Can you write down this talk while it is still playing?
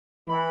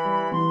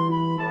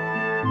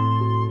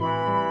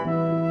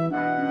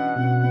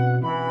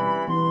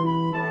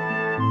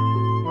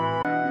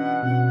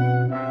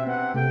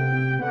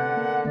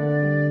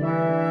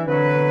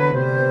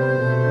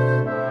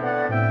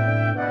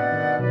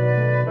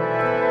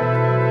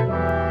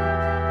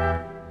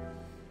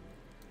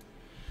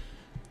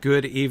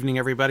Good evening,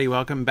 everybody.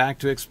 Welcome back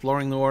to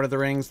Exploring the Lord of the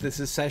Rings. This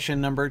is session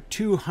number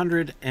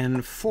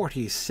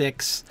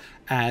 246,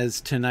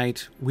 as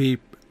tonight we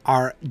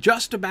are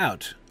just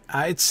about,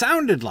 it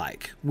sounded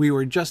like we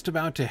were just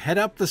about to head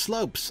up the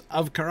slopes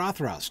of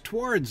Caradhras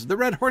towards the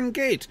Red Horn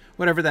Gate,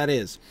 whatever that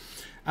is.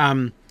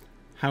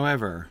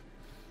 However,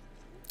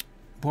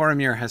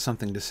 Boromir has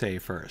something to say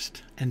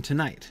first, and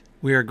tonight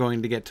we are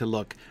going to get to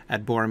look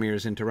at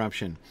Boromir's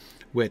interruption,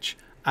 which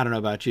I don't know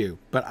about you,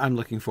 but I'm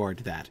looking forward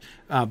to that.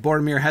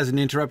 Boromir hasn't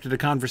interrupted a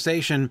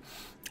conversation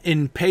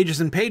in pages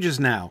and pages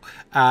now.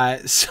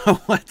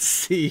 So let's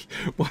see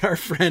what our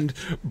friend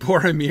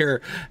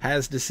Boromir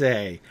has to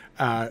say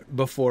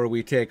before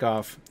we take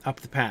off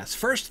up the pass.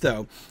 First,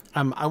 though,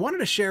 I wanted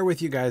to share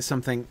with you guys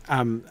something.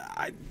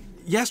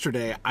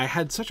 Yesterday, I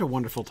had such a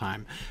wonderful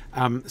time.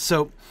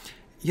 So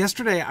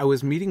yesterday, I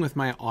was meeting with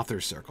my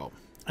author circle.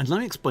 And let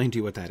me explain to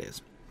you what that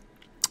is.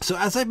 So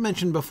as I've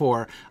mentioned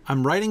before,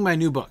 I'm writing my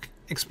new book,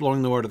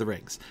 Exploring the Lord of the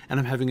Rings, and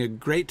I'm having a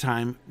great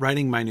time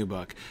writing my new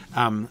book.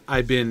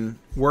 I've been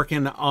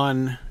working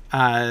on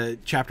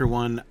chapter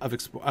 1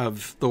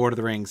 of the Lord of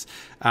the Rings.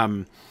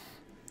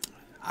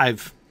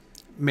 I've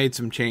made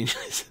some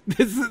changes.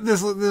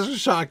 This will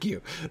shock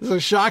you. This will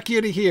shock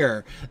you to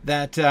hear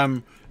that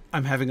I'm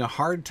having a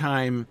hard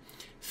time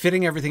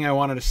fitting everything I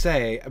wanted to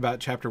say about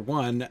chapter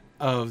 1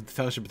 of the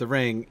Fellowship of the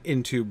Ring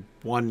into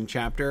one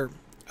chapter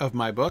of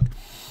my book.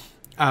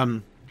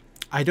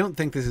 I don't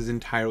think this is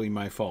entirely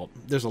my fault.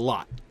 There's a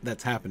lot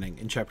that's happening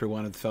in chapter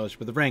 1 of the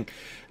Fellowship of the Ring.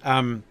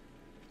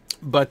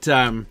 But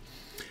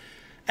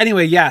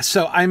anyway, yeah,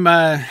 so I'm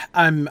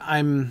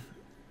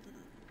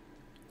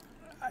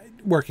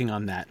working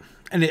on that.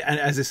 And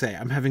as I say,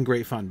 I'm having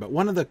great fun. But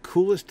one of the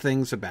coolest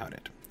things about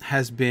it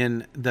has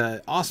been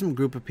the awesome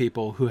group of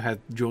people who have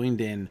joined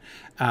in,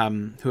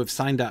 who have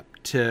signed up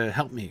to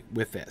help me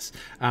with this.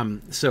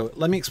 So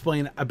let me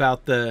explain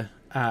about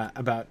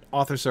about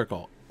Author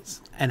Circle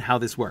and how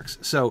this works.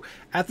 So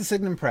at the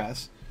Signum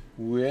Press,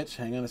 which,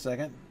 hang on a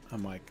second,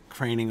 I'm like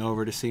craning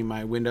over to see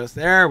my windows.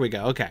 There we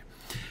go. Okay.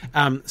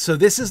 So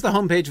this is the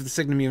homepage of the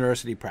Signum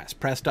University Press,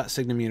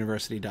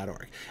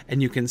 press.signumuniversity.org.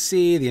 And you can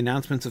see the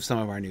announcements of some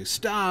of our new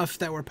stuff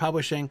that we're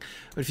publishing.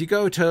 But if you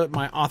go to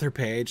my author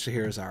page, so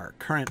here's our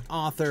current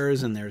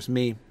authors, and there's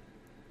me.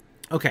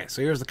 Okay,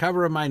 so here's the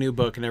cover of my new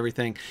book and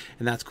everything,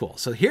 and that's cool.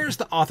 So here's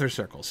the Author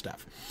Circle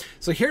stuff.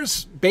 So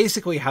here's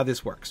basically how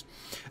this works.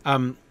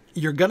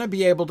 You're going to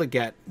be able to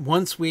get,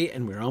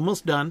 and we're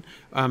almost done,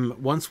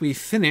 once we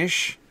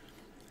finish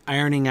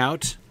ironing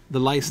out the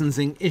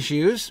licensing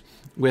issues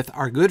with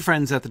our good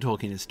friends at the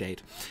Tolkien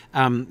Estate,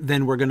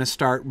 then we're going to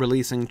start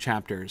releasing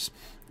chapters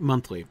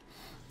monthly.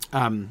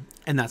 And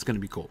that's going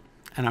to be cool.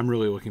 And I'm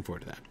really looking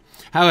forward to that.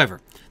 However,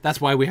 that's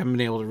why we haven't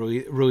been able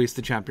to release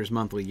the chapters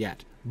monthly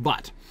yet.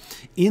 But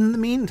in the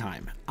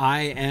meantime,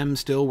 I am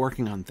still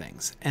working on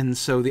things. And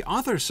so the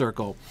Author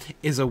Circle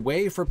is a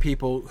way for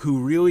people who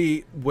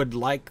really would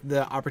like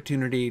the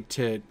opportunity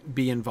to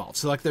be involved.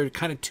 So like there are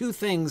kind of two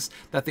things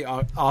that the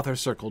Author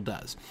Circle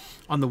does.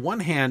 On the one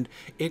hand,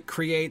 it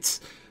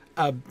creates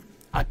a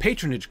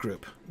patronage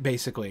group,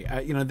 basically.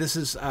 This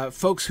is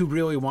folks who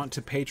really want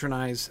to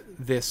patronize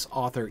this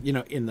author,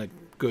 in the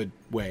good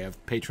way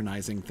of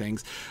patronizing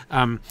things,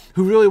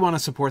 who really want to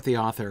support the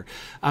author.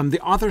 The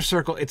Author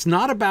Circle, it's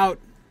not about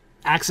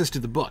access to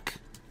the book.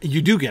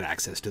 You do get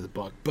access to the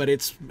book, but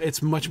it's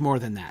much more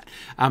than that.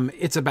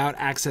 It's about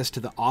access to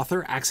the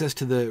author, access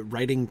to the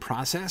writing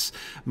process.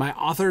 My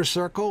Author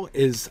Circle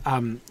is,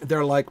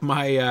 they're like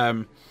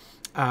my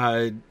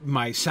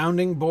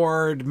sounding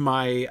board,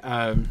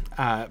 my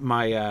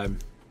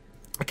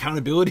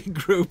accountability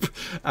group.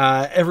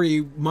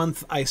 Every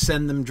month I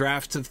send them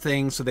drafts of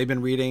things. So they've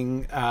been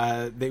reading,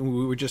 we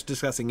were just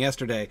discussing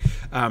yesterday,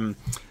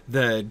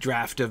 the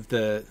draft of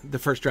the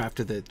first draft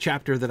of the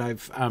chapter that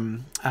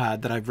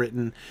I've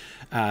written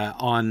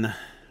on.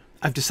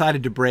 I've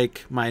decided to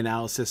break my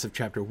analysis of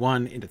chapter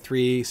 1 into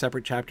 3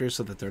 separate chapters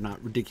so that they're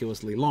not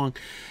ridiculously long.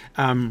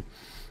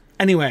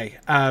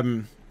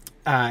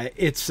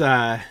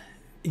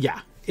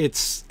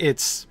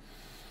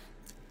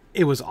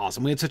 It was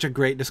awesome. We had such a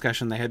great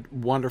discussion. They had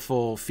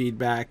wonderful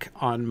feedback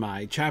on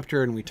my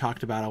chapter, and we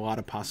talked about a lot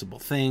of possible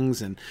things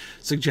and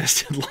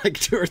suggested like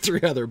 2 or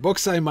 3 other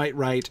books I might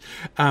write.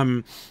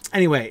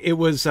 Anyway, it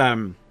was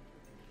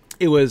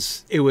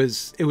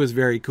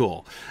very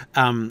cool.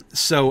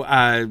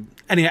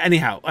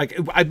 Anyhow, like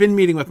I've been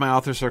meeting with my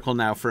Author Circle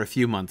now for a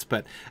few months,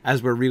 but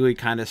as we're really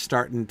kind of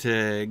starting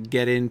to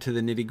get into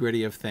the nitty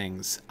gritty of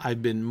things,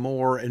 I've been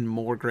more and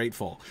more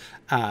grateful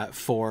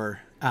for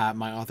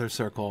my Author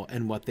Circle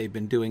and what they've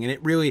been doing. And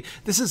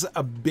this is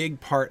a big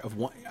part of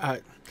one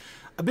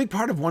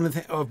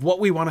of what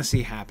we want to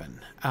see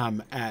happen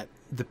at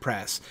the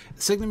press.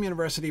 Signum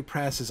University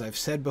Press, as I've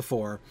said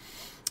before,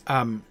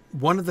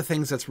 one of the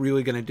things that's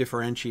really going to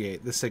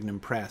differentiate the Signum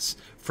Press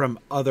from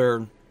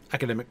other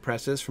academic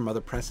presses, from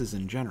other presses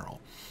in general,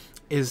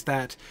 is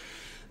that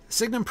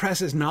Signum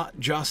Press is not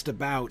just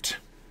about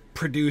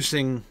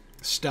producing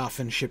stuff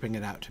and shipping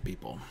it out to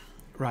people,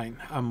 right?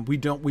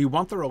 We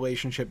want the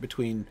relationship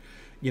between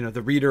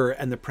the reader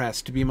and the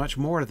press to be much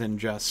more than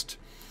just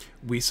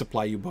we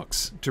supply you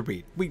books to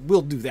read. We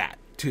will do that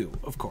too,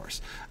 of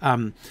course.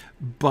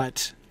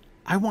 But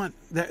I want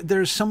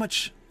there's so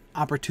much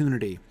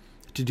opportunity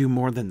to do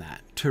more than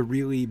that, to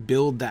really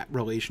build that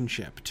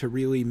relationship, to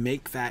really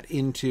make that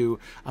into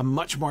a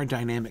much more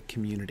dynamic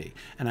community.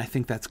 And I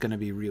think that's going to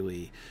be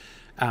really,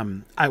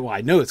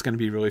 I know it's going to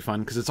be really fun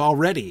because it's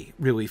already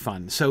really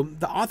fun. So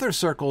the author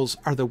circles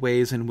are the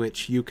ways in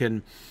which you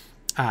can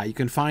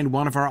find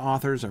one of our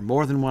authors or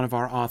more than one of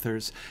our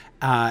authors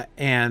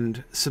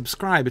and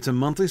subscribe. It's a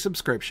monthly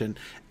subscription,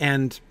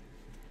 and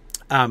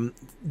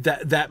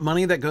that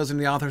money that goes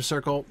into the author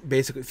circle,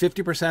 basically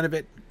 50% of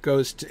it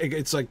goes to,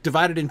 it's like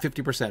divided in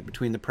 50%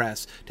 between the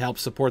press to help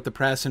support the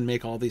press and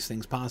make all these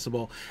things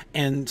possible,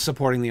 and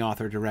supporting the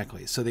author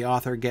directly. So the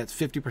author gets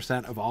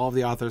 50% of all of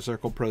the author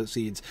circle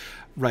proceeds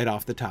right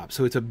off the top.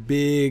 So it's a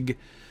big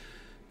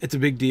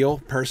deal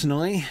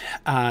personally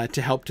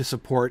to help to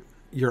support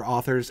your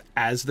authors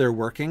as they're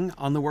working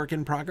on the work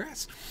in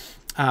progress.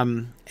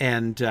 Even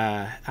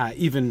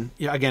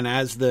again,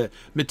 as the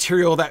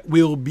material that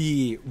will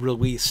be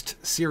released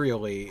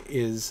serially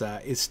is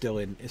still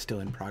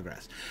in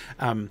progress.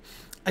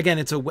 Again,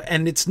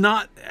 it's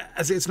not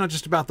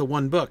just about the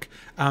one book.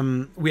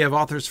 We have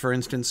authors, for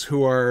instance,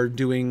 who are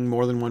doing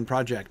more than one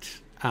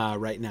project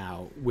right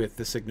now with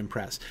the Signum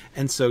Press,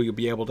 and so you'll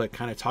be able to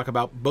kind of talk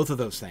about both of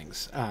those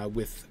things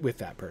with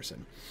that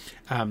person.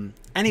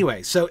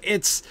 Anyway, so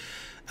it's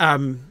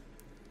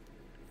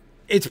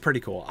pretty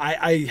cool.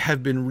 I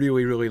have been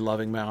really, really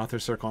loving my author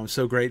circle. I'm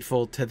so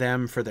grateful to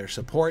them for their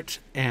support.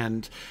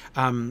 And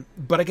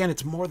but again,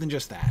 it's more than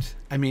just that.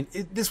 I mean,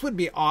 this would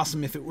be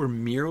awesome if it were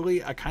merely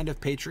a kind of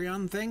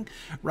Patreon thing,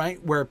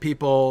 right? Where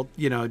people,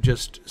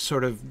 just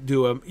sort of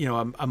do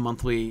a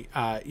monthly,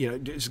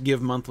 just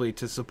give monthly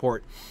to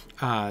support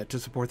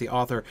the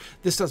author.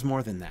 This does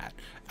more than that.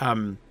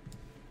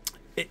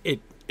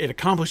 It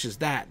accomplishes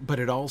that, but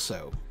it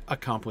also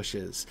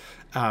accomplishes.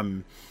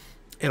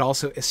 It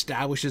also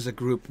establishes a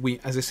group.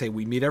 As I say,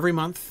 we meet every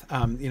month.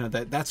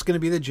 That's going to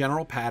be the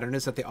general pattern,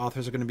 is that the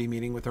authors are going to be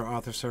meeting with their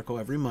author circle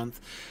every month,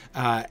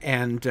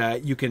 and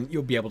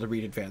you'll be able to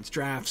read advanced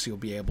drafts. You'll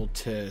be able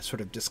to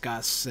sort of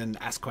discuss and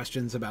ask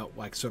questions about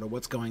like sort of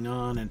what's going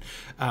on.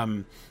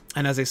 And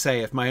as I say,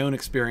 if my own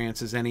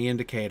experience is any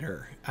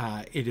indicator,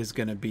 it is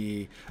going to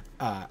be.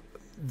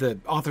 The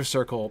author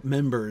circle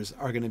members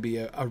are going to be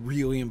a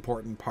really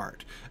important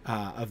part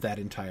of that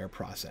entire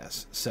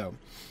process. So.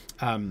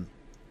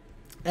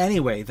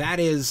 Anyway,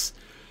 it's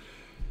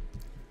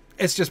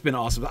just been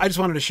awesome. I just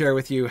wanted to share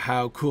with you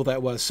how cool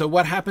that was. So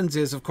what happens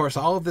is, of course,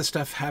 all of this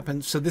stuff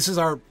happens. So this is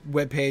our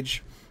webpage.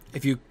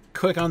 If you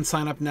click on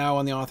sign up now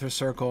on the author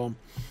circle,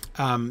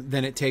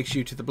 then it takes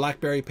you to the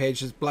BlackBerry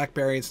page. It's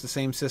BlackBerry. It's the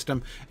same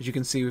system. As you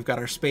can see, we've got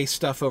our Space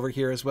stuff over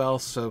here as well.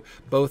 So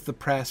both the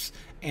press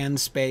and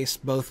Space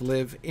both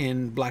live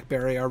in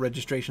BlackBerry, our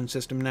registration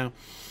system now.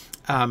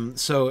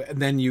 So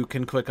then you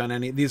can click on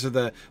any. These are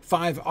the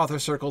 5 author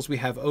circles we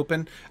have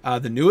open.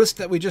 The newest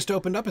that we just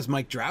opened up is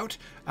Mike Drought.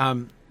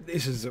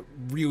 This is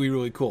really,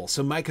 really cool.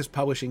 So Mike is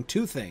publishing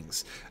 2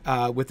 things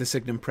with the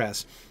Signum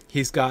Press.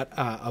 He's got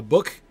a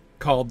book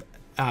called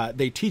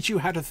They Teach You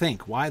How to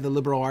Think, Why the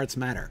Liberal Arts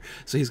Matter.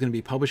 So he's going to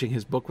be publishing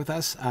his book with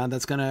us.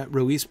 That's going to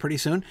release pretty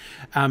soon.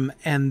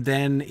 And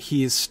then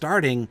he's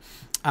starting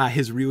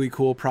his really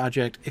cool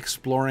project,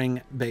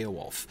 Exploring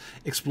Beowulf.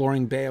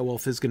 Exploring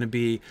Beowulf is going to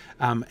be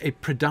a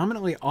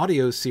predominantly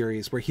audio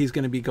series where he's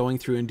going to be going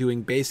through and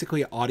doing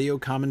basically audio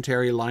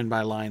commentary line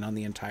by line on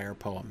the entire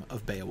poem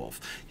of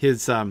Beowulf.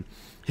 His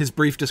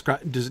brief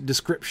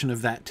description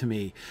of that to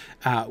me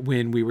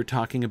when we were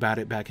talking about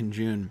it back in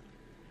June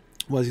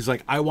was he's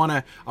like, I want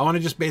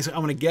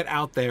to get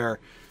out there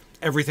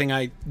everything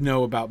I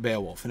know about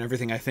Beowulf and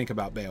everything I think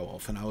about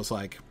Beowulf. And I was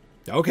like,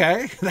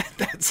 okay,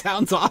 that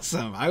sounds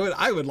awesome.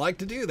 I would like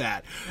to do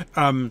that.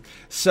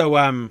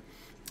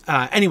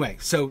 Anyway,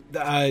 so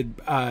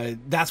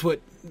that's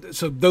what.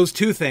 So those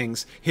 2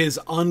 things, his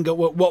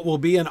what will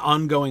be an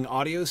ongoing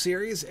audio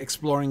series,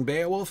 Exploring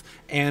Beowulf,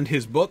 and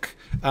his book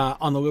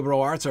on the liberal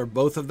arts, are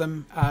both of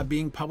them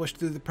being published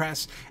through the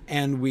press.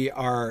 And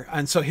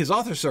so his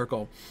author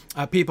circle,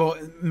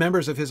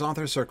 members of his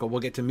author circle will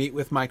get to meet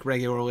with Mike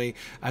regularly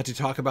to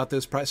talk about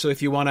those. So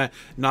if you want to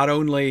not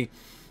only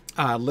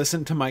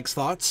listen to Mike's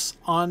thoughts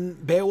on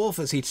Beowulf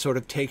as he sort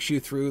of takes you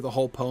through the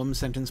whole poem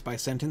sentence by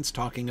sentence,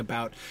 talking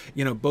about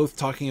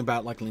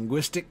like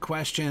linguistic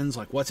questions,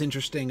 like what's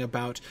interesting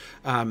about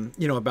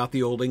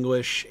the Old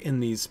English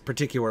in these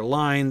particular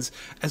lines,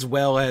 as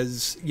well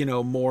as,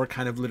 more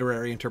kind of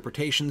literary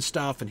interpretation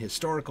stuff and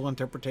historical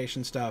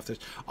interpretation stuff. There's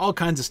all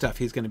kinds of stuff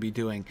he's going to be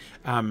doing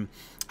in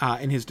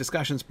his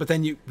discussions. But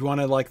then you want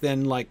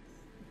to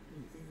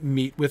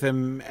meet with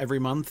him every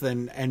month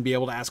and be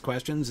able to ask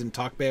questions and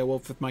talk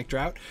Beowulf with Mike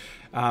Drought.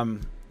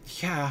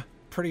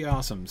 Pretty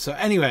awesome. So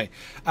anyway,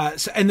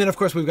 and then of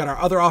course we've got our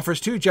other offers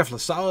too. Jeff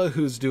LaSala,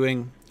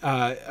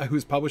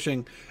 who's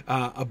publishing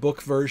a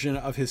book version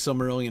of his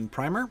Silmarillion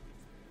primer.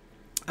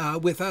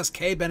 with us,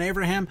 Kay Ben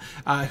Abraham,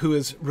 who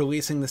is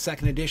releasing the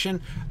second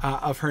edition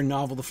of her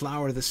novel, The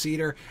Flower of the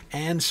Cedar,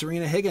 and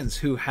Serena Higgins,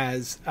 who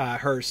has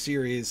her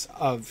series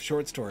of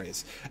short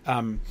stories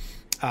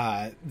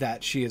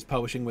that she is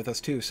publishing with us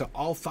too. So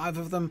all 5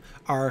 of them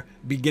are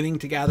beginning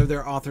to gather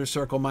their author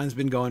circle. Mine's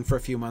been going for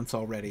a few months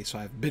already, so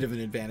I have a bit of an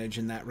advantage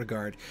in that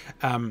regard.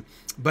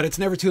 But it's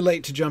never too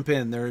late to jump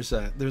in. There's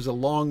a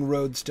long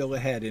road still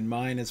ahead in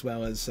mine as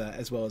well as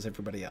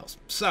everybody else.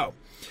 So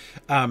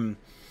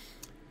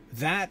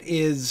that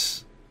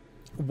is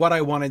what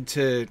I wanted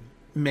to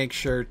make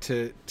sure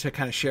to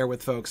kind of share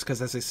with folks,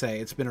 because as I say,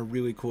 it's been a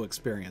really cool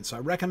experience. So I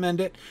recommend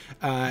it.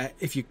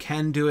 If you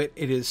can do it,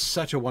 it is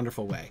such a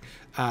wonderful way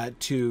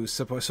to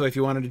support. So if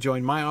you wanted to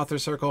join my author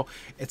circle,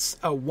 it's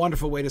a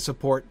wonderful way to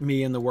support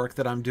me and the work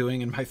that I'm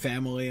doing and my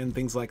family and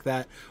things like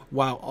that,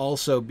 while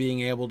also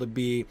being able to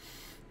be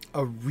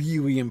a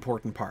really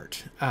important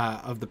part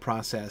of the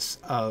process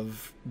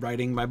of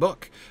writing my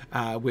book,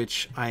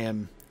 which I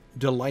am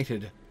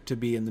delighted to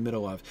be in the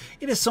middle of.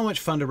 It is so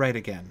much fun to write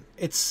again.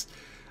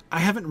 I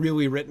haven't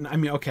really written,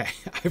 okay,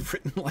 I've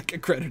written like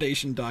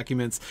accreditation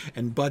documents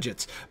and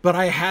budgets, but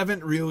I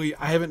haven't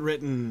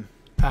written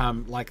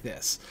like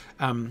this.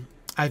 I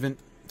haven't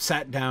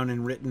sat down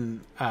and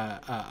written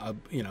a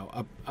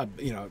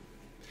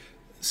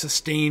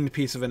sustained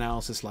piece of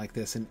analysis like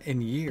this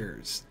in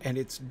years, and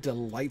it's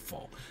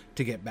delightful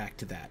to get back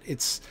to that.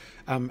 It's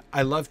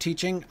I love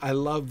teaching. I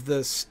love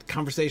the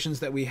conversations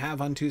that we have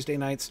on Tuesday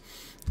nights.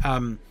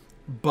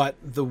 But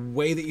the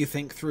way that you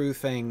think through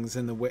things,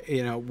 and the way,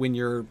 when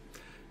you're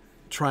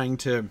trying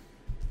to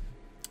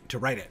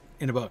write it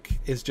in a book,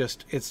 is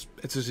just it's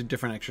just a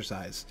different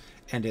exercise,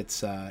 and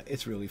it's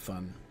really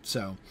fun.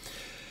 So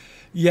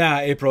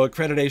yeah, April,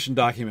 accreditation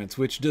documents,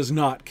 which does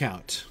not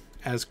count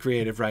as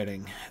creative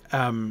writing.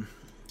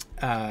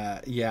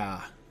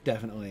 Yeah,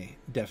 definitely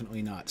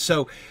not.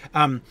 So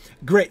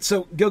great.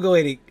 So Go-Go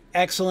Lady,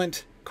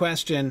 excellent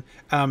question.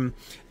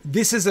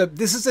 This is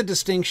a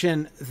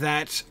distinction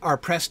that our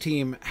press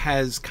team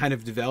has kind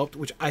of developed,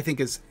 which I think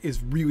is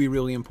really,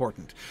 really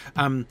important.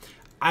 When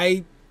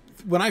I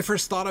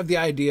first thought of the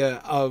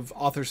idea of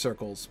author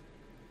circles,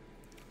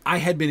 I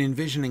had been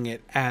envisioning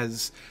it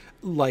as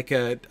like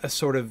a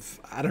sort of,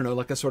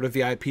 like a sort of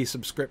VIP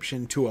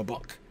subscription to a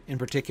book in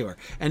particular.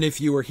 And if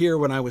you were here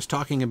when I was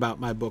talking about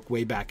my book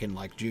way back in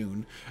like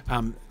June,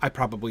 I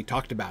probably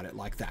talked about it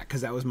like that, because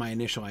that was my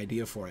initial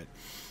idea for it.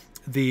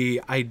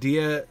 The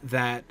idea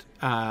that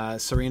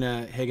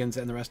Serena Higgins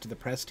and the rest of the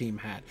press team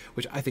had,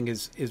 which I think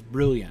is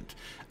brilliant,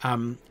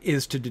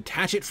 is to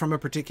detach it from a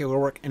particular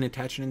work and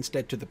attach it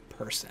instead to the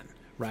person,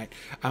 right?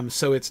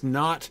 So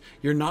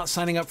you're not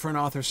signing up for an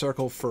author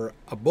circle for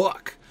a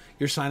book.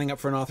 You're signing up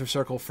for an author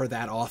circle for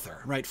that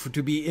author, right?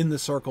 To be in the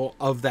circle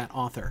of that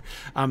author,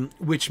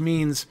 which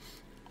means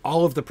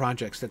all of the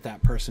projects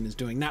that person is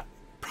doing.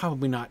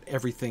 Probably not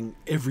everything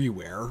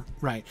everywhere,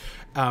 right?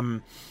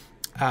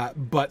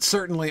 But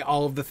certainly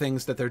all of the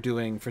things that they're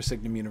doing for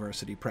Signum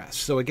University Press.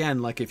 So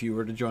again, like if you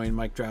were to join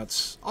Mike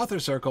Drout's author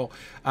circle,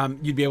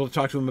 you'd be able to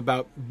talk to him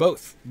about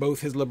both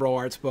his liberal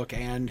arts book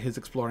and his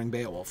Exploring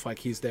Beowulf. Like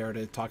he's there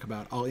to talk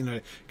about all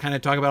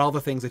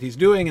the things that he's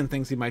doing and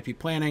things he might be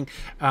planning,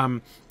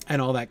 and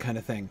all that kind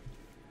of thing.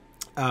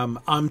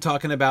 I'm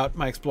talking about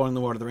my Exploring the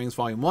Lord of the Rings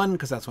Volume 1,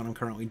 because that's what I'm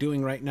currently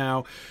doing right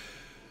now.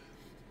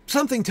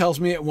 Something tells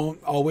me it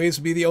won't always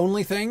be the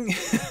only thing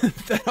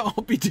that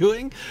I'll be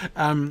doing.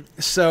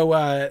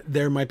 So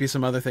there might be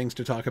some other things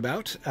to talk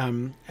about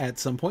at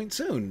some point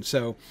soon.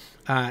 So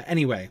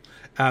anyway,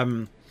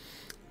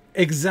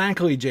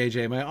 exactly,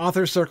 JJ. My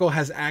author circle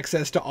has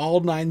access to all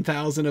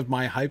 9,000 of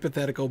my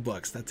hypothetical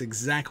books. That's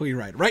exactly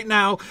right. Right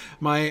now,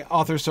 my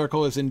author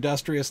circle is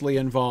industriously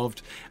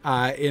involved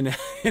in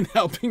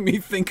helping me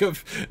think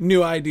of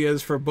new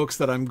ideas for books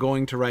that I'm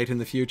going to write in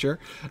the future.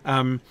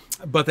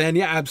 But then,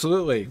 yeah,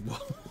 absolutely.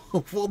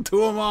 We'll do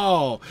them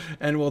all,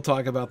 and we'll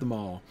talk about them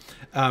all.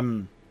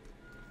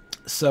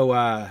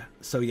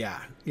 So yeah,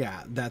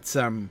 that's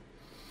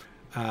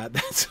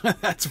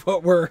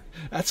what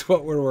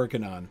we're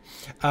working on.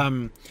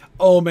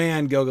 Oh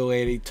man, Go-Go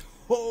Lady,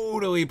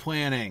 totally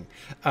planning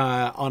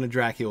on a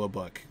Dracula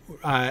book.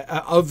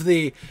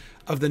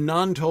 Of the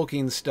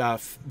non-Tolkien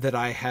stuff that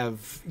I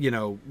have,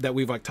 that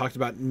we've like talked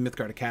about in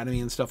Mythgard Academy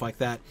and stuff like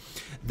that,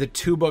 the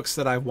 2 books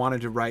that I wanted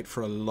to write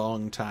for a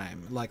long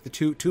time, like the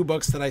two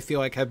books that I feel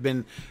like have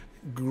been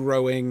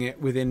growing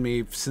within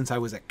me since I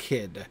was a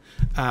kid,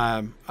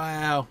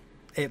 well,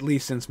 at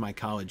least since my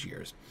college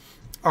years,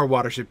 are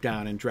Watership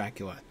Down and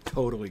Dracula.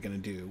 Totally going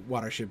to do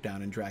Watership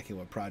Down and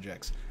Dracula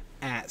projects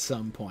at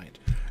some point.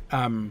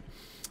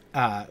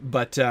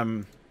 But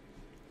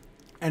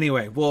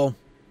anyway, we'll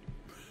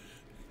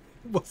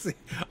see.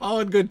 All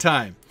in good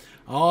time.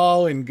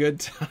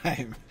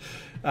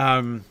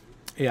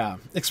 Yeah,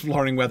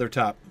 exploring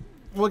Weathertop.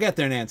 We'll get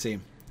there, Nancy.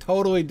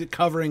 Totally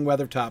covering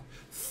Weathertop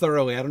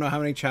thoroughly. I don't know how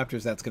many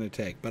chapters that's going to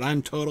take, but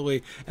I'm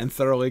totally and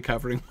thoroughly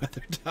covering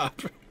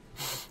Weathertop.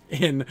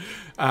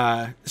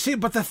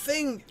 But the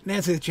thing,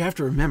 Nancy, that you have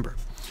to remember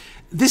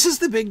this is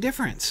the big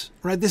difference,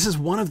 right? This is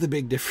one of the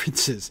big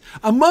differences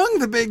among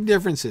the big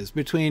differences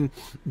between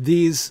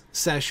these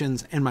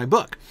sessions and my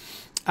book.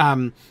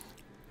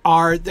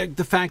 Are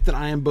the fact that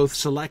I am both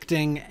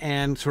selecting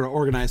and sort of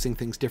organizing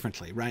things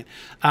differently, right?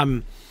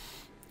 Not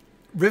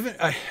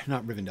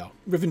Rivendell.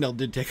 Rivendell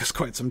did take us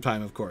quite some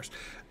time, of course.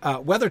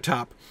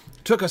 Weathertop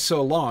took us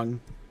so long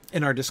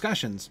in our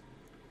discussions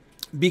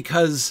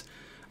because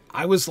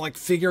I was like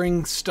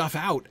figuring stuff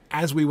out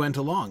as we went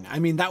along. I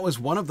mean, that was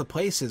one of the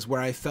places where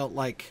I felt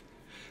like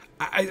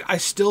I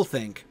still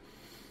think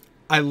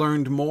I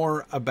learned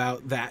more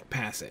about that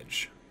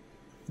passage,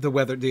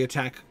 the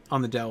attack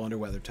on the Dell under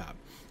Weathertop.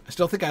 I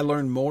still think I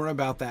learned more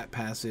about that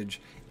passage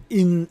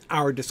in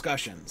our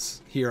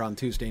discussions here on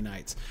Tuesday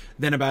nights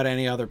than about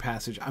any other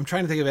passage. I'm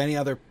trying to think of any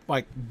other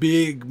like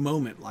big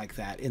moment like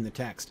that in the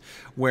text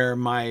where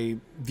my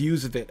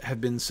views of it have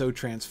been so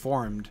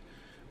transformed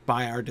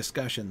by our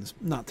discussions,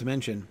 not to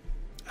mention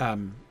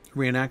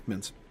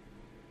reenactments.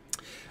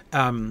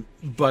 And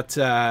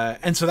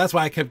so that's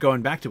why I kept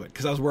going back to it,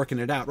 because I was working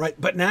it out, right?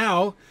 But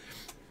now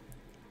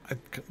I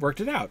worked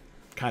it out,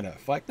 kind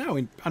of like, now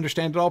we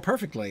understand it all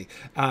perfectly.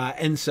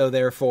 And so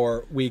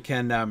therefore we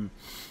can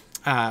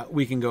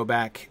go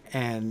back,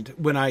 and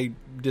when I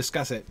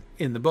discuss it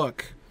in the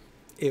book,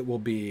 it will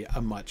be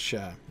a much,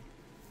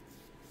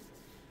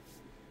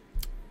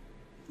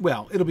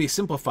 it'll be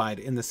simplified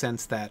in the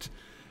sense that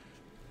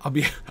I'll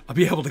be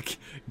able to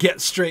get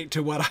straight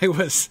to what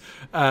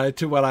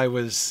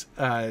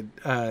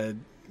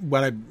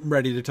what I'm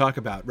ready to talk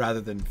about rather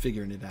than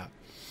figuring it out.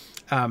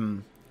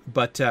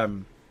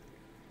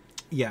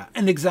 Yeah,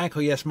 and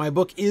exactly, yes, my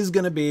book is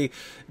going to be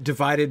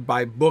divided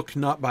by book,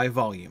 not by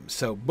volume.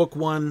 So book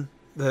 1,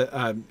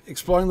 the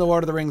Exploring the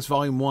Lord of the Rings,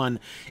 volume 1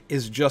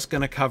 is just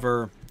going to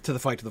cover To the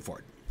Fight to the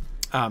Ford.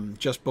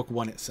 Just book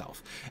 1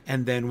 itself.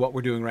 And then what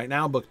we're doing right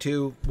now, book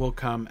 2, will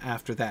come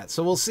after that.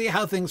 So we'll see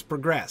how things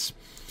progress.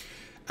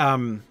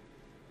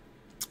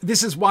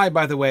 This is why,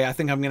 by the way, I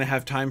think I'm going to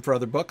have time for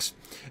other books,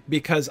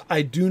 because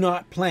I do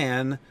not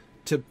plan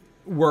to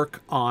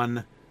work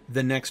on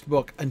the next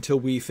book until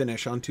we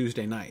finish on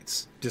Tuesday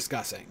nights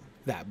discussing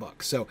that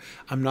book. So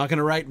I'm not going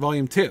to write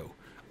volume 2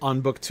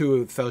 on book 2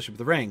 of Fellowship of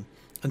the Ring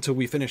until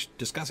we finish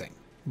discussing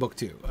book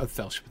 2 of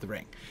Fellowship of the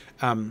Ring.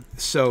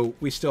 So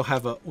we still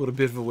have a little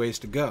bit of a ways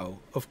to go,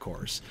 of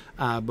course,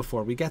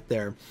 before we get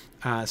there.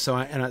 And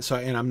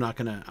I'm not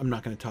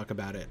gonna talk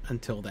about it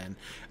until then.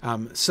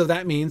 So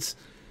that means,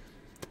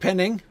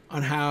 depending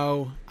on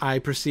how I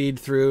proceed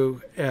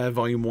through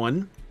volume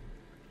 1,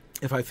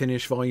 if I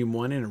finish volume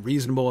 1 in a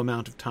reasonable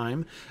amount of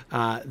time,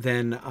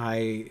 then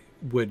I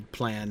would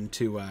plan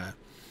to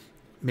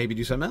maybe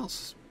do something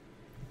else,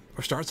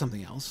 or start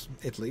something else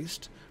at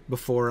least,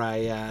 before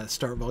I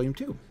start volume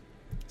 2.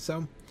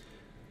 So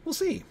we'll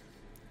see.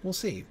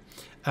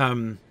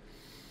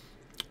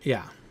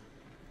 Yeah.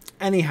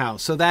 Anyhow,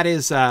 so that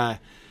is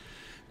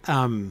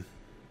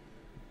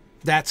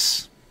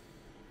that's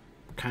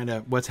kind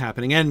of what's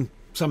happening, and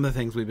some of the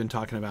things we've been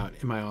talking about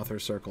in my author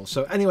circle.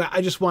 So anyway,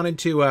 I just wanted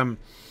to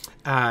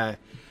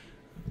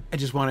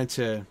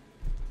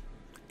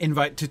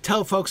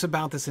tell folks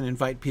about this and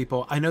invite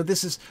people. I know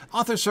this is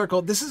Author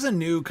Circle. This is a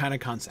new kind of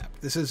concept.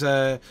 This is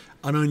an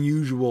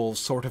unusual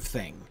sort of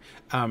thing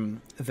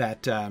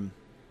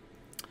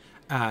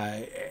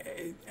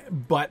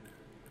but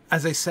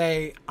as I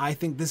say, I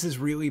think this is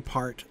really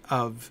part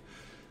of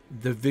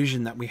the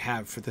vision that we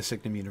have for the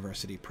Signum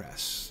University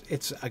Press.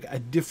 It's a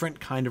different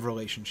kind of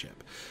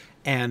relationship.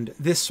 And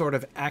this sort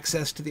of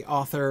access to the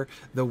author,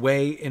 the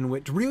way in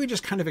which really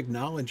just kind of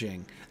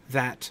acknowledging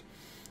that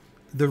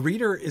the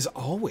reader is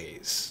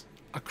always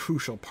a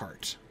crucial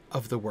part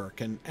of the work,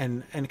 and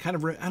kind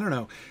of,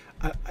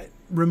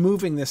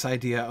 removing this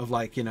idea of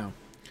like, the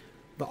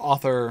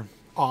author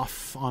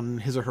off on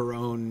his or her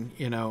own,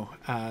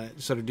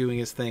 sort of doing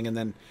his thing and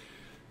then,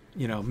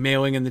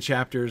 mailing in the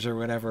chapters or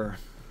whatever.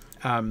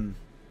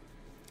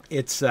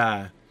 It's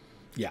yes,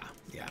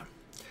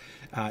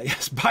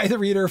 by the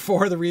reader,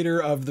 for the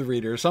reader, of the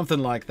reader, something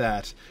like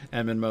that.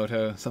 Emin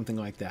something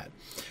like that.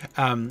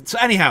 So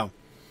anyhow,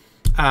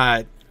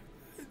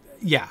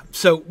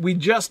 so we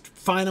just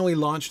finally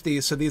launched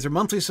these. So these are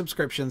monthly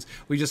subscriptions.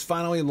 We just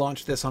finally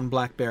launched this on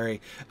BlackBerry.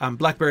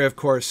 BlackBerry, of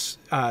course,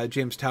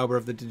 James Tauber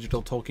of the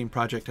Digital Tolkien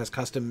Project has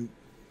custom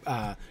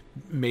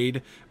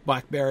made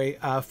BlackBerry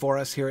for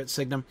us here at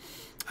Signum.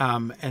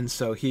 And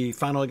so he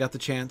finally got the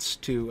chance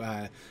to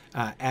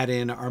add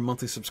in our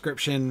monthly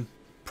subscription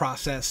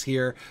process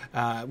here,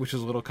 which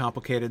was a little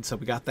complicated. So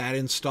we got that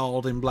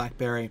installed in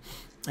BlackBerry.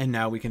 And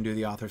now we can do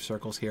the author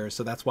circles here.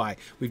 So that's why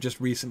we've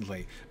just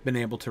recently been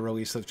able to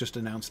release those, just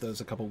announced those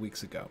a couple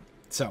weeks ago.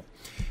 So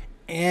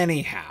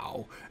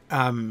anyhow,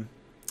 all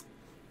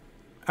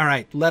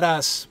right, let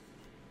us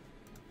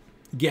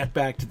get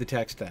back to the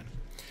text then.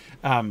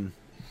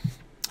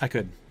 I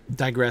could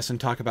digress and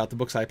talk about the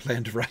books I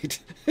plan to write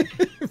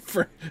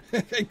for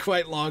a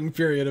quite long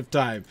period of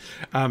time.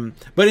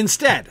 But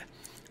instead,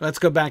 let's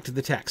go back to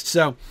the text.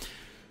 So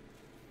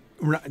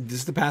this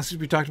is the passage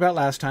we talked about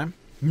last time.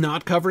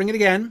 Not covering it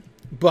again,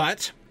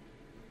 but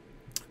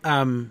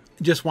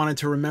just wanted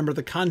to remember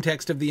the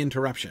context of the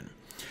interruption.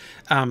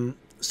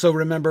 So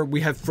remember,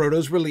 we have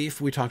Frodo's relief.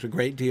 We talked a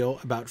great deal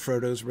about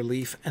Frodo's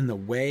relief and the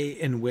way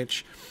in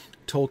which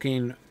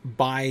Tolkien,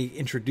 by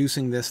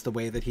introducing this the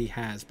way that he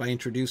has, by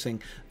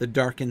introducing the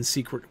dark and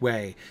secret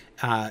way,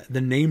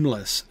 the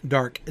nameless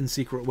dark and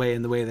secret way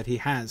in the way that he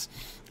has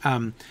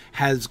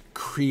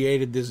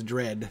created this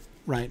dread,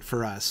 right,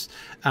 for us,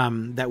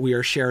 that we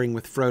are sharing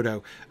with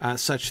Frodo,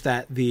 such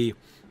that the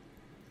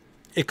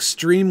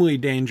extremely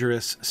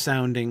dangerous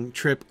sounding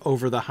trip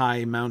over the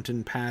high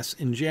mountain pass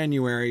in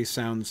January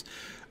sounds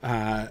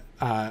a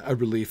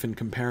relief in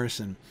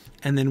comparison.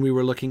 And then we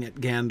were looking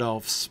at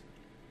Gandalf's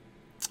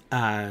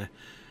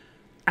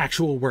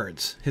actual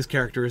words, his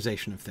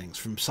characterization of things.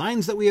 From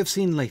signs that we have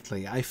seen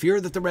lately, I fear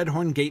that the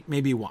Redhorn Gate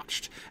may be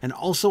watched, and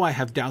also I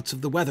have doubts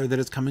of the weather that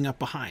is coming up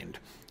behind.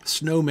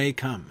 Snow may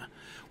come.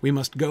 We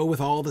must go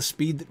with all the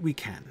speed that we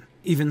can.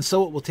 Even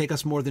so, it will take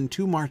us more than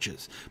 2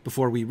 marches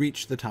before we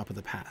reach the top of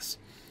the pass.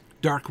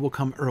 Dark will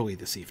come early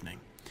this evening.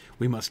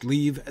 We must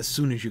leave as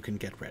soon as you can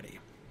get ready.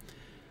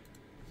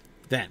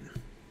 Then,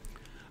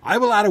 I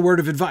will add a word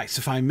of advice,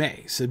 if I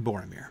may, said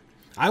Boromir.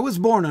 I was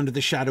born under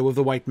the shadow of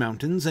the White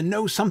Mountains, and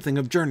know something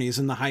of journeys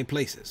in the high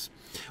places.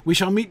 We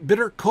shall meet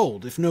bitter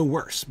cold, if no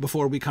worse,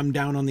 before we come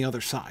down on the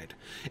other side.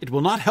 It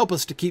will not help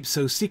us to keep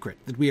so secret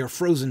that we are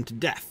frozen to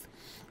death.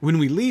 When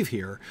we leave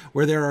here,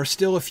 where there are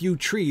still a few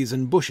trees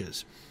and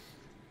bushes,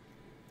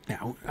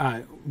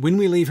 when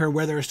we leave her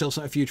where there are still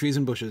a few trees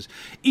and bushes,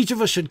 each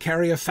of us should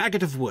carry a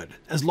faggot of wood,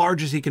 as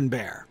large as he can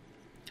bear.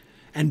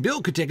 And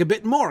Bill could take a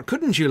bit more,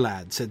 couldn't you,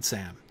 lad? Said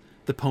Sam.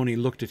 The pony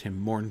looked at him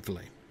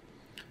mournfully.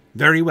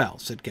 Very well,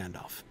 said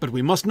Gandalf, but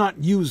we must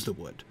not use the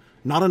wood,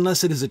 not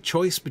unless it is a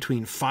choice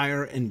between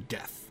fire and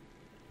death.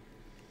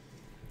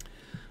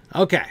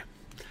 Okay.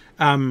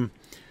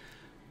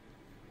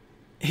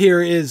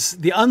 Here is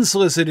the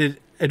unsolicited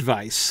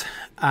advice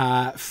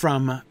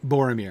from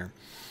Boromir.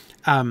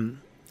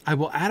 I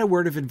will add a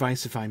word of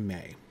advice, if I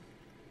may.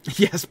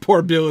 Yes,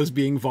 poor Bill is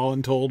being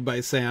voluntold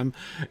by Sam.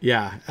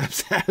 Yeah,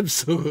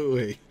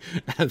 absolutely.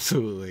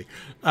 Absolutely.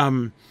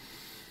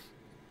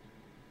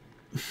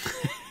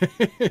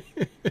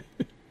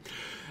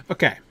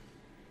 Okay.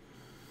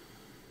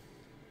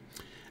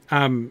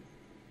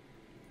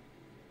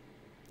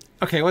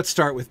 Okay, let's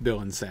start with Bill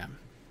and Sam.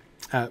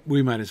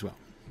 We might as well.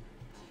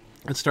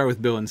 Let's start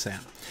with Bill and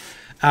Sam.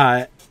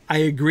 I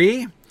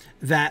agree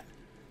that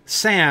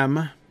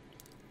Sam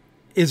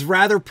is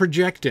rather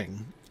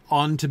projecting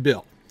onto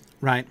Bill,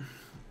 right?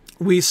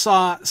 We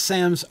saw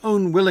Sam's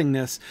own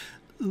willingness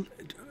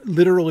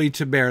literally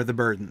to bear the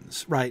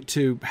burdens, right?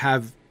 To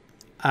have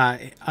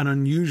an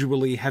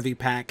unusually heavy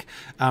pack.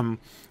 I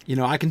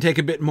can take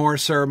a bit more,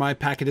 sir. My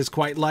packet is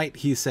quite light,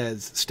 he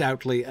says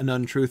stoutly and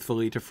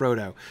untruthfully to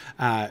Frodo,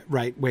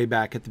 right way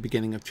back at the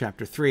beginning of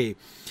chapter 3.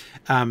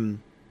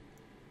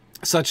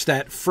 Such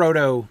that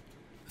Frodo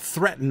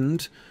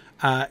threatened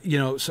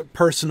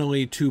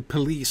personally to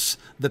police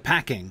the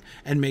packing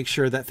and make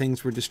sure that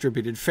things were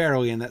distributed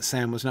fairly and that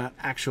Sam was not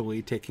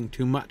actually taking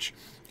too much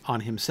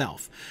on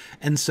himself.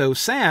 And so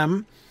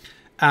Sam's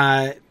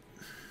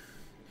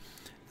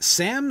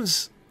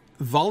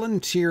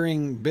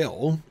volunteering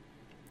Bill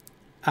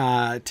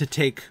to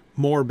take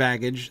more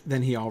baggage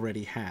than he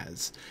already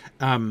has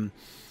tells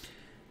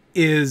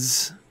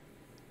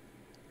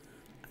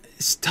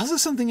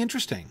us something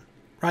interesting,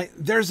 right?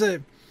 There's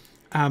a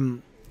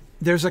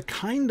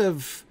kind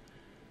of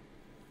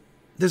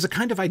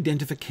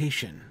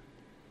identification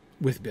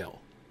with Bill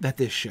that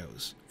this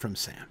shows from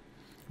Sam,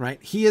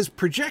 right? He is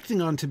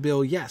projecting onto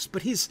Bill, yes,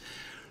 but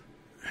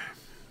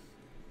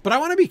I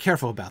want to be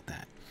careful about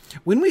that.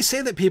 When we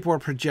say that people are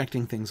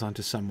projecting things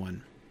onto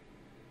someone,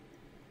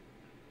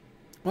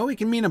 well, we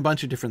can mean a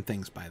bunch of different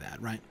things by that,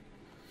 right?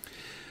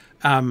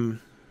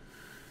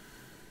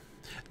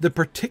 The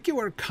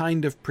particular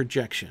kind of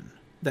projection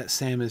that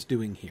Sam is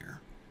doing here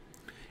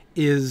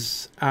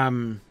is,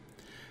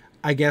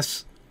 I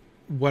guess,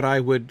 what I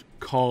would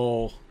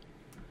call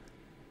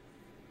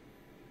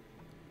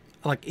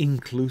like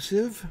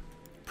inclusive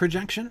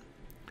projection.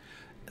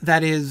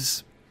 That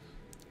is,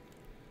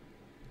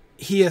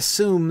 he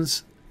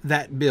assumes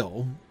that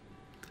Bill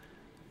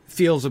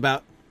feels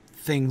about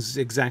things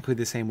exactly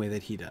the same way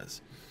that he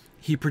does.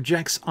 He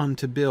projects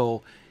onto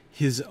Bill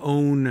his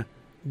own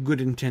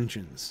good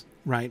intentions,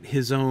 right?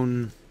 His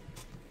own,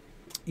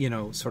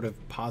 sort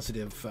of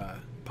positive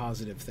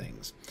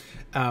things.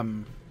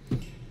 And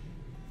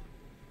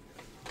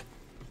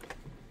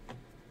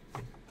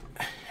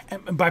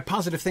by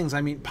positive things,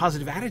 I mean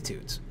positive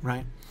attitudes,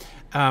 right?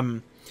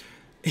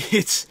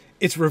 It's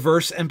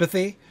reverse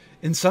empathy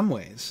in some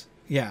ways.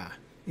 Yeah.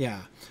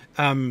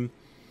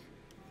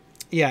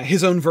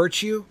 His own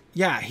virtue.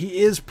 Yeah, he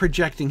is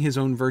projecting his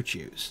own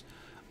virtues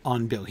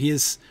on Bill. He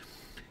is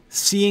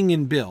seeing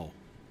in Bill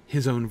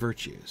his own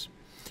virtues.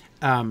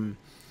 And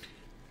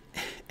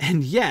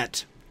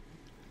yet,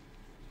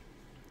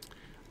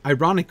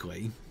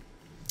 ironically,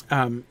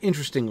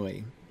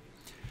 interestingly,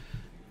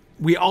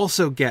 we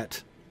also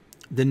get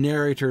the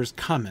narrator's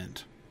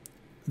comment,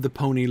 the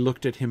pony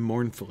looked at him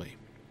mournfully.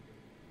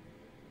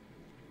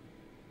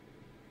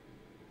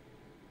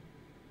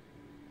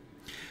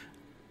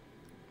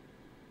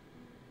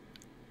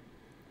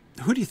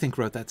 Who do you think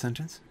wrote that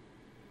sentence?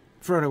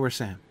 Frodo or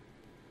Sam?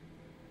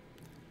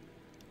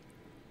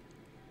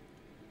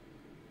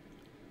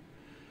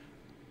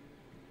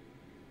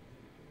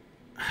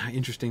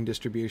 Interesting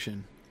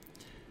distribution.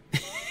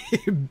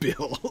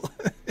 Bill.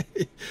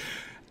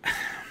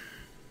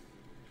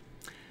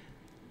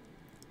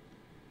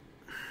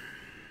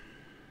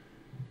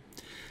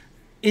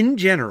 In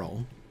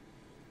general,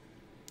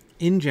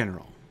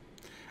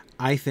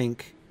 I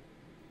think,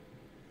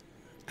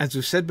 as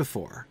we've said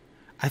before,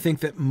 I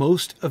think that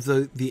most of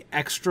the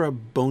extra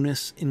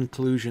bonus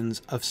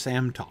inclusions of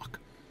Sam talk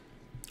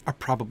are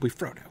probably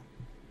Frodo,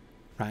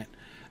 right?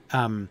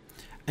 I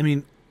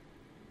mean,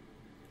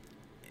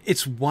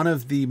 it's one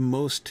of the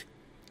most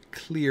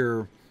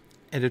clear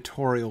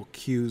editorial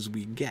cues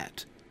we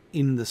get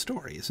in the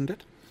story, isn't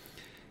it?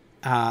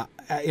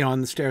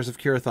 On the Stairs of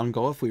Cirith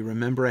Ungol, if we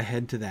remember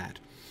ahead to that,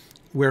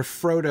 where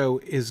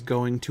Frodo is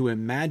going to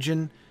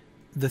imagine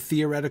the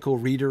theoretical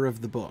reader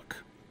of the book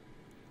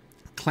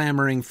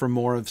clamoring for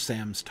more of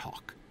Sam's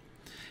talk.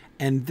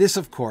 And this,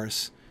 of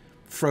course,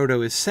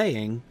 Frodo is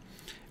saying,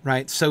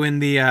 right? So in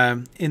the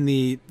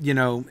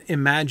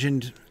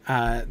imagined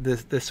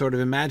the sort of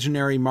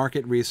imaginary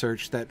market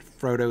research that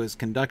Frodo is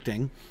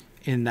conducting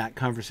in that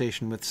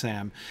conversation with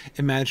Sam,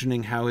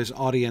 imagining how his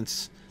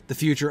audience, the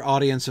future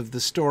audience of the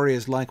story,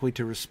 is likely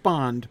to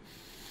respond,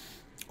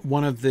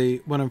 one of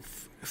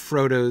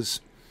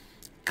Frodo's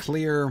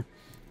clear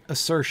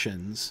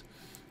assertions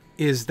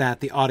is that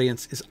the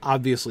audience is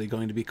obviously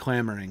going to be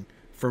clamoring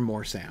for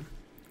more Sam,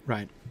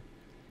 right?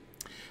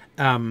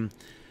 And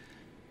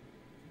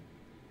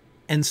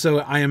so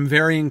I am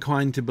very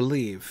inclined to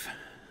believe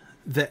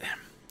that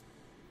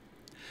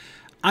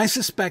I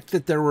suspect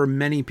that there were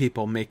many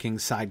people making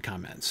side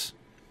comments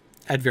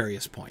at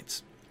various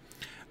points.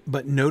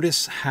 But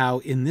notice how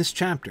in this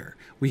chapter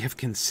we have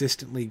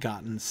consistently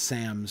gotten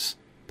Sam's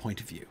point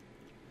of view.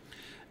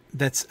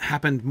 That's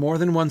happened more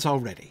than once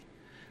already,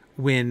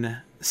 when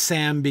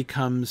Sam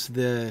becomes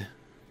the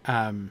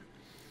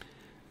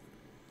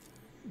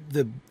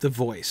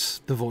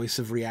voice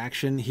of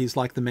reaction. He's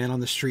like the man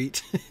on the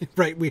street,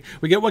 right? We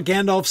get what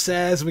Gandalf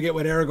says, we get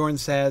what Aragorn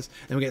says,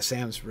 and we get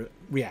Sam's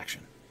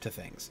reaction to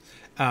things.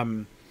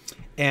 It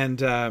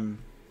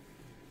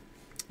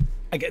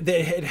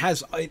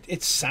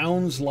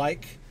sounds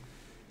like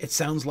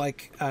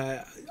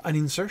an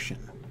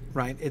insertion,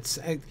 right? It's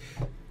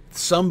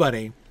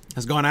somebody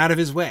has gone out of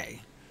his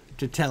way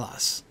to tell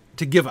us,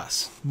 to give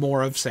us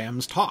more of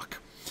Sam's talk.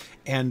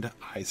 And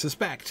I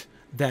suspect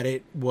that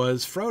it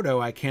was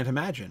Frodo. I can't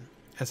imagine,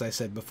 as I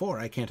said before,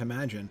 I can't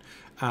imagine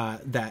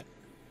that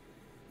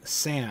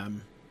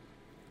Sam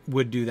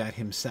would do that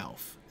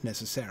himself,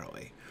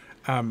 necessarily.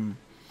 And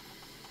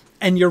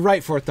you're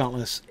right, Fourth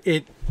Dauntless.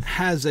 It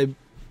has a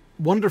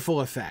wonderful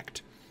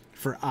effect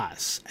for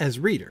us as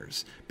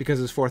readers, because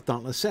as Fourth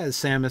Dauntless says,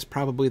 Sam is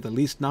probably the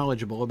least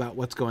knowledgeable about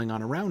what's going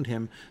on around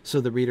him, so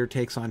the reader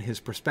takes on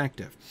his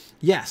perspective.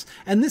 Yes,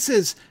 and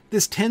this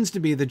tends to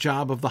be the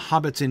job of the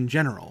hobbits in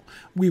general.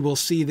 We will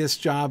see this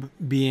job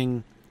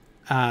being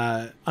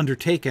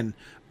undertaken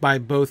by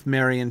both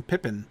Merry and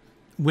Pippin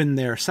when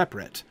they're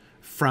separate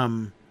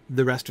from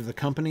the rest of the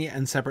company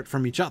and separate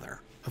from each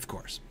other, of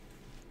course.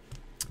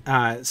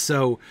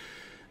 So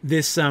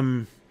this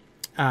definitely,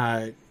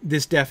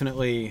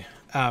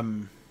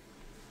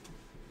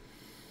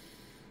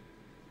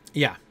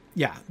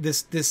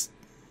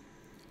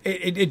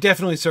 it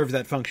definitely serves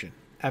that function.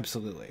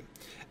 Absolutely.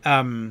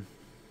 But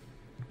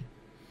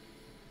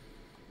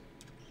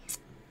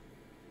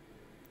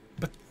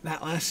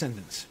that last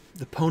sentence,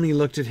 the pony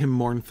looked at him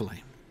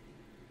mournfully.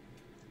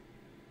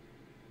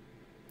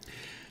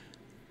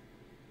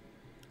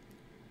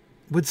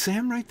 Would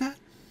Sam write that?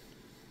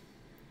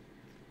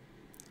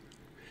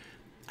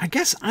 I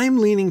guess I'm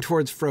leaning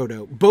towards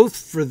Frodo, both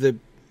for the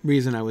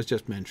reason I was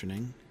just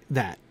mentioning,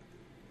 that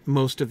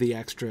most of the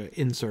extra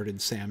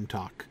inserted Sam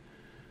talk,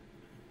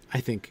 I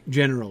think,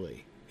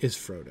 generally is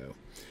Frodo.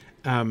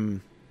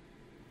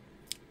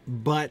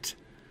 But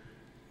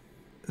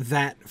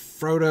that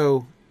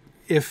Frodo,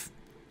 if,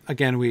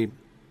 again, we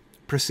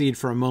proceed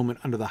for a moment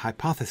under the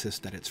hypothesis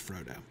that it's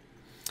Frodo,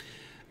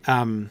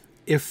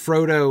 if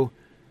Frodo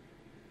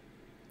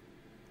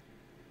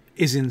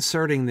is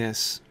inserting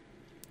this,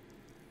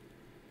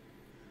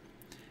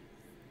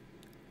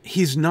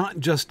 he's not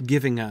just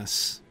giving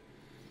us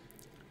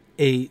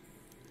a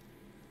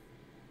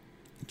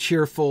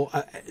cheerful,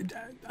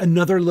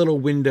 another little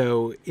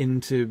window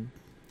into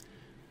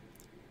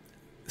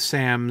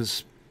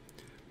Sam's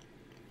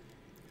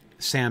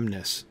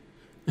Samness,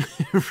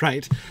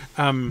 right?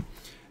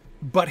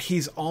 But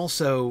he's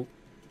also,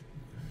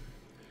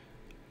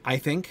 I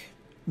think,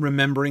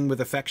 remembering with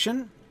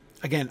affection.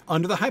 Again,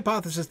 under the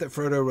hypothesis that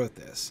Frodo wrote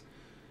this,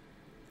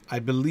 I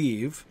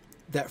believe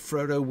that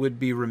Frodo would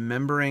be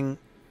remembering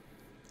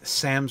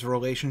Sam's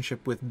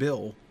relationship with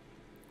Bill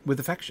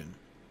with affection,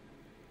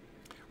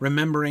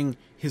 remembering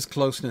his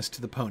closeness to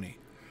the pony,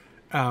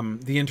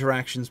 the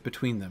interactions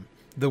between them,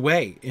 the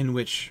way in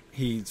which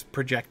he's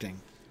projecting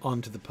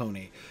onto the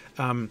pony,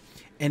 and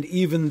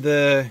even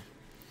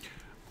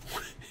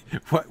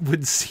what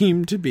would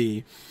seem to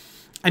be,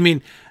 I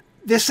mean,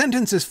 this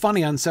sentence is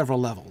funny on several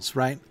levels,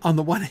 right? On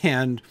the one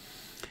hand,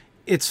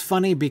 it's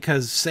funny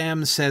because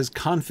Sam says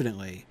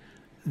confidently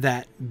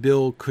that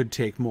Bill could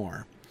take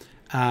more.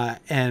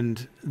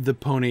 And the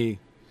pony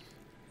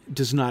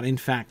does not, in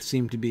fact,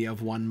 seem to be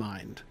of one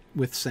mind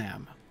with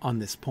Sam on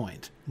this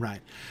point,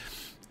 right?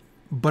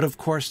 But of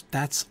course,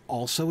 that's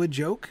also a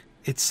joke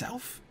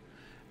itself.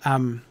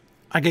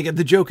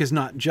 The joke is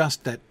not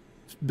just that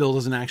Bill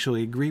doesn't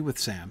actually agree with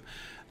Sam.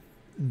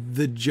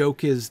 The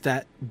joke is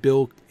that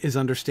Bill is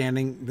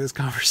understanding this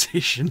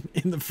conversation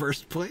in the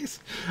first place,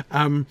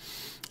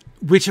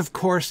 which of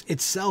course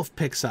itself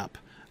picks up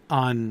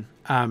on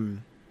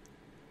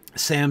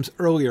Sam's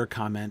earlier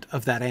comment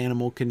of that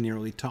animal can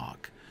nearly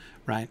talk,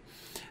 right?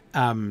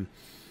 And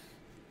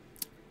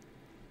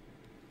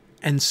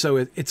so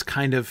it's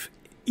kind of,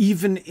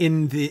 even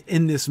in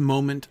this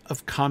moment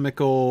of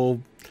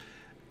comical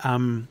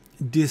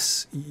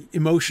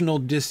emotional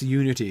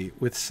disunity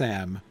with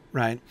Sam,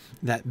 right,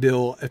 that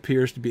Bill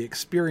appears to be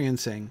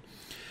experiencing,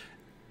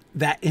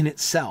 that in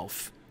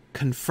itself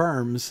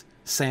confirms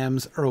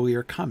Sam's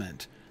earlier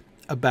comment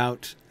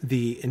about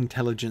the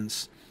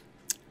intelligence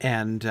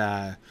and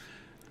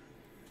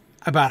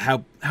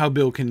about how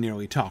Bill can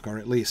nearly talk, or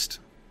at least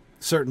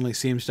certainly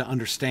seems to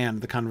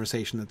understand the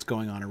conversation that's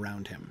going on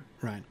around him,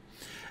 right?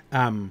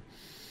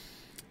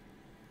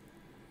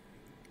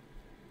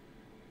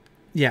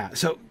 Yeah,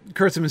 so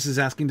Kurtzimus is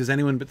asking, does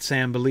anyone but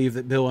Sam believe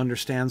that Bill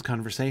understands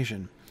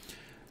conversation?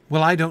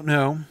 Well, I don't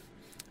know.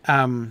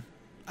 I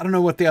don't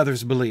know what the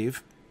others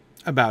believe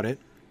about it.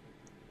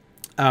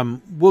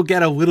 We'll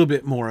get a little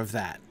bit more of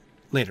that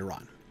later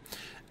on.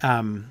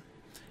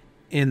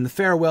 In the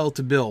farewell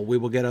to Bill, we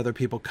will get other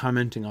people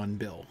commenting on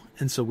Bill.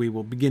 And so we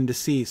will begin to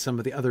see some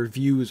of the other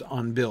views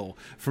on Bill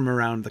from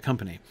around the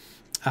company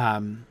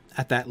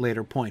at that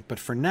later point. But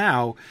for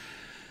now,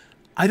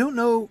 I don't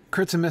know,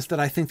 Kurtzimus, that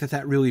I think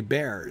that really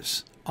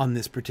bears on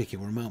this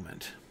particular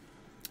moment.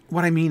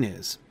 What I mean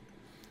is,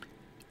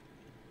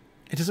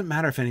 it doesn't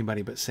matter if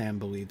anybody but Sam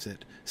believes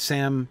it.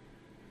 Sam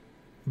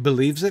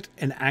believes it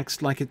and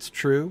acts like it's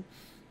true,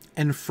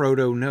 and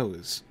Frodo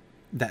knows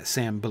that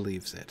Sam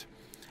believes it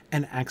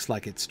and acts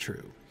like it's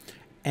true.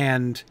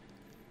 And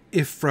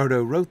if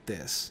Frodo wrote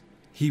this,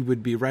 he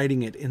would be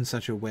writing it in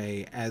such a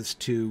way as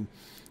to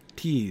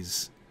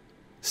tease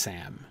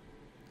Sam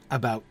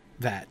about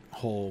that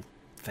whole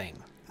thing,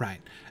 right?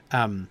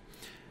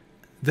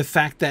 The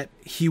fact that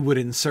he would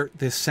insert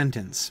this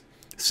sentence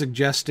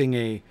suggesting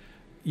a,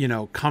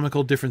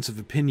 comical difference of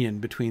opinion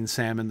between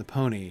Sam and the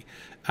pony,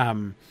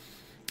 I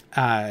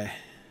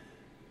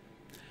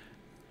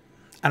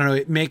don't know,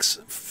 it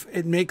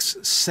makes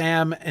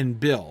Sam and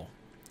Bill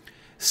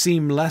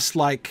seem less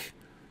like,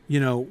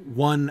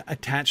 one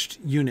attached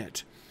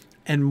unit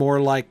and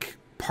more like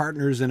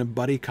partners in a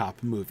buddy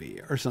cop movie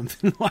or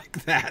something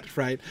like that,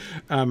 right?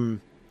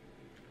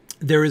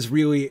 There is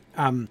really,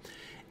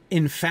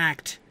 in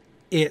fact,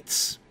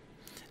 it's,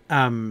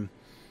 if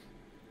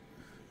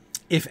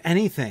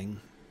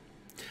anything,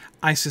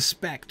 I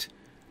suspect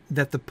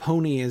that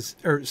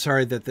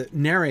the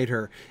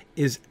narrator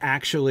is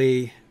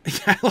actually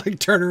like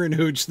Turner and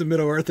Hooch, the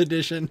Middle Earth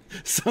edition,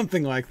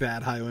 something like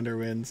that. Highlander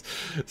wins,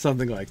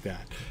 something like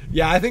that.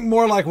 Yeah, I think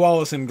more like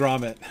Wallace and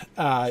Gromit,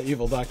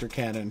 Evil Dr.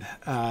 Cannon,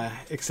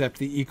 except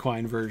the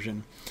equine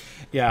version.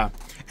 Yeah.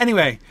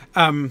 Anyway,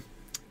 but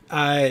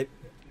I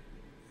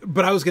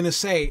was going to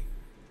say,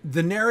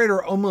 the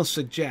narrator almost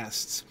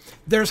suggests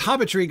there's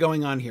hobbitry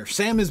going on here.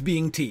 Sam is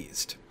being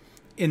teased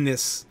in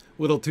this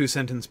little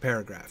 2-sentence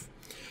paragraph.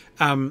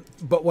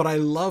 But what I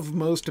love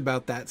most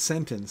about that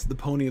sentence, the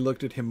pony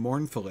looked at him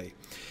mournfully,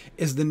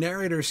 is the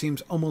narrator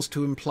seems almost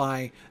to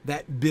imply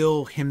that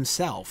Bill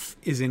himself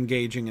is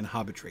engaging in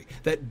hobbitry,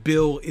 that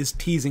Bill is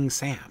teasing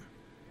Sam.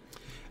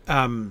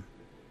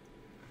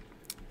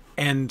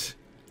 And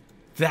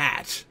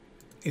that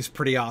is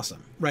pretty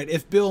awesome, right?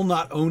 If Bill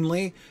not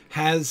only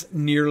has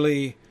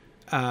nearly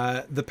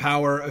the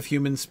power of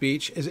human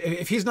speech,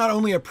 if he's not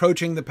only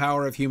approaching the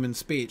power of human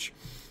speech,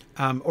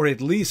 or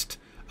at least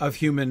of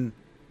human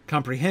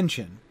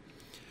comprehension,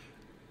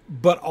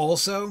 but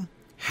also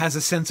has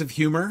a sense of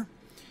humor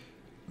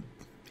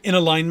in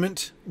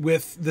alignment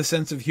with the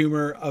sense of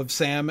humor of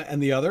Sam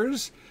and the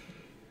others,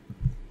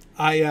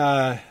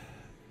 I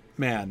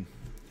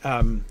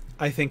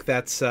think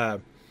that's, yeah,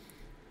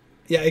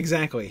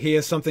 exactly. He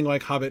has something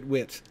like Hobbit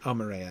wit,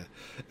 Almarea.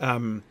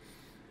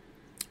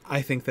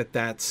 I think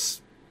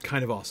that's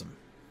kind of awesome.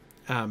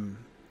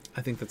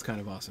 I think that's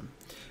kind of awesome.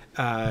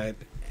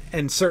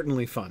 And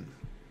certainly fun.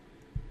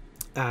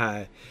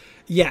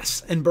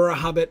 Yes, and Burra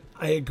Hobbit,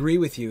 I agree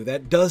with you.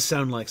 That does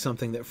sound like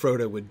something that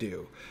Frodo would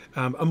do.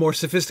 A more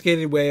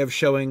sophisticated way of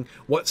showing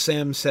what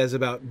Sam says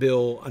about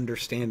Bill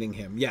understanding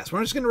him. Yes, we're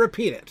not just going to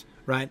repeat it,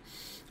 right?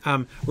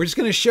 We're just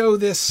going to show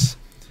this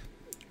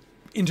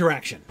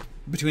interaction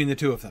between the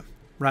two of them,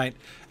 right?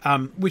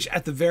 Which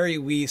at the very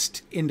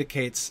least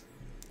indicates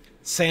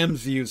Sam's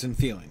views and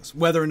feelings.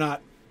 Whether or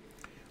not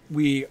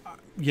we,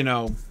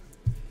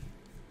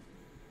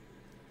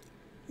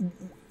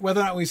 whether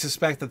or not we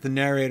suspect that the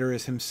narrator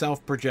is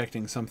himself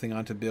projecting something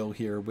onto Bill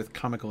here with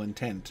comical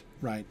intent,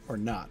 right, or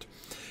not.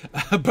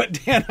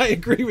 But Dan, I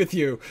agree with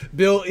you.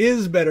 Bill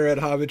is better at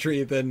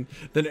hobbitry than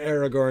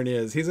Aragorn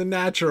is. He's a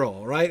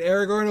natural, right?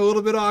 Aragorn a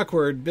little bit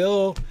awkward.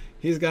 Bill,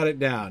 he's got it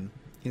down.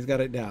 He's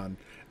got it down.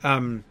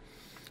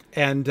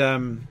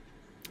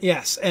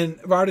 Yes, and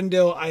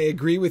Vardendil, I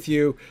agree with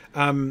you.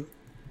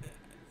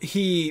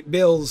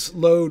 Bill's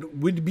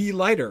load would be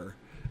lighter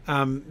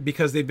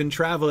because they've been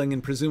traveling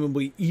and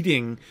presumably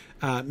eating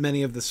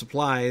many of the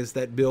supplies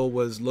that Bill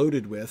was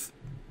loaded with.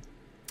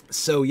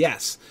 So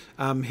yes,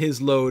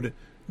 his load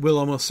will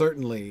almost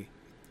certainly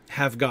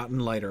have gotten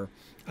lighter,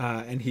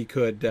 and he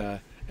could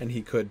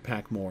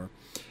pack more.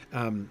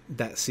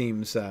 That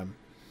seems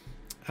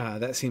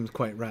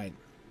quite right.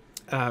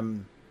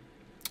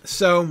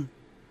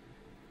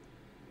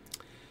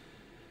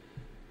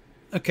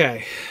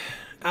 Okay.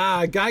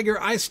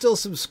 Geiger, I still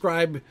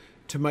subscribe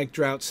to Mike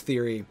Drout's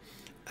theory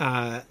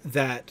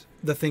that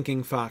the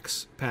Thinking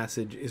Fox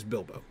passage is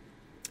Bilbo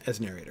as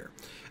narrator.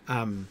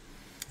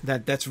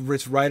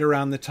 It's right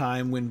around the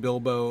time when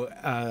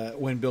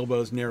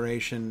Bilbo's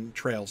narration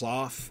trails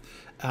off.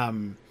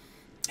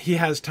 He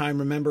has time.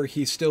 Remember,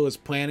 he still is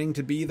planning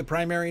to be the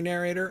primary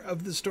narrator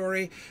of the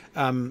story,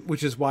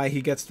 which is why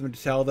he gets them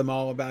to tell them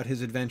all about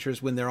his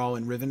adventures when they're all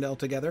in Rivendell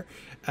together.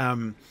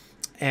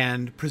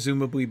 And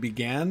presumably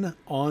began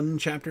on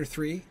chapter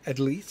 3 at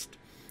least,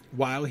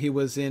 while they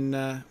were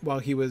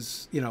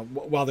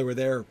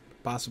there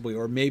possibly,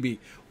 or maybe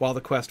while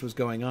the quest was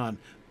going on.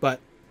 But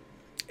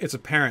it's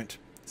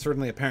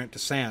certainly apparent to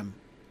Sam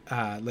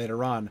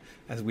later on,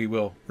 as we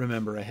will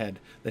remember ahead,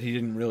 that he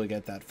didn't really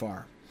get that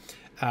far.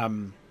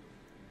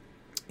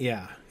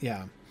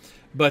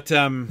 But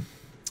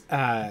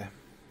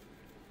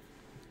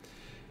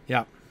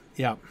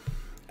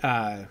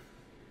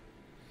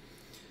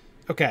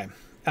okay.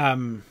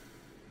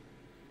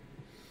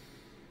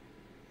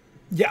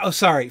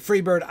 Sorry,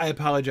 Freebird, I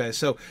apologize.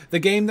 So the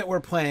game that we're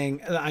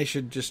playing, I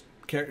should just,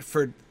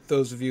 for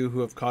those of you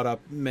who have caught up,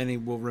 many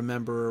will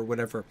remember or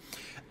whatever.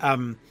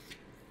 We're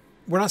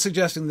not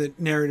suggesting that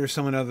narrator is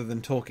someone other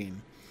than Tolkien.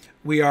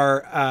 We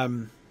are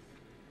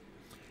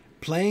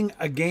playing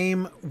a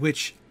game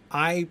which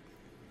I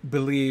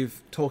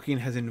believe Tolkien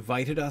has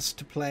invited us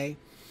to play.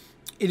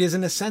 It is,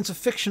 in a sense, a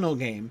fictional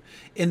game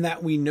in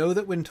that we know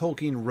that when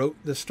Tolkien wrote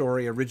the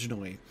story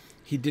originally,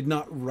 he did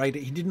not write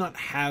it. He did not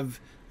have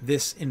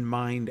this in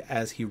mind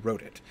as he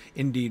wrote it.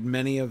 Indeed,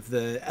 many of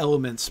the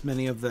elements,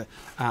 many of the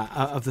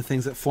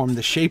things that form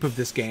the shape of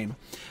this game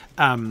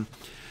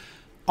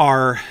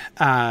are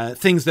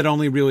things that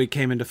only really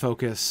came into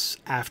focus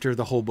after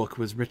the whole book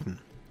was written.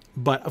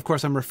 But, of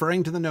course, I'm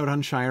referring to the Note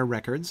on Shire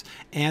records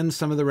and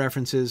some of the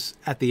references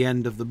at the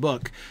end of the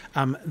book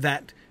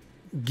that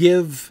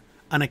give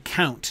an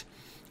account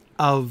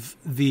of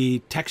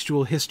the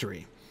textual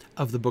history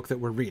of the book that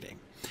we're reading.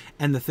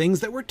 And the things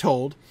that we're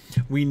told,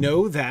 we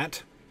know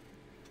that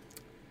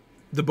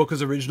the book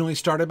was originally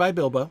started by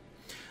Bilbo,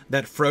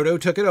 that Frodo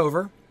took it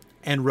over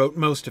and wrote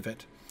most of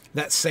it,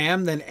 that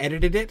Sam then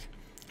edited it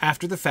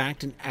after the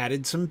fact and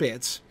added some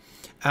bits.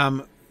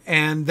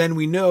 And then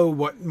we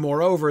know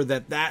moreover,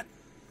 that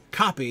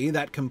copy,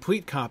 that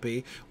complete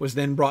copy, was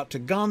then brought to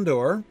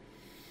Gondor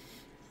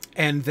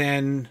and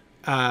then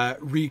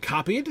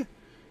recopied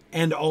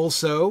and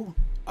also,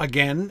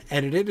 again,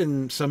 edited,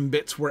 and some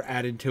bits were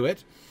added to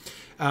it.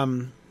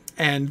 And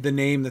the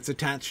name that's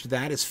attached to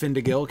that is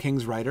Findegil,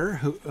 King's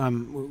Writer,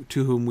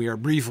 to whom we are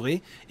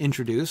briefly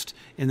introduced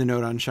in the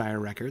Note on Shire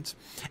records.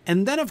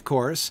 And then, of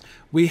course,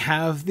 we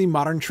have the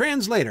modern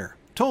translator,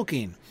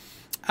 Tolkien,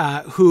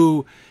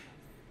 who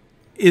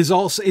is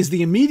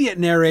the immediate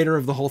narrator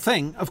of the whole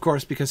thing, of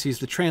course, because he's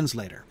the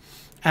translator.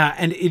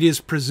 And it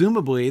is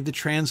presumably the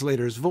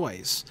translator's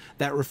voice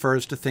that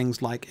refers to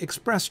things like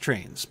express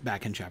trains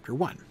back in chapter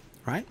 1,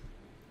 right?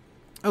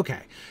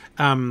 Okay.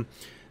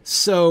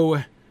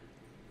 So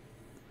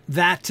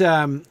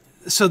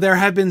there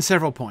have been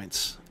several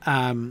points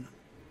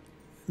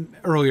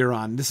earlier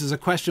on. This is a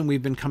question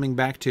we've been coming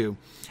back to,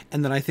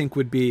 and that I think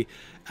would be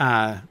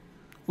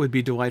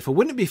delightful.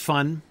 Wouldn't it be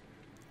fun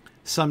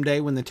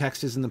someday, when the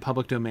text is in the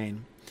public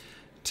domain,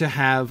 to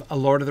have a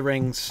Lord of the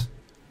Rings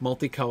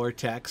multicolor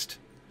text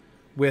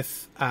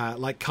with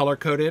like color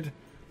coded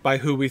by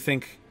who we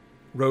think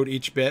wrote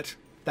each bit?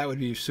 That would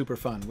be super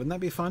fun. Wouldn't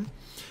that be fun?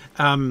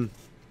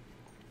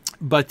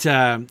 But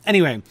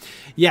anyway,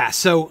 yeah.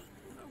 So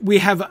we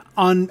have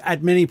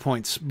at many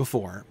points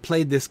before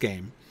played this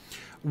game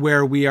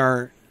where we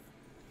are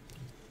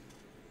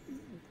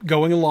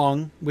going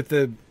along with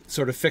the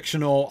sort of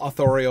fictional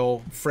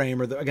authorial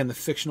frame, or the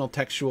fictional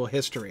textual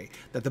history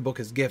that the book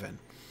is given,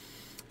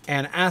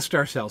 and asked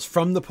ourselves,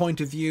 from the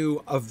point of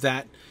view of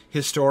that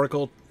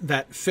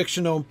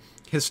fictional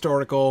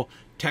historical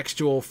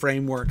textual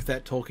framework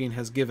that Tolkien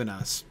has given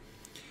us,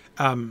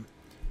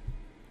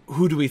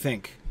 who do we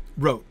think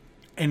wrote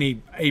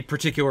a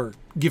particular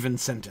given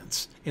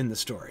sentence in the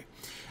story?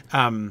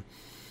 And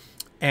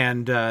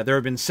there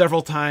have been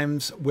several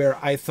times where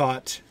I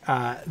thought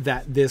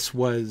that this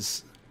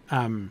was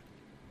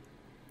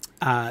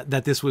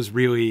that this was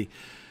really,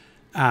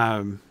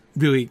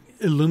 really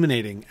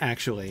illuminating.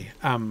 Actually,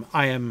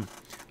 I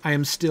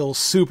am still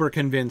super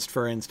convinced,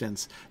 for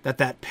instance,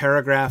 that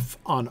paragraph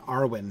on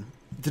Arwen,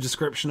 the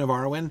description of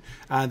Arwen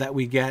that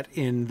we get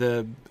in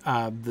the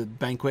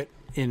banquet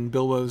in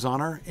Bilbo's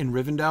honor in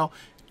Rivendell,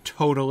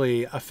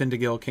 totally a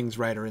Findegil King's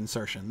Rider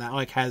insertion.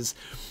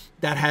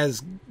 That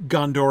has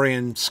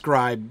Gondorian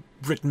scribe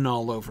written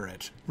all over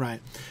it,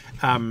 right?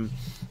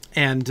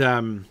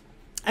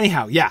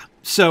 Anyhow, yeah.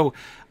 So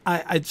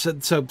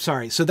so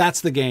sorry. So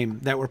that's the game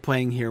that we're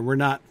playing here. We're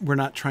not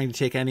trying to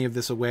take any of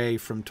this away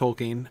from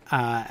Tolkien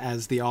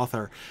as the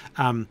author,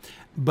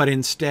 but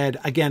instead,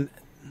 again,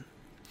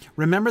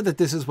 remember that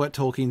this is what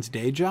Tolkien's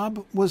day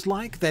job was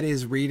like. That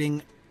is,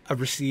 reading a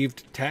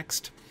received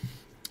text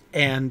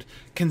and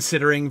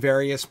considering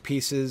various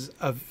pieces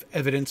of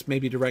evidence,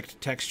 maybe direct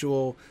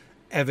textual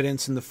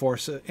evidence in the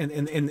force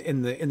in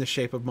the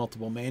shape of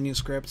multiple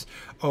manuscripts,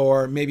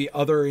 or maybe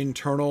other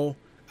internal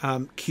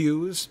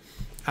cues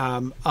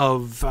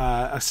of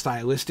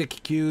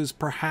stylistic cues,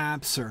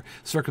 perhaps, or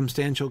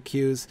circumstantial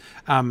cues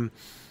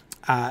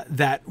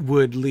that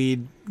would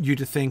lead you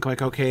to think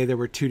like, okay, there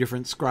were two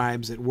different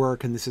scribes at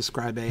work, and this is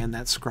scribe A and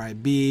that's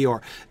scribe B,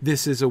 or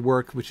this is a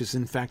work which is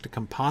in fact a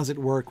composite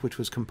work which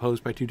was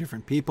composed by two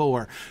different people,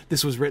 or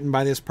this was written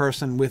by this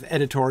person with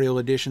editorial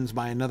additions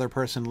by another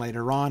person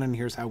later on, and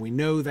here's how we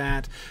know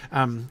that.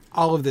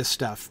 All of this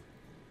stuff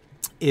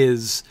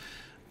is,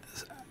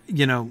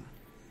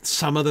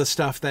 some of the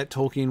stuff that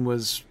Tolkien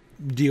was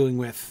dealing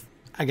with,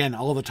 again,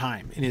 all the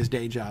time in his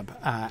day job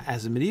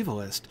as a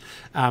medievalist.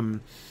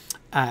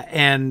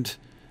 And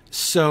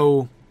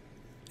so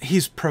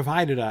he's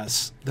provided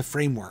us the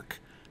framework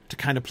to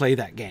kind of play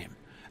that game.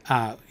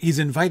 He's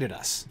invited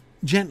us,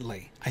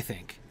 gently, I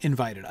think,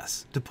 invited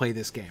us to play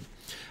this game.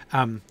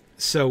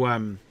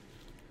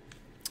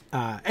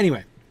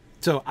 Anyway,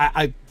 so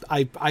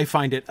I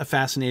find it a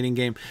fascinating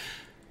game.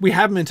 We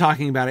haven't been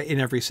talking about it in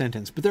every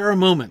sentence, but there are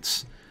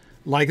moments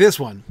like this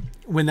one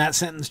when that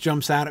sentence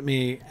jumps out at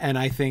me and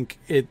I think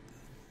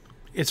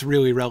it's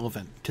really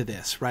relevant to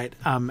this, right?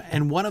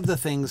 And one of the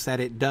things that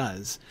it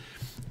does,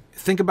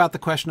 think about the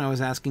question I was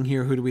asking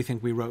here: who do we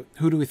think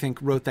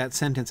wrote that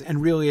sentence?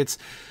 And really, it's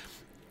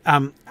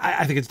I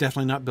think it's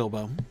definitely not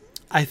Bilbo.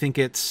 I think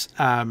it's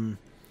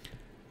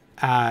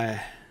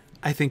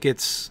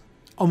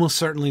almost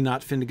certainly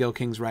not Findegil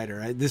King's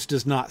Rider. This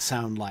does not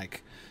sound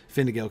like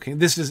Findegil King.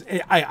 This is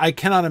I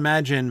cannot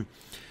imagine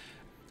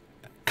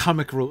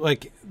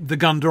like the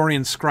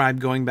Gondorian scribe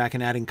going back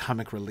and adding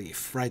comic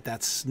relief, right?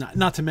 That's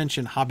not to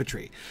mention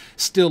hobbitry,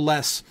 still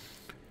less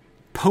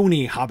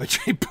pony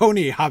hobbitry,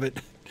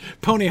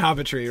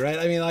 right?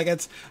 I mean, like I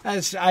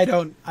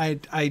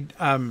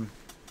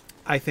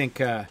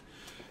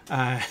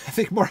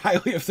think more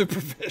highly of the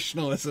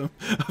professionalism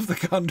of the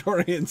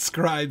Gondorian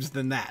scribes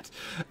than that.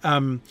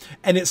 And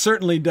it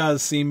certainly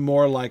does seem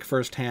more like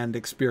firsthand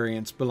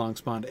experience belongs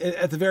Bond.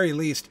 At the very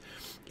least,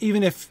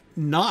 even if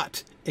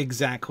not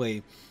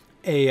exactly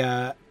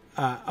a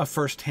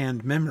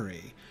firsthand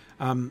memory,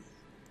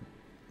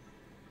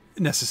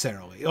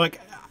 necessarily.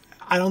 Like,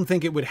 I don't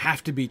think it would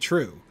have to be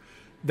true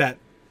that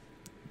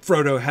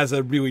Frodo has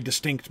a really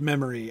distinct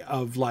memory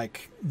of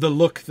like the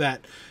look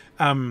that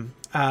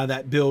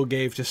that Bill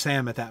gave to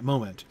Sam at that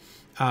moment,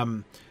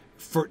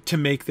 to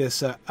make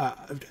this a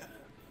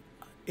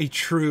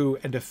true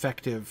and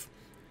effective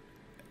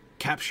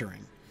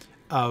capturing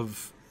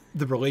of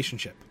the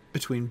relationship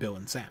between Bill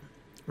and Sam,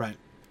 right?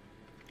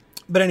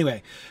 But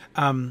anyway,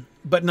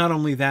 but not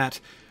only that,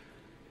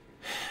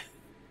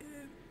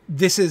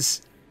 this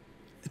is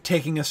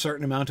taking a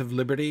certain amount of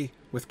liberty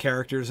with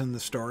characters in the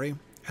story,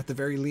 at the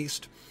very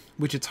least,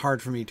 which it's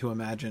hard for me to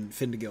imagine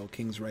Findegil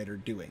King's Rider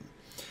doing.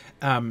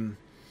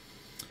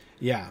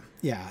 Yeah.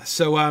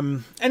 So,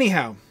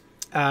 anyhow,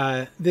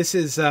 this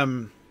is,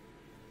 oh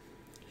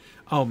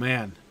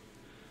man.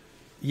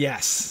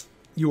 Yes,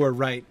 you are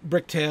right.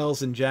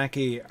 Bricktales and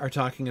Jackie are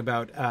talking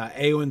about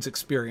Eowyn's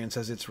experience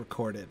as it's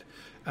recorded.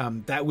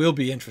 That will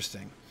be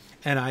interesting.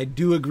 And I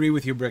do agree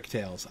with you,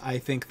 Bricktales. I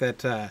think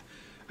that,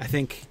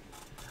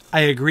 I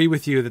agree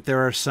with you that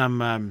there are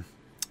some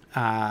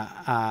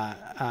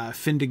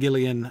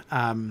Findegilian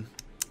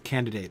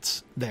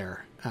candidates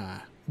there.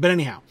 But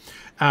anyhow,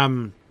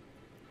 and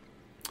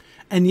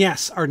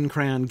yes, Arden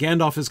Crayon,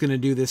 Gandalf is going to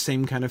do this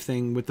same kind of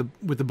thing with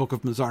the Book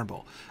of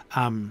Mizarble.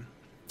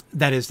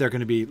 That is, they're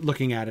going to be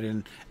looking at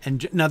it,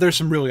 and now there's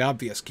some really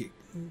obvious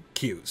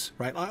cues,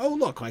 right? Like, oh,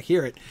 look, like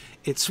here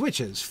it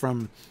switches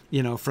from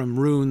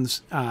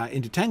runes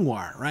into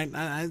Tengwar, right?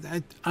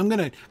 I'm going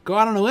to go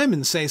out on a limb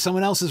and say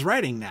someone else is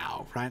writing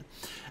now, right?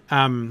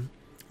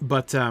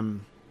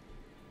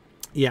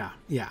 Yeah.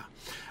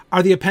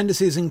 Are the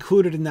appendices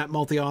included in that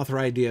multi-author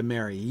idea,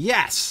 Mary?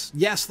 Yes,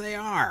 they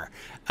are.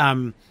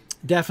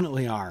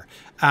 Definitely are.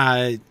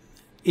 It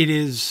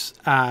is.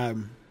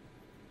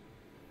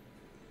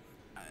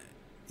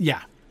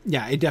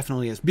 Yeah, it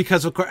definitely is.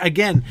 Because, of course,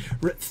 again,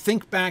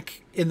 think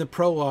back in the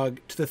prologue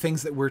to the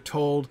things that we're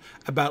told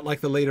about,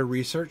 like, the later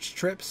research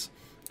trips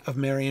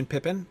Merry and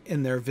Pippin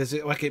in their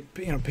visit,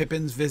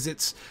 Pippin's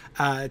visits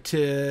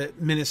to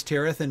Minas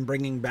Tirith and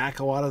bringing back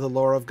a lot of the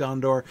lore of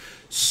Gondor.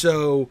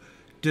 So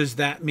does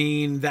that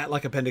mean that,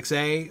 like Appendix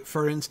A,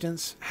 for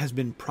instance, has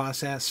been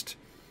processed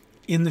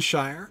in the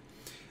Shire,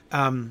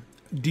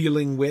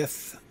 dealing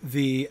with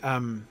the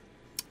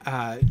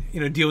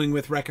dealing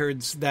with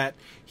records that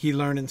he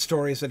learned and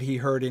stories that he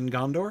heard in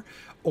Gondor,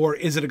 or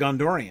is it a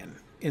Gondorian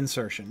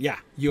insertion? Yeah,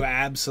 you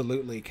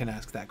absolutely can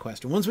ask that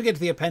question. Once we get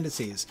to the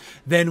appendices,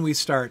 then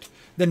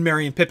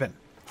Merry and Pippin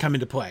come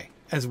into play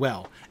as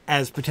well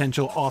as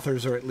potential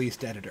authors or at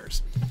least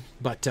editors.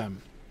 But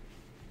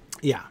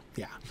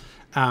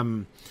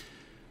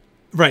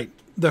right.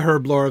 The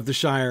herb lore of the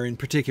Shire in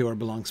particular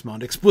belongs to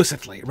Mond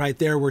explicitly. Right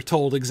there, we're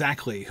told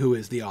exactly who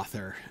is the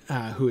author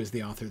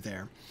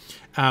there.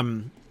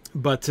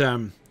 But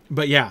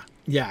yeah.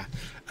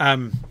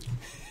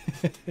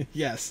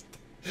 Yes.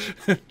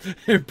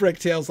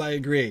 Bricktails, I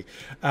agree.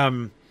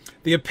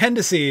 The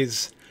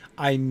appendices,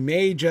 I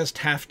may just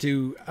have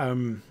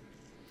to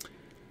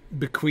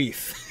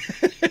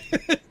bequeath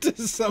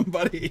to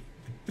somebody.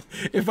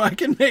 If I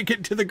can make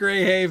it to the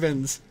Grey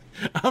Havens,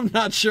 I'm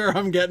not sure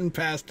I'm getting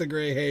past the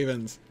Grey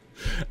Havens.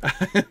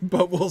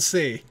 But we'll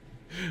see.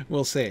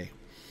 We'll see.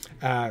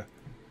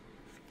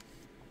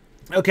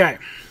 Okay.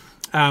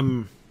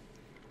 All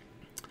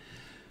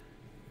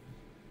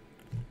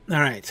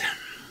right.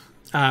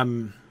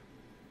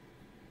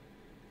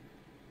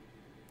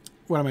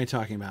 What am I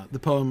talking about? The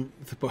poem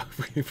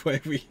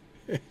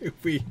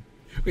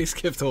we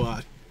skipped a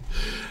lot.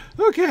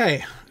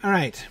 Okay. All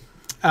right.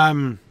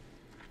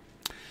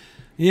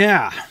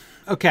 Yeah.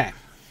 Okay.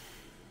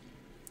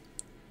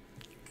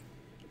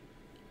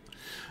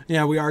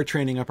 Yeah, we are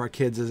training up our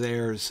kids as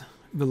heirs,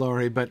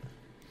 Valori, but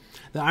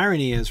the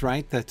irony is,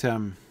 right, that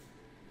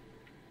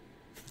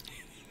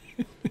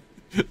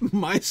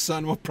my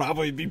son will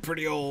probably be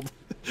pretty old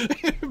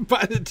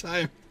by the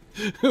time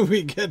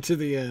we get to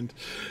the end.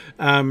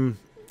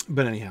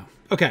 But anyhow,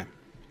 okay.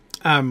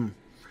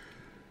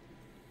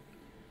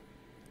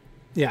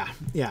 Yeah.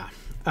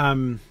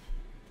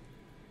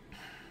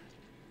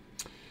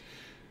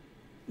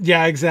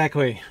 Yeah,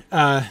 exactly.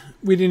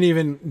 We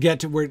didn't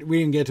get to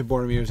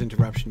Boromir's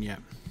interruption yet.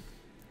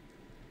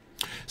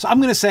 So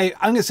I'm gonna say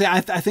I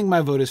think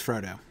my vote is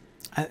Frodo.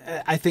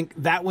 I think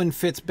that one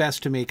fits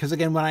best to me because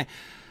again,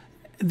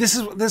 this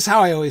is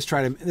how I always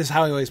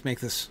make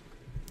this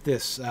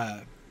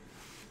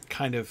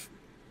kind of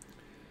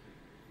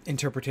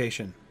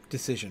interpretation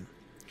decision.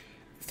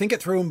 Think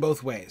it through in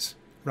both ways,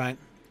 right?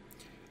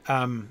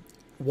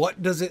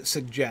 What does it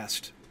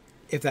suggest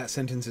if that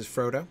sentence is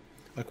Frodo?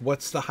 Like,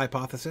 what's the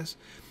hypothesis?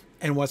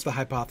 And what's the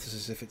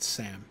hypothesis if it's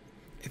Sam?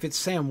 If it's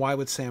Sam, why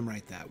would Sam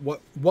write that?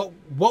 What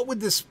would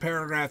this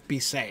paragraph be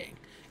saying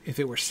if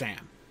it were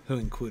Sam who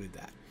included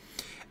that?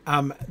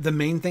 The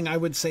main thing I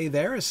would say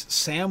there is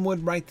Sam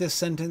would write this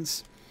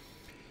sentence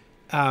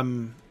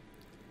to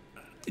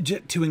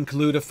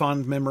include a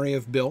fond memory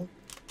of Bill.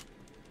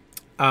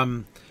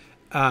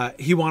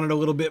 He wanted a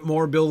little bit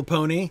more Bill the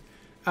Pony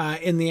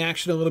in the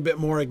action, a little bit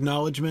more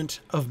acknowledgement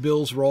of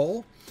Bill's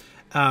role.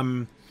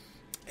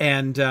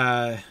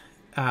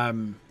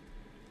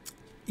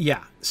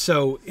 Yeah,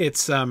 so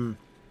it's I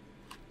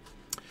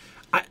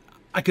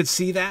could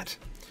see that.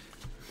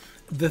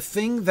 The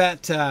thing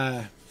that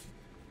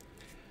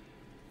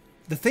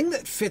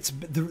fits,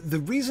 the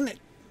reason it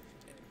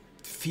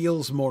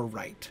feels more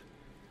right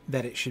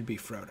that it should be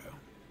Frodo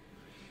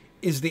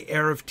is the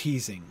air of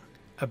teasing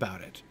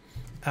about it.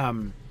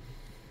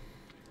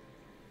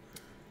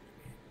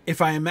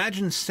 If I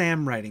imagine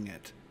Sam writing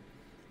it,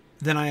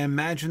 then I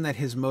imagine that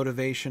his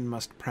motivation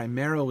must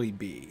primarily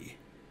be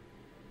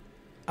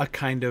a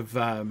kind of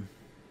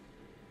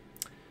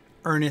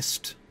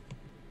earnest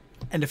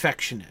and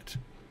affectionate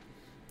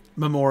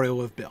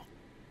memorial of Bill,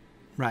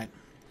 right?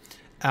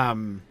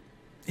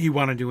 He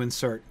wanted to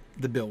insert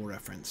the Bill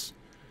reference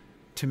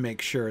to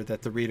make sure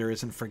that the reader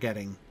isn't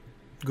forgetting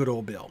good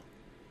old Bill,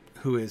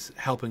 who is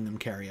helping them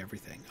carry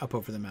everything up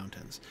over the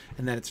mountains,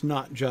 and that it's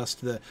not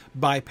just the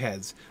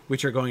bipeds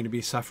which are going to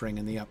be suffering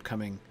in the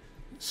upcoming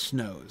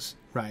snows,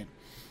 right?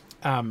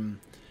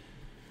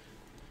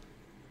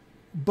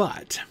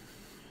 But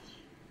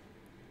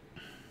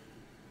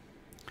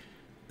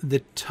the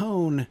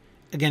tone,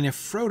 again, if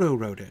Frodo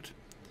wrote it,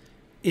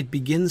 it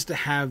begins to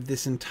have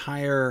this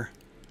entire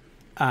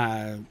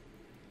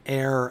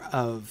air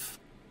of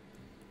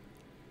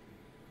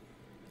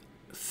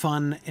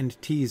fun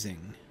and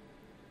teasing,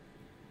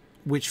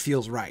 which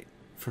feels right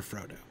for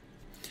Frodo.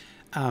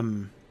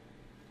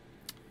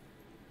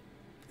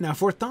 Now,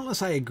 for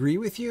Thoughtless, I agree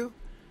with you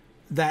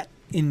that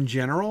in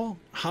general,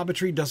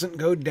 hobbitry doesn't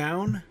go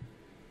down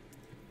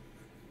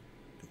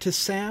to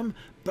Sam,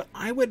 but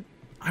I would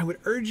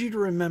urge you to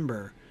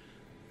remember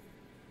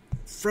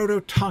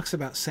Frodo talks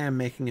about Sam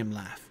making him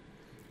laugh,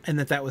 and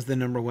that was the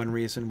number one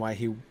reason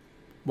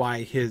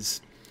why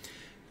his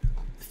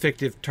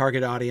fictive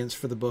target audience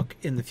for the book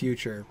in the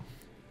future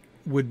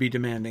would be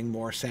demanding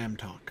more Sam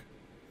talk,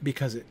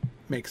 because it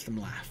makes them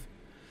laugh.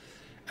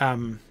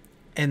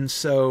 And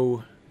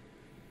so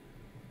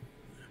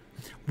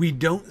We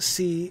don't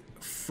see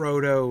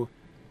Frodo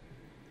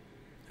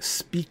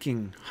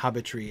speaking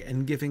hobbitry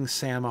and giving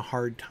Sam a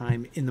hard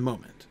time in the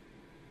moment.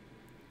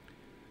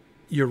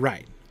 You're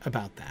right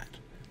about that.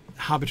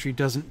 Hobbitry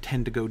doesn't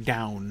tend to go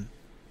down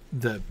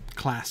the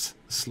class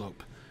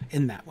slope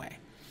in that way.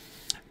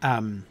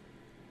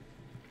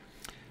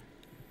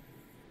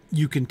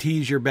 You can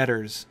tease your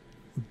betters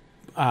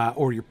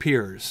or your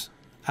peers,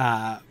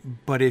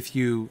 but if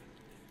you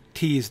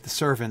tease the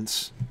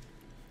servants,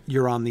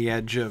 you're on the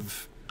edge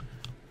of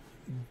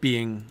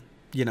being,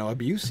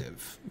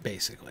 abusive,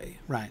 basically,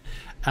 right?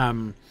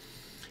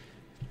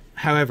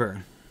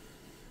 However,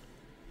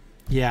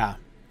 yeah,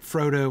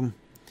 Frodo,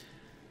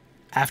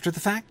 after the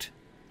fact,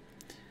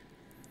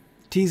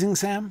 teasing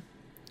Sam,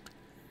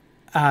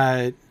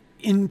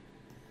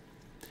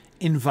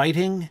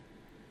 inviting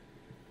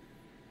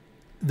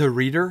the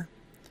reader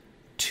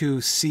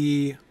to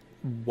see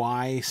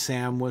why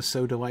Sam was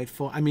so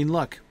delightful. I mean,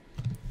 look,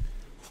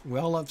 we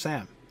all love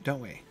Sam,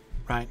 don't we?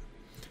 Right?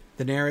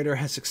 The narrator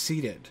has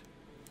succeeded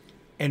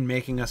in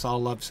making us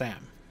all love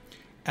Sam,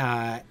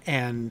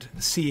 and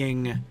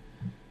seeing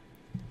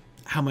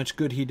how much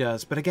good he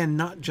does. But again,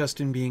 not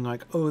just in being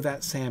like, oh,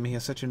 that's Sam, he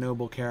has such a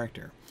noble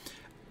character,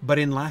 but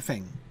in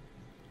laughing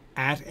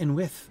at and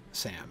with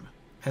Sam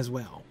as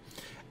well.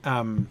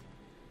 And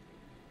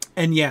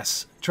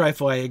yes,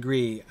 Trifle, I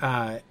agree.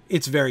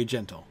 It's very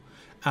gentle.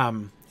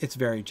 It's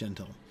very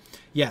gentle.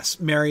 Yes,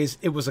 Mary's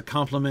 "it was a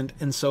compliment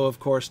and so of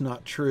course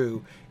not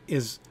true"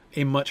 is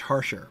a much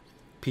harsher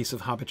piece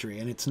of hobbitry,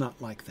 and it's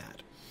not like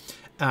that.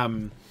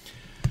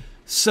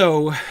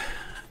 So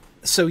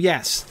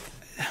yes,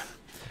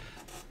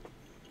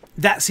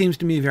 that seems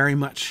to me very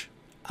much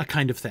a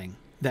kind of thing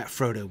that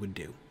Frodo would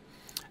do,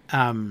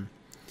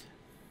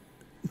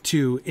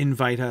 to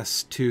invite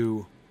us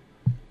to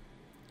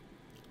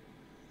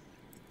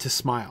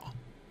smile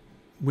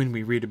when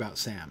we read about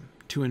Sam,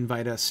 to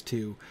invite us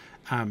to,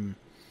 again,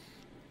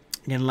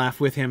 laugh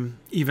with him,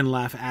 even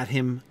laugh at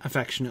him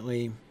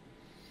affectionately.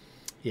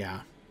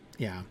 Yeah.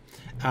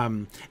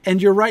 And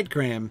you're right,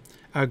 Graham.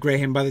 By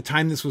the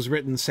time this was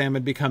written, Sam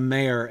had become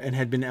mayor and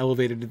had been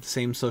elevated to the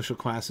same social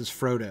class as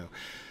Frodo.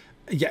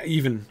 Yeah,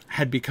 even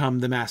had become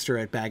the master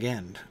at Bag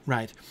End,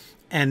 right?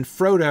 And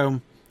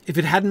Frodo, if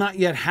it had not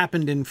yet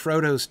happened in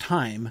Frodo's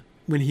time,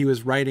 when he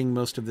was writing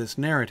most of this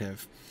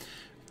narrative,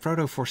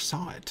 Frodo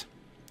foresaw it,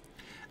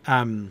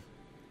 and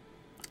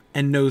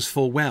knows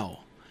full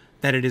well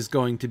that it is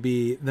going to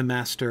be the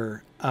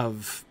master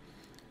of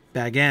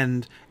Bag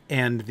End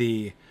and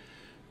the,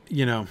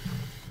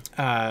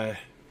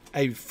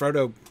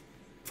 Frodo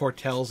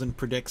foretells and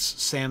predicts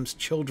Sam's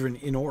children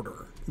in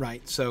order,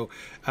 right? So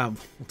we'll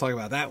talk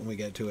about that when we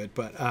get to it.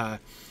 But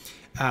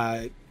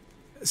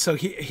so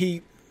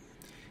he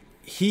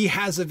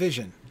has a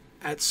vision.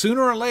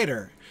 Sooner or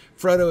later,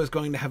 Frodo is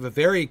going to have a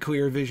very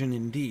clear vision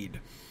indeed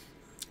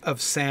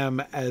of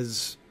Sam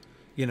as,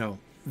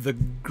 the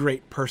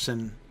great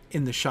person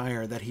in the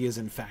Shire that he is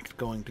in fact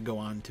going to go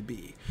on to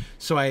be.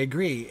 So I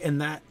agree in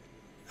that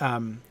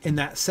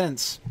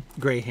sense,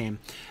 Graham.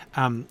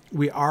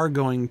 We are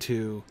going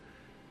to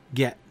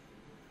get.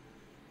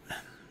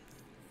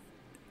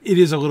 It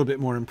is a little bit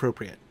more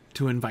appropriate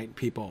to invite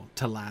people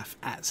to laugh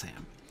at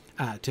Sam,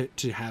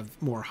 to have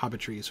more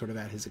hobbitry sort of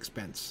at his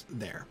expense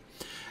there.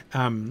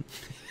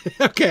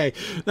 Okay,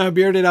 now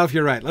Bearded Elf,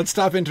 you're right. Let's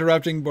stop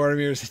interrupting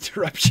Boromir's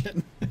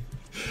interruption.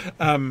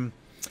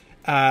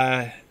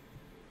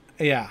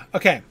 Yeah,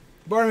 okay.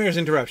 Boromir's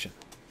interruption.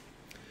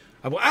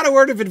 I will add a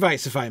word of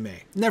advice, if I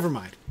may. Never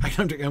mind.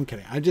 I'm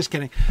kidding. I'm just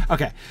kidding.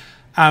 Okay.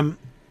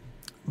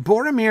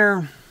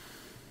 Boromir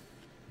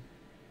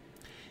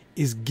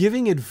is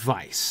giving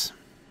advice.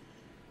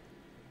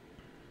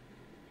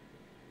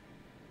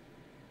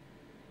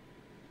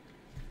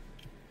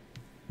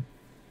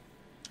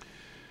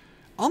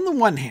 On the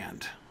one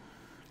hand,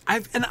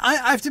 I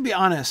have to be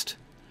honest,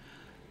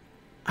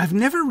 I've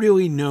never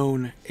really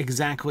known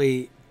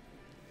exactly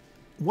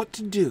what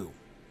to do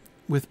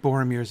with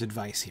Boromir's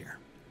advice here.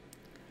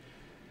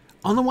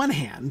 On the one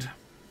hand,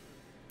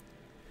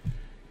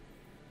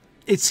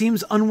 it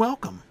seems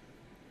unwelcome.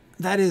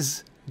 That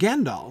is,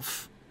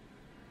 Gandalf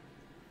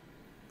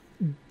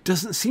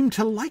doesn't seem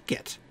to like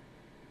it.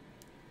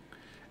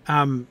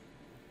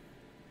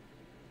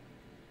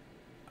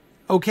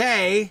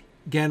 Okay,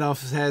 Gandalf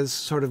says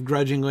sort of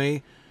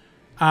grudgingly,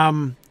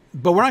 but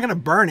we're not going to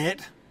burn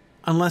it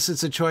unless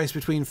it's a choice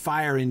between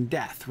fire and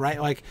death,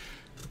 right? Like,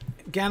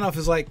 Gandalf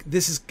is like,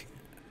 this is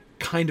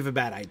kind of a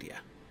bad idea,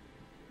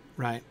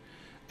 right?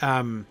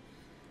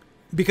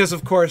 Because,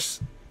 of course,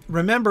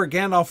 remember,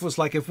 Gandalf was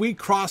like, if we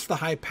cross the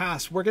High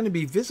Pass, we're going to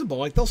be visible.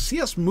 Like, they'll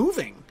see us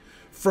moving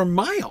for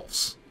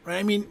miles, right?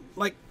 I mean,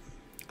 like,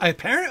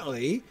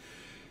 apparently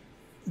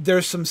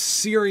there's some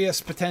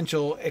serious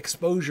potential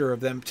exposure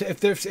of them. If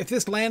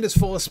this land is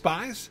full of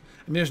spies,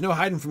 I mean, there's no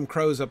hiding from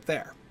crows up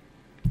there,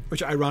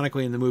 which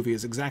ironically in the movie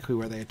is exactly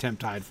where they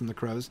attempt to hide from the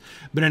crows.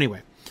 But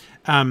anyway,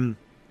 and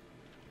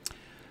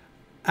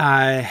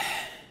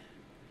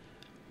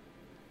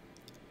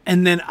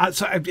then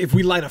so if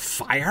we light a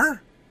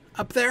fire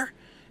up there,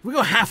 If we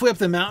go halfway up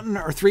the mountain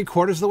or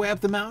 3/4 of the way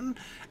up the mountain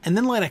and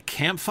then light a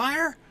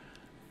campfire,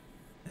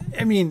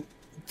 I mean,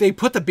 they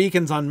put the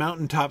beacons on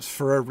mountaintops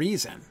for a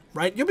reason,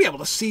 right? You'll be able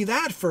to see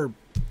that for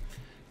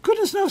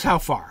goodness knows how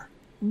far.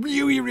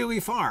 Really, really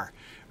far,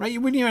 right?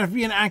 You wouldn't even have to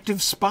be an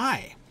active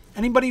spy.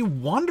 Anybody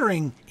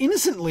wandering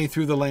innocently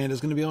through the land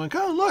is going to be like,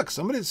 oh, look,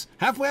 somebody's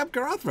halfway up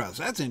Garothros.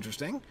 That's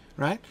interesting,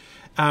 right?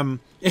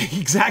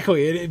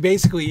 Exactly. It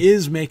basically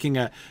is making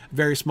a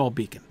very small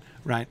beacon,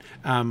 right,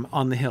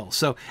 on the hill.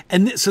 So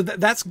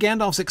that's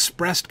Gandalf's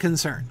expressed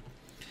concern.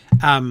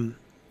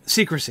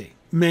 Secrecy.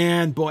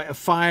 Man, boy, a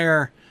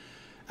fire.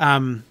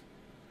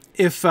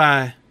 If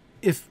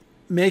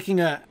making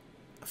a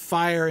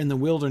fire in the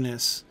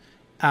wilderness,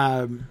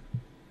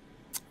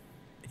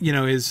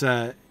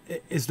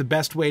 is the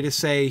best way to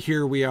say,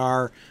 here we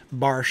are,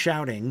 bar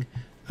shouting,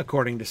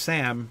 according to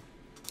Sam,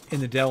 in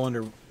the dell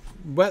under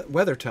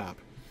Weathertop.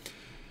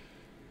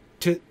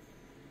 To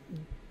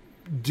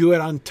do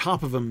it on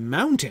top of a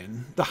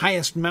mountain, the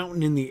highest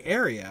mountain in the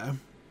area,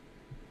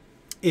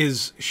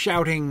 is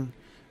shouting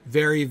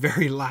very,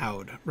 very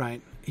loud,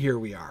 right? Here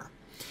we are.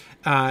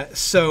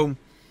 So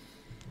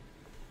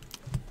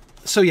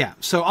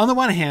on the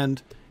one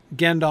hand,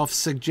 Gandalf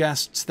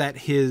suggests that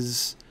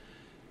his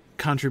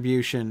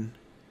contribution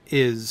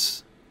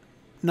is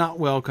not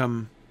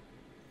welcome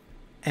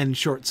and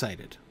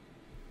short-sighted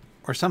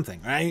or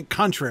something, right?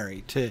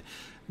 Contrary to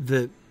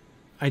the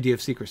idea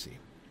of secrecy.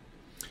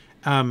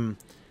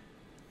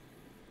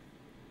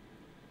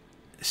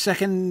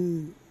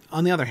 Second,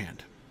 on the other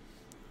hand,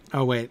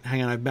 oh wait,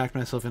 hang on, I've backed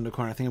myself into a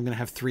corner. I think I'm going to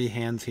have 3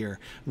 hands here.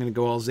 I'm going to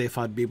go all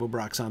Zaphod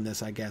Beeblebrox on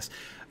this, I guess.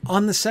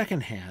 On the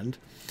second hand,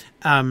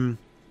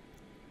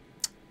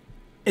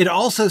 it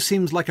also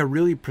seems like a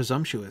really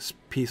presumptuous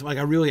piece, like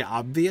a really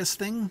obvious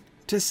thing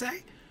to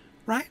say,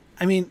 right?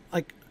 I mean,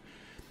 like,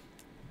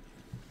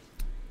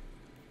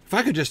 if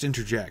I could just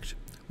interject,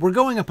 we're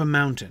going up a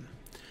mountain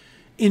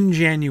in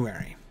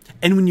January.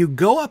 And when you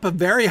go up a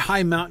very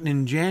high mountain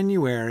in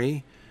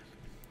January,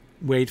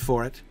 wait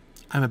for it,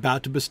 I'm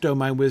about to bestow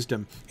my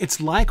wisdom,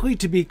 it's likely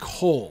to be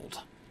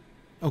cold,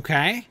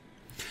 okay?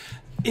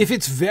 If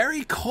it's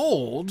very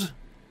cold,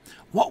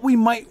 what we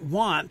might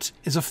want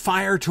is a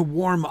fire to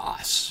warm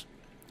us,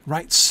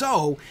 right?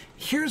 So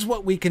here's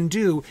what we can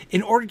do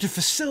in order to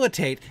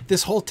facilitate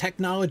this whole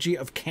technology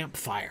of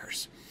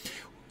campfires.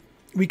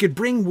 We could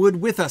bring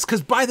wood with us.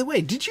 Because, by the way,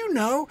 did you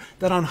know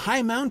that on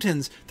high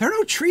mountains, there are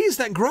no trees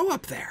that grow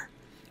up there,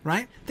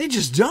 right? They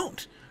just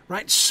don't,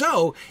 right?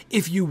 So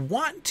if you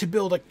want to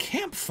build a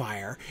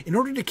campfire in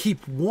order to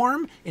keep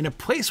warm in a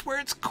place where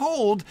it's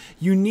cold,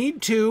 you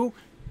need to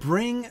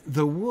bring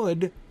the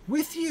wood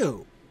with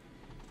you.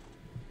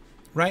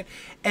 Right?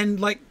 And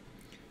like,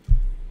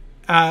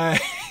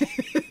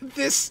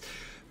 this,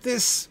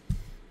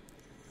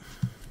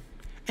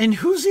 and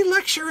who's he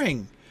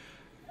lecturing?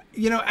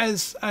 You know,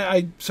 as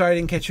I sorry, I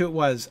didn't catch who it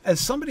was.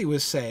 As somebody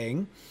was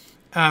saying,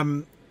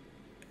 Aragorn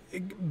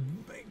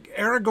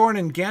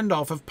and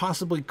Gandalf have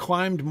possibly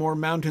climbed more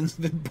mountains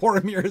than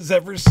Boromir has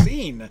ever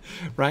seen.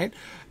 Right?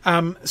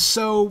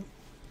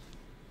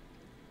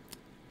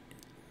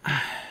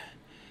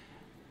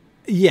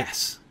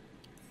 Yes,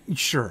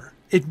 sure.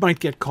 It might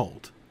get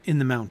cold in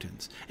the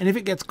mountains. And if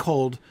it gets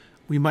cold,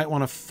 we might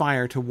want a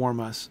fire to warm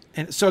us.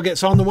 And so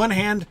on the one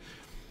hand,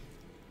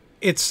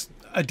 it's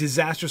a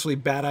disastrously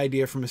bad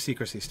idea from a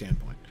secrecy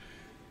standpoint.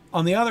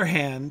 On the other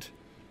hand,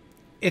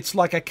 it's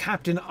like a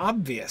Captain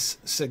Obvious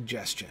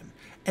suggestion.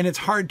 And it's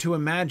hard to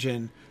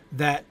imagine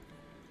that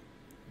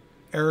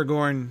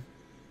Aragorn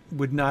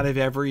would not have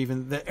ever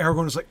even... That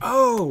Aragorn was like,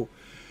 oh,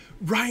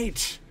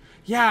 right.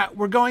 Yeah,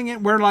 we're going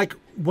in... We're like...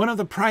 One of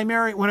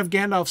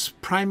Gandalf's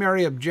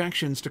primary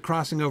objections to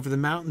crossing over the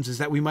mountains is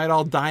that we might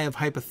all die of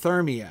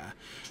hypothermia.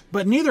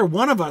 But neither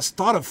one of us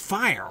thought of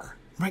fire.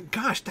 Right?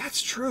 Gosh,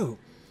 that's true.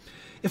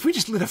 If we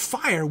just lit a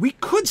fire, we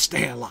could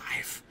stay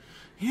alive.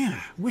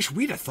 Yeah, wish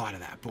we'd have thought of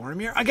that,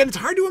 Boromir. Again, it's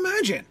hard to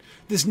imagine.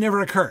 This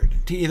never occurred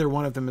to either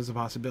one of them as a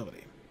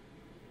possibility.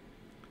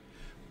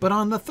 But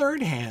on the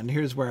third hand,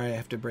 here's where I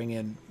have to bring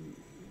in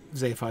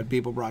Zaphod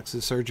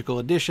Beeblebrox's surgical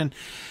addition.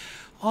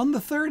 On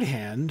the third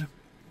hand,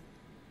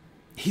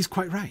 he's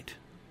quite right.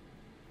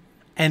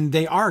 And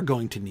they are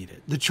going to need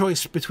it. The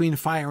choice between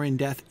fire and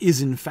death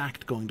is in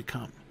fact going to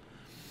come.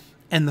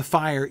 And the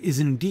fire is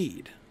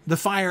indeed, the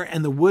fire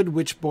and the wood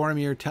which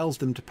Boromir tells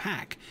them to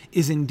pack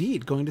is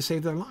indeed going to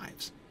save their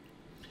lives.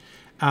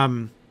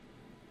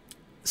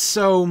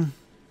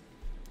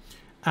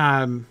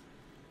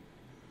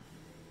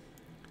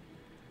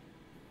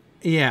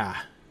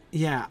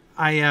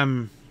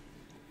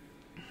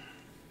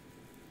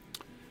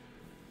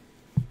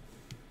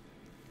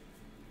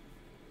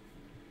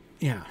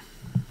 Yeah.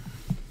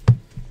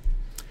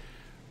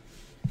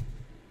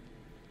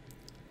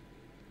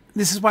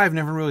 This is why I've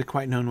never really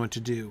quite known what to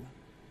do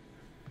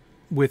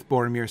with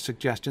Boromir's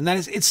suggestion. That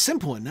is, it's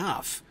simple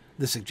enough,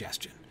 the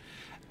suggestion.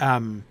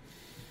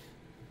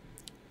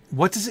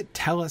 What does it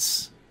tell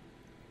us?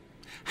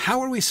 How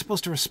are we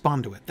supposed to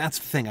respond to it? That's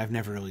the thing I've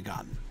never really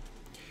gotten.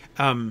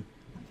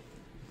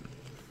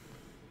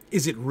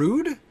 Is it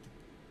rude?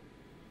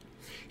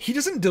 He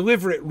doesn't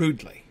deliver it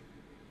rudely.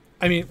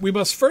 I mean, we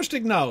must first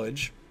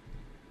acknowledge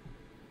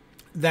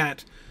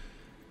that,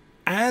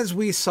 as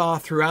we saw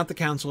throughout the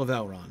Council of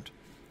Elrond,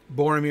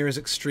 Boromir is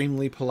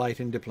extremely polite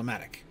and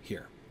diplomatic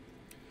here.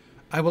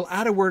 I will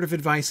add a word of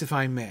advice if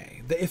I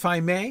may. The if I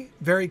may,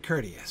 very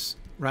courteous,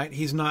 right?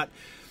 He's not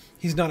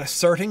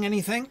asserting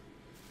anything.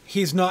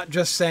 He's not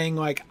just saying,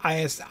 like,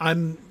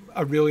 I'm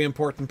a really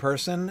important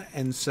person,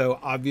 and so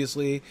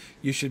obviously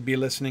you should be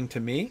listening to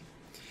me.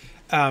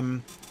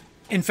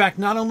 In fact,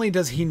 not only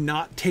does he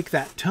not take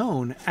that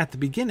tone at the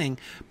beginning,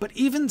 but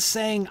even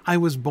saying, I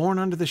was born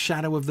under the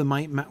shadow of the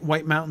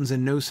White Mountains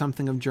and know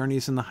something of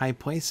journeys in the high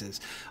places.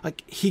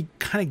 Like, he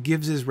kind of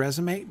gives his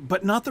resume,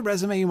 but not the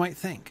resume you might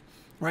think,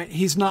 right?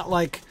 He's not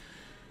like,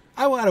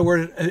 I will add a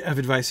word of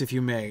advice if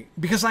you may,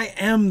 because I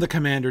am the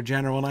Commander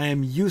General and I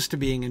am used to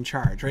being in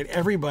charge, right?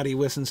 Everybody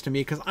listens to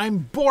me because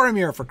I'm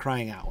Boromir, for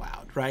crying out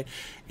loud, right?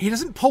 He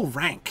doesn't pull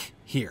rank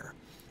here.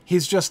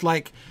 He's just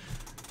like,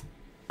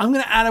 I'm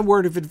going to add a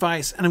word of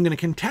advice, and I'm going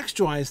to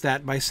contextualize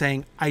that by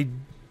saying I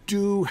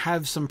do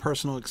have some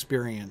personal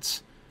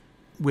experience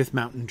with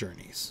mountain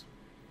journeys.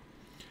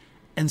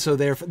 And so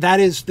therefore, that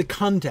is the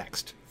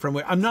context from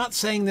which I'm not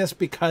saying this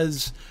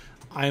because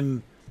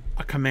I'm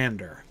a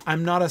commander.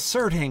 I'm not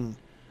asserting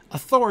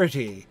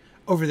authority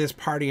over this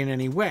party in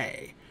any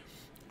way.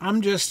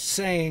 I'm just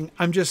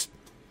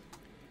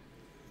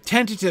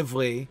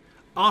tentatively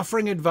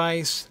offering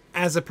advice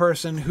as a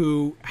person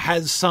who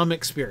has some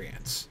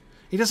experience.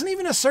 He doesn't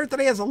even assert that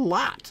he has a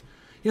lot.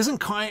 He doesn't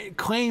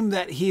claim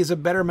that he is a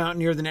better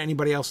mountaineer than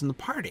anybody else in the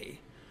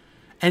party.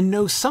 And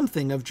knows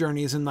something of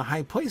journeys in the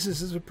high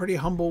places is a pretty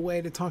humble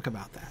way to talk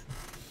about that.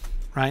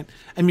 Right?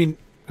 I mean,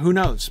 who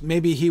knows?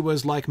 Maybe he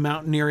was like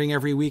mountaineering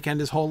every weekend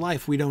his whole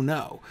life. We don't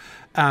know.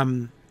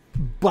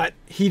 But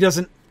he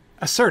doesn't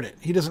assert it.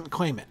 He doesn't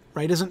claim it.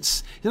 Right?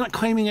 He's not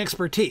claiming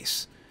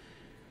expertise.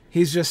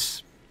 He's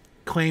just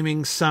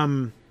claiming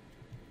some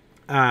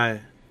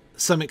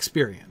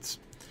experience.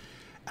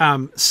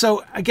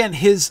 So again,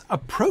 his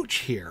approach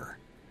here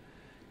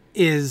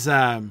is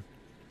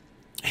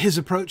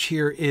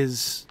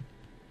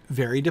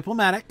very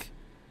diplomatic,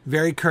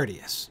 very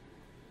courteous,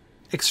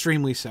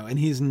 extremely so. And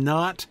he's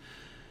not,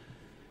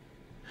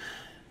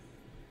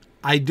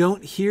 I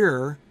don't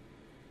hear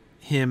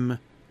him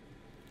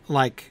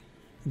like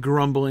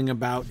grumbling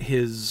about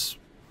his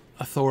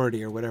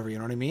authority or whatever, you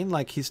know what I mean?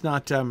 Like he's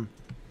not pulling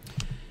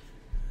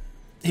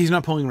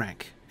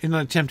rank. He's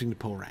not attempting to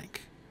pull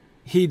rank.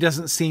 He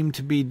doesn't seem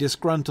to be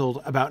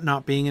disgruntled about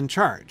not being in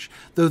charge,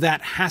 though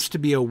that has to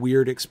be a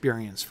weird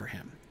experience for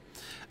him.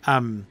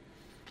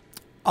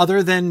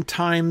 Other than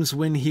times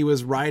when he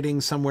was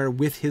riding somewhere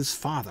with his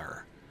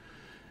father,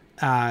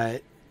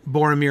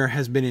 Boromir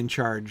has been in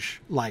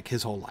charge like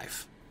his whole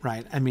life,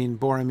 right? I mean,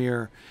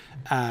 Boromir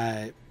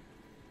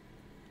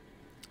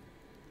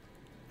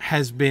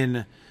has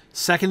been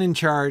second in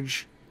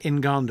charge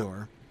in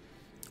Gondor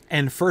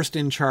and first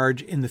in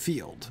charge in the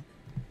field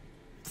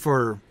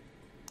for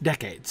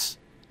decades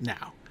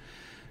now.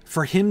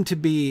 For him to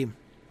be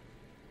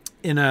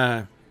in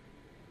a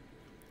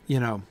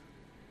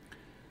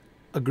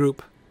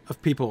group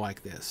of people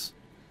like this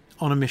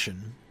on a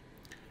mission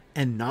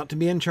and not to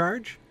be in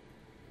charge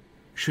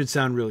should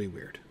sound really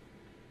weird.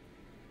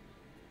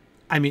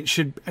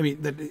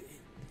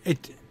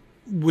 It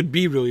would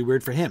be really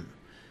weird for him.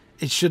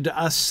 It should to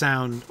us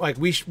sound like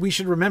we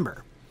should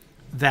remember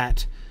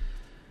that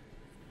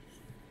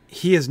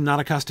he is not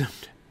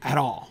accustomed at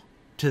all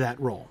to that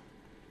role.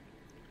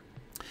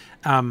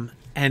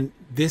 And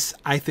this,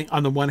 I think,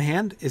 on the one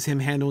hand, is him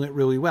handling it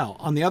really well.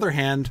 On the other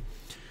hand,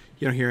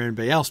 you don't hear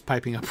anybody else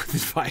piping up with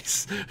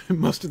advice.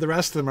 Most of the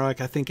rest of them are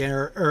like, I think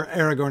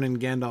Aragorn and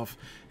Gandalf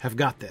have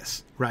got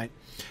this, right?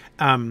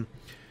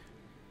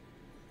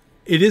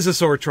 It is a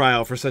sore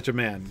trial for such a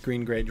man,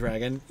 Green Great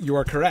Dragon. You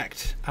are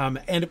correct.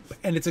 And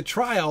it's a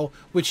trial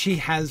which he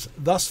has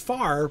thus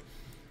far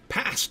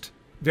passed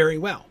very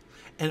well.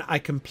 And I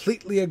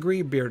completely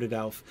agree, Bearded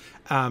Elf.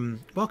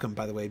 Welcome,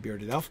 by the way,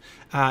 Bearded Elf.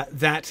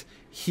 That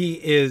he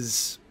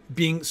is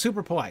being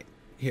super polite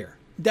here.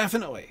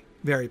 Definitely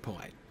very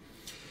polite.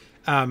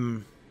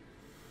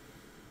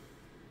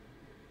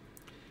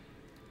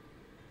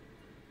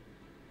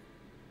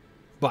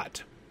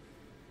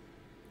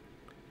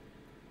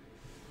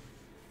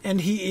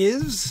 And he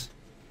is,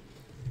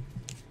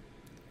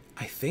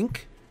 I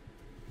think,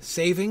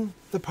 saving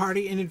the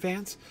party in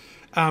advance.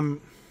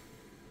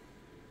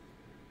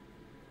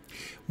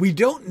 We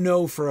don't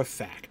know for a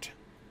fact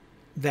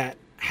that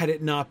had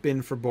it not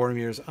been for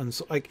Boromir's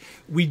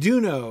we do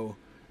know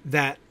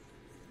that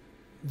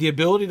the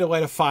ability to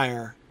light a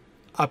fire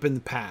up in the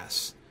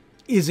pass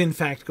is in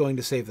fact going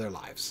to save their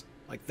lives.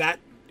 Like, that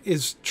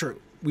is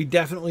true. We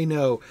definitely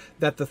know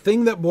that the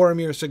thing that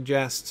Boromir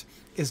suggests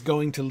is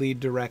going to lead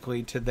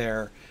directly to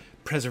their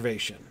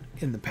preservation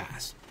in the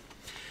pass.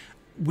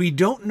 We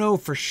don't know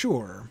for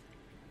sure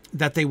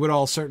that they would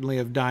all certainly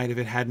have died if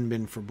it hadn't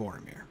been for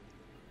Boromir.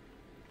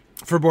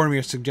 For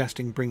Boromir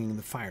suggesting bringing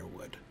the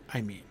firewood,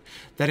 I mean.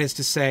 That is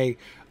to say,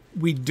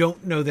 we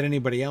don't know that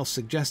anybody else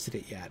suggested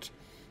it yet,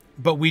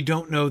 but we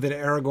don't know that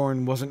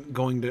Aragorn wasn't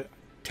going to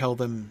tell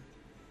them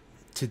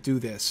to do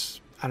this.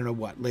 I don't know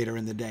what, later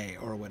in the day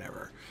or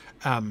whatever.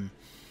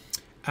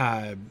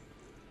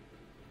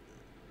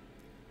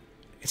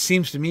 It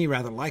seems to me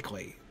rather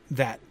likely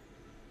that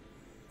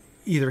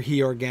either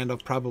he or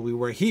Gandalf probably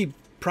were.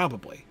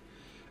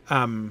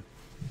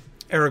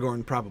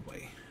 Aragorn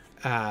probably.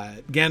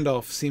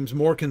 Gandalf seems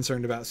more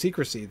concerned about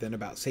secrecy than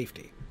about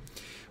safety.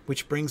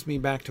 Which brings me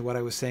back to what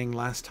I was saying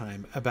last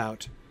time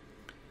about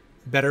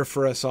better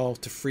for us all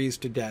to freeze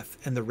to death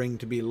and the ring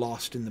to be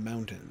lost in the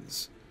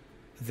mountains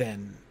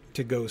than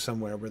to go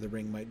somewhere where the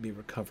ring might be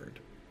recovered.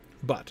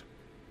 But,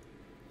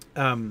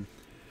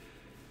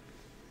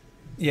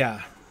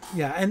 yeah.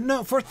 And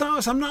no, for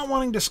Thoros, I'm not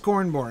wanting to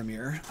scorn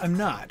Boromir. I'm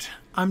not.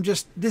 I'm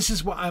just, this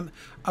is what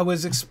I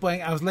was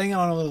explaining. I was laying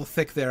on a little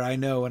thick there, I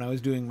know, when I was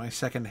doing my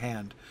second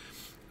hand.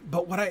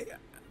 But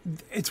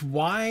it's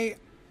why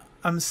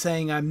I'm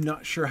saying I'm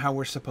not sure how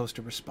we're supposed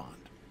to respond.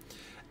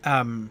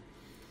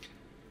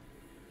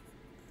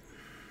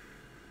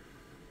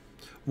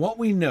 What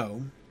we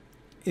know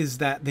is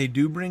that they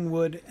do bring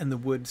wood and the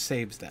wood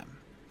saves them.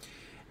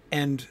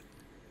 And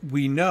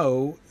we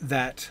know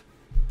that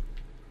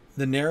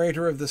the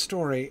narrator of the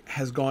story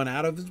has gone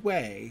out of his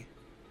way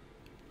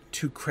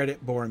to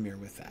credit Boromir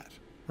with that,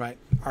 right?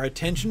 Our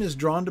attention is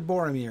drawn to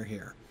Boromir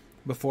here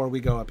before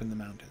we go up in the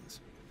mountains.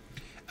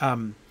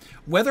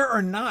 Whether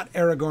or not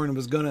Aragorn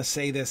was going to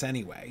say this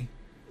anyway,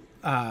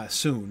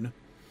 soon,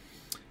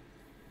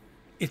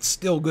 it's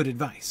still good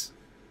advice.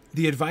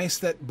 The advice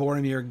that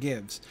Boromir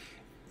gives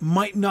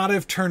might not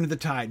have turned the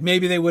tide.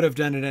 Maybe they would have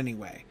done it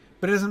anyway,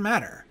 but it doesn't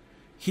matter.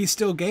 He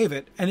still gave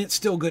it, and it's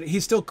still good.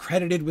 He's still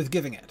credited with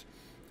giving it.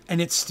 And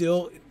it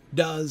still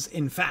does,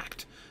 in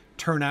fact,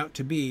 turn out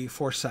to be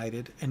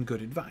foresighted and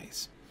good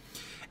advice.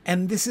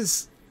 And this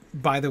is,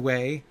 by the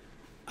way,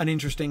 an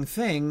interesting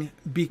thing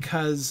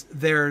because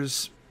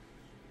there's...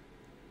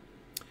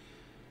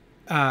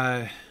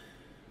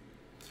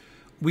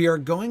 we are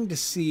going to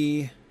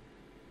see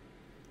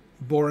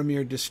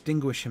Boromir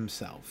distinguish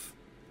himself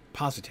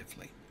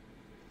positively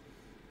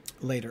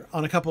later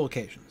on a couple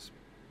occasions.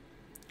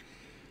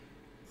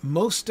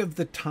 Most of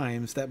the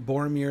times that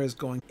Boromir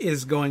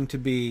is going to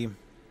be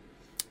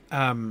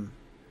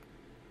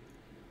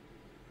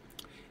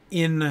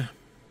in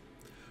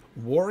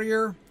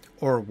warrior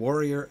or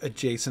warrior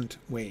adjacent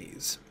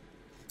ways.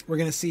 We're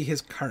going to see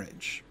his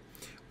courage.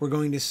 We're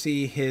going to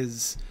see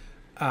his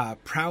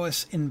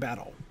prowess in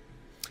battle.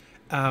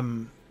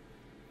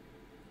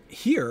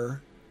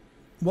 Here,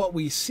 what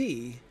we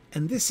see,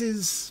 and this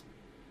is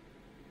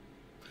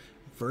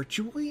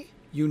virtually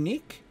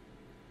unique,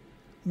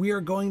 we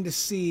are going to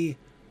see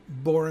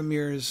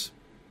Boromir's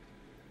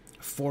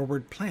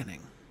forward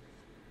planning.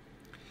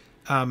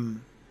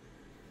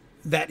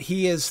 That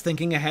he is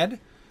thinking ahead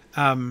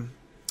to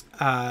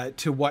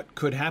what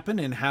could happen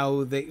and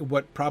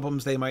what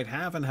problems they might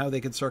have and how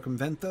they could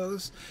circumvent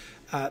those.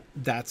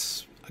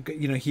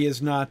 He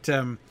is not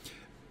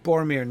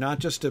Boromir, not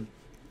just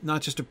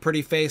a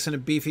pretty face and a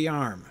beefy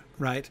arm,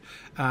 right?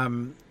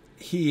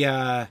 He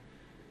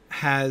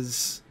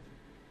has,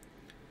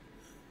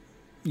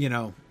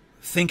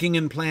 thinking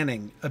and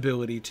planning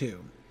ability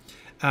too.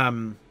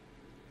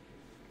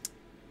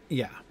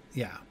 Yeah,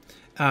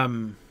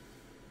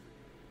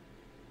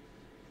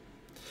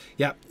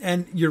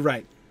 and you're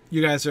right.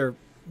 You guys are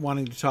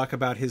wanting to talk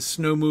about his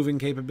snow moving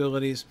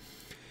capabilities.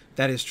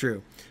 That is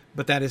true,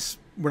 but that is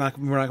we're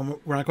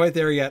not quite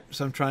there yet.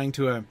 So I'm trying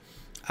to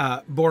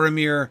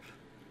Boromir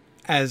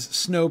as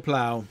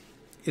snowplow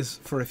is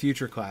for a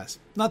future class,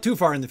 not too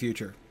far in the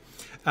future.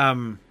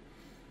 Will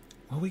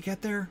we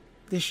get there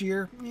this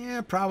year?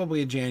 Yeah,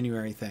 probably a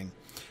January thing.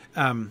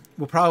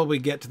 We'll probably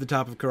get to the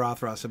top of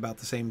Carothros about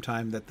the same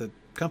time that the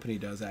company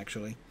does,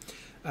 actually.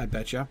 I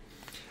betcha.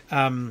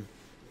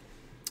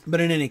 But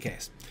in any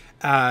case,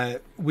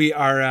 we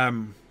are...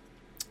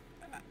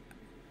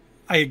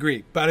 I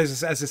agree, but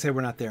as I say,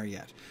 we're not there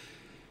yet.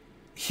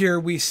 Here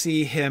we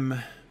see him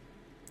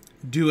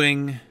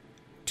doing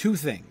two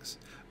things,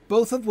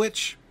 both of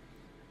which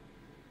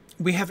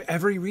we have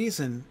every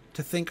reason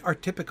to think are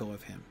typical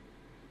of him.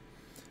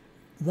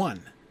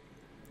 One,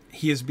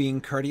 he is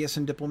being courteous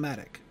and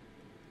diplomatic,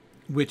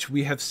 which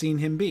we have seen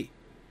him be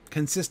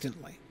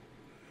consistently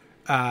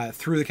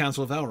through the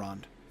Council of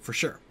Elrond, for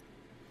sure.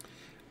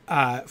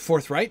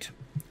 Forthright,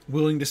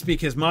 willing to speak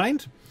his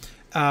mind,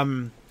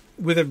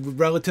 with a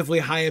relatively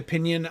high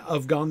opinion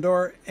of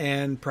Gondor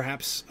and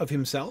perhaps of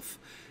himself,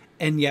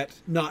 and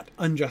yet not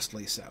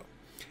unjustly so.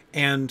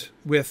 And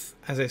with,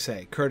 as I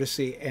say,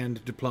 courtesy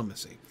and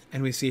diplomacy.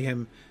 And we see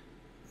him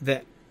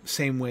that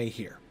same way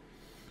here.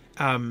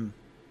 But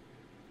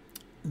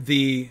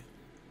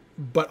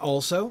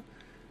also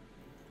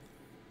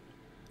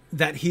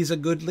that he's a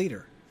good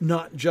leader,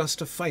 not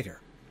just a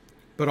fighter,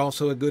 but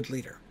also a good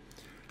leader.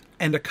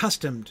 And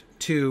accustomed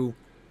to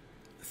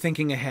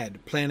thinking ahead,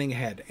 planning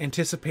ahead,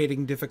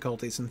 anticipating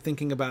difficulties, and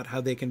thinking about how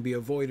they can be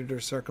avoided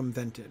or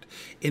circumvented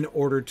in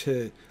order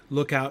to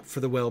look out for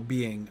the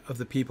well-being of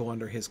the people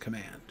under his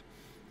command.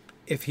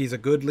 if he's a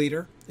good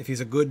leader, if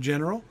he's a good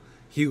general,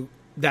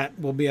 that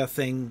will be a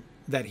thing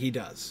that he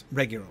does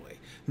regularly,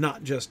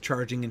 not just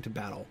charging into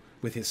battle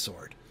with his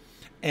sword.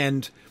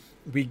 And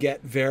we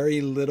get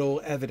very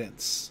little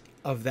evidence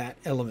of that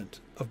element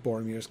of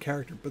Boromir's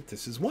character, but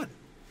this is one.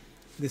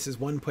 This is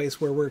one place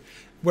where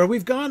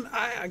we've gone,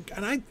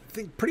 I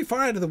think, pretty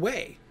far out of the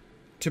way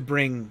to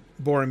bring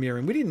Boromir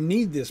in. We didn't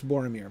need this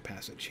Boromir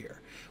passage here.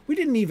 We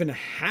didn't even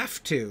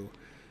have to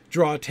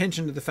draw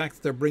attention to the fact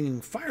that they're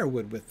bringing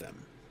firewood with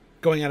them,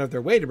 going out of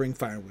their way to bring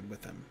firewood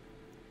with them.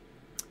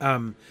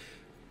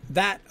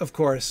 That, of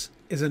course,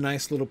 is a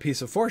nice little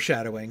piece of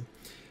foreshadowing.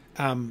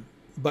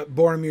 But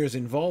Boromir's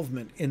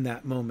involvement in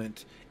that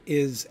moment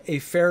is a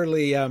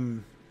fairly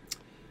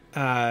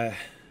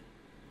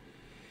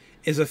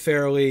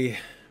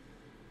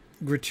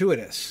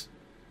gratuitous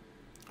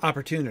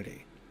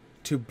opportunity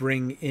to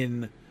bring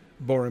in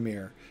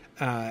Boromir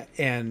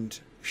and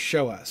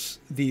show us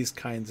these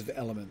kinds of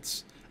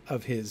elements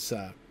of his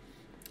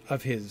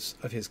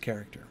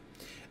character.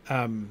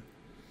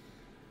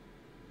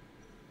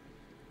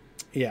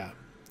 Yeah,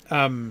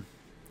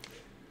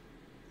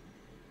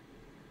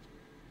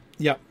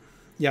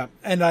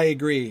 and I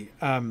agree.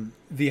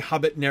 The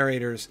Hobbit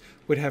narrators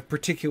would have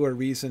particular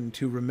reason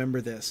to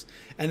remember this,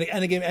 and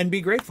again, and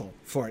be grateful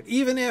for it,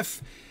 even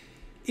if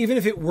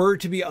it were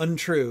to be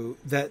untrue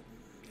that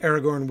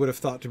Aragorn would have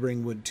thought to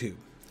bring wood too.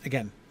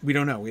 Again, we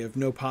don't know. We have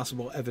no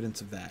possible evidence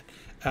of that.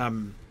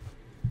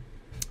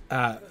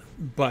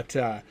 But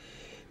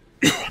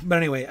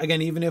anyway,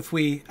 again,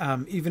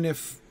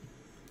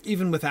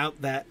 even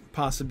without that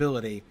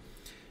possibility,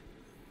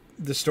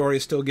 the story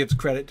still gives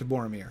credit to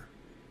Boromir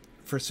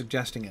for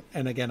suggesting it.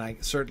 And again, I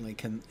certainly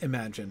can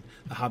imagine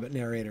the Hobbit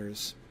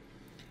narrators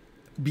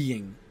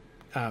being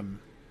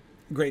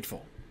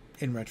grateful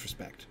in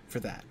retrospect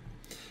for that.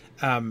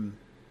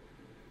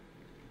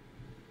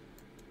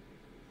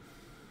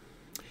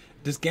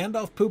 Does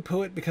Gandalf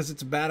poo-poo it because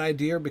it's a bad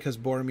idea or because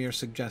Boromir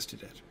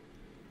suggested it?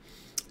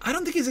 I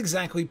don't think he's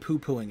exactly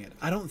poo-pooing it.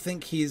 I don't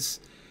think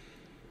he's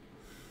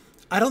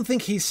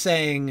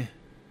saying,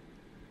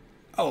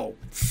 oh,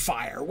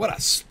 fire, what a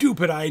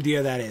stupid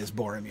idea that is,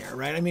 Boromir,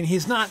 right? I mean,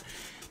 he's not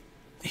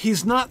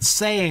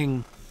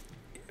saying,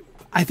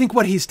 I think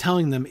what he's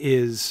telling them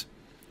is,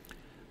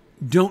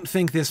 don't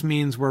think this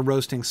means we're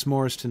roasting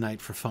s'mores tonight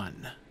for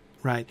fun,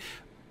 right?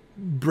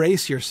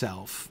 Brace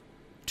yourself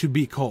to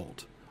be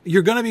cold.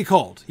 You're going to be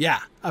cold, yeah,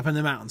 up in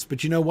the mountains.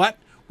 But you know what?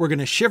 We're going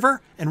to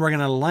shiver and we're going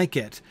to like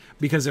it.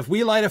 Because if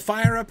we light a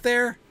fire up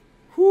there,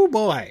 whoo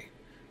boy,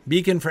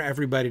 beacon for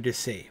everybody to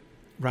see,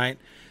 right?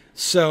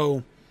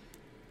 So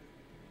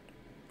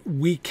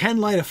we can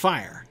light a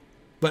fire,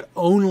 but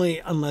only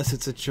unless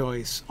it's a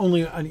choice.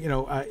 Only,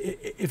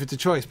 if it's a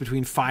choice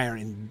between fire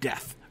and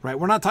death, right?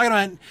 We're not talking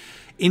about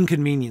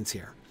inconvenience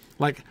here.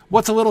 Like,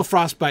 what's a little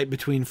frostbite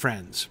between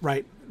friends,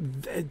 right?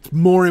 It's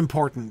more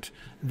important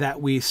that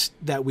we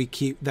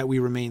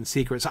remain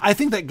secret. So I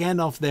think that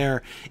Gandalf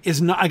there is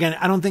not, again,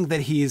 I don't think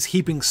that he is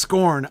heaping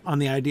scorn on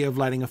the idea of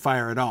lighting a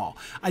fire at all.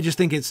 I just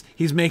think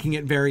he's making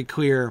it very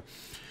clear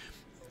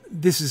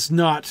this is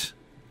not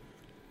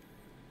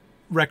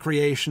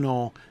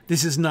recreational.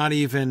 This is not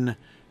even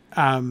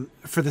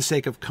for the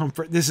sake of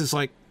comfort. This is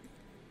like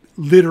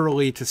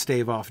literally to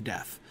stave off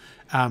death.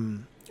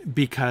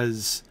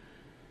 Because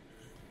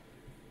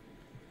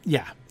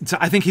yeah, so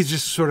I think he's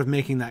just sort of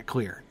making that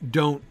clear.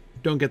 Don't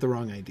get the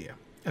wrong idea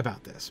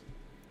about this.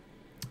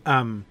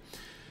 Oh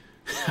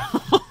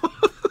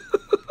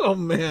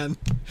man,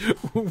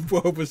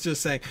 Wob was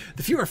just saying,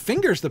 the fewer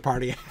fingers the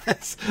party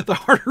has, the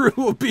harder it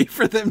will be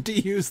for them to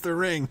use the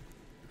ring.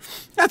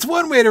 That's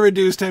one way to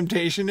reduce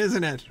temptation,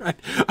 isn't it? Right?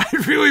 I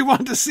really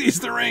want to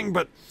seize the ring,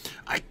 but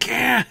I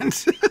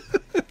can't.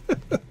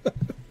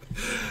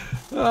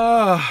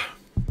 Oh,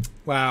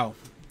 wow.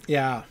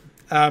 Yeah.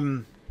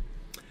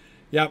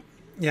 Yep.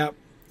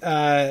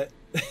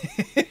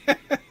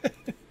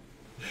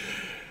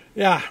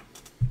 Yeah.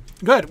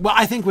 Good. Well,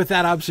 I think with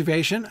that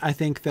observation, I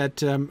think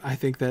that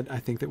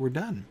we're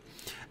done.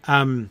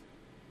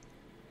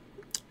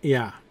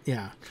 Yeah.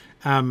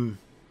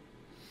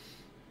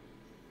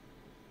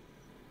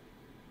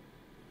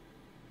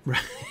 Right.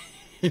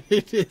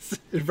 It is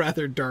a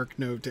rather dark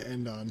note to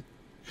end on,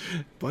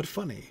 but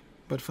funny.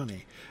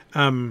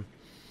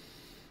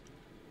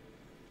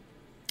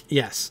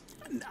 Yes.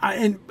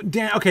 And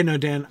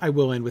Dan, I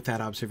will end with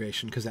that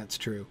observation because that's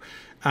true.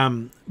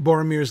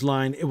 Boromir's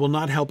line, "It will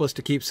not help us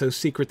to keep so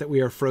secret that we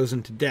are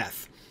frozen to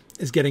death,"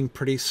 is getting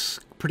pretty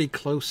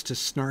close to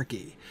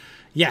snarky.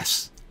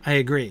 Yes, I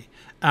agree.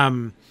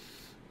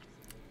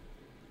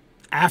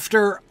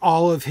 After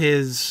all of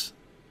his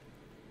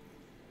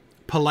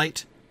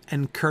polite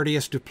and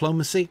courteous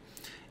diplomacy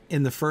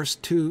in the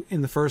first two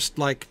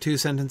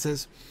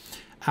sentences,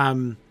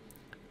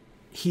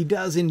 he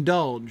does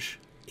indulge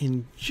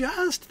in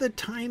just the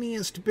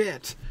tiniest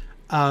bit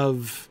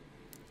of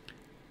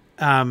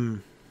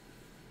doesn't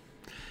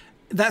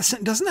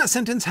that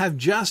sentence have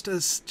just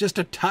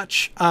a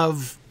touch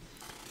of,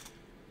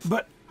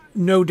 but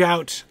No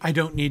doubt I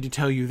don't need to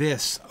tell you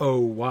this, oh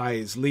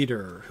wise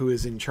leader who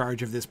is in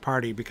charge of this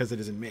party, because it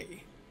isn't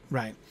me.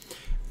 Right.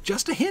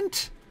 Just a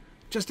hint.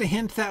 Just a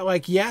hint that,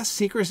 like, yes,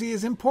 secrecy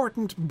is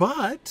important,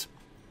 but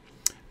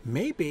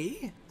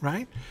maybe,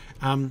 right?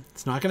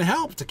 It's not going to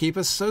help to keep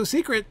us so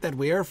secret that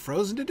we are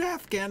frozen to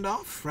death,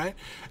 Gandalf, right?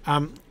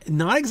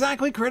 Not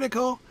exactly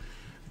critical.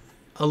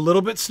 A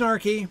little bit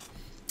snarky.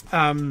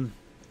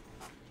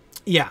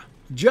 Yeah,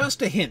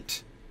 just a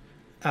hint.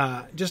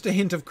 Just a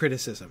hint of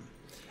criticism.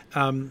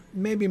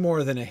 Maybe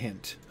more than a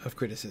hint of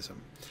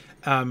criticism.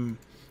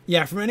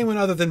 Yeah, from anyone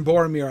other than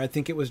Boromir, I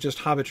think it was just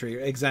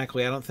hobbitry.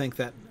 Exactly. I don't think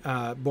that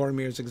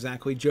Boromir is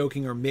exactly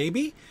joking, or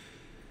maybe.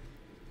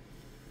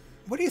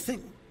 What do you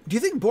think? Do you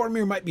think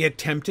Boromir might be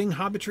attempting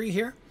hobbitry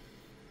here?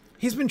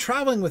 He's been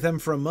traveling with them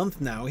for a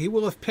month now. He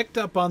will have picked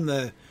up on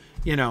the,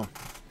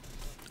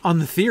 on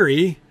the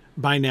theory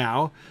by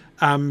now.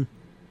 Do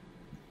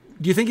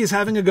you think he's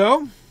having a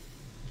go?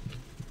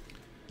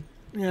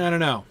 Yeah, I don't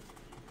know.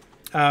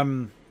 I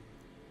mean,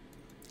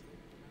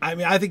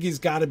 I think he's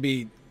got to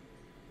be.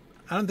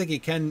 I don't think he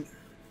can.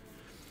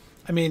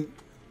 I mean,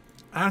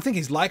 I don't think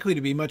he's likely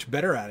to be much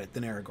better at it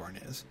than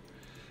Aragorn is.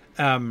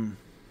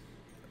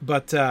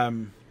 But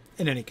in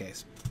any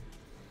case,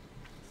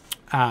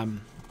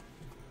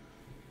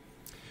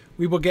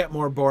 we will get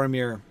more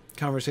Boromir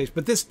conversation.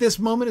 But this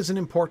moment is an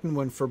important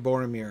one for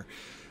Boromir.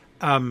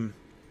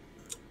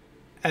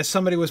 As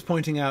somebody was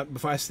pointing out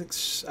before, I think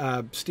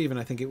Stephen,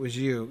 I think it was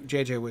you,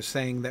 JJ, was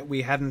saying that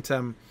we hadn't.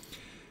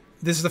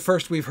 This is the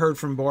first we've heard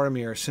from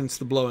Boromir since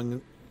the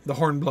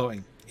horn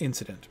blowing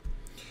incident,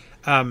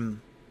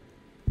 and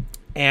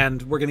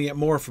we're going to get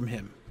more from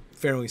him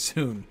fairly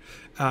soon,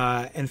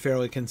 and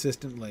fairly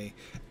consistently.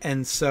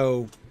 And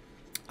so,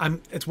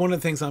 it's one of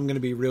the things I'm going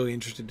to be really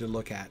interested to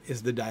look at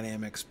is the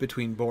dynamics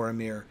between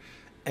Boromir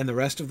and the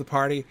rest of the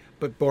party,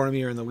 but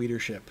Boromir and the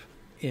leadership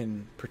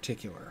in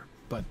particular.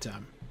 But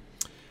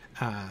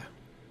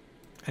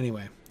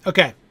anyway,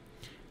 okay.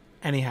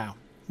 Anyhow,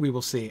 we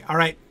will see. All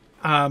right.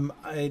 I'm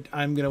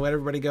going to let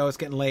everybody go. It's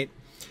getting late.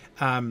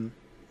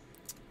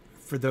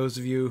 For those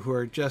of you who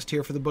are just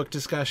here for the book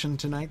discussion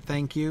tonight,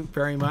 thank you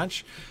very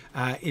much.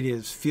 It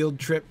is field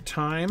trip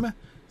time,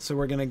 so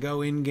we're going to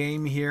go in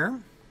game here.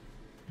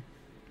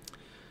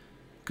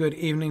 Good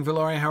evening,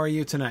 Valoria. How are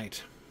you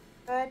tonight?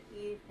 Good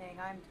evening.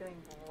 I'm doing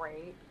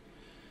great.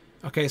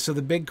 Okay, so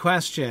the big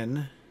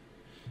question,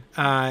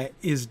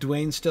 is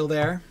Dwayne still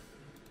there?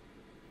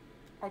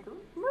 I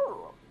don't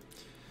know.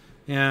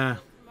 Yeah.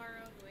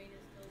 Tomorrow, Dwayne is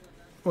still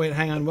with us. Wait,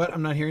 hang on. What?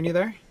 I'm not hearing you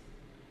there.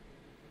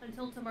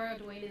 Until tomorrow,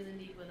 Dwayne is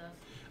indeed with us.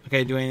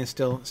 Okay, Dwayne is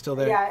still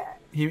there. Yeah.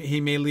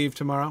 He may leave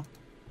tomorrow.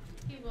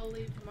 He will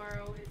leave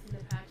tomorrow. It's in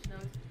the patch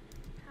notes.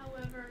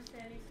 However,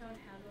 Sandy Stone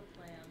has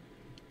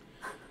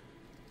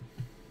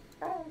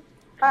a plan.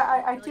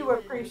 I do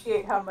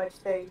appreciate how much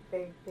they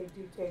do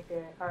take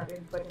our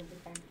input into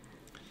things.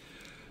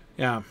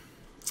 Yeah.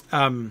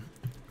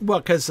 Well,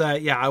 because,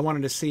 I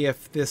wanted to see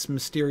if this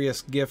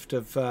mysterious gift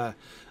of the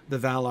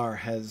Valar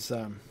has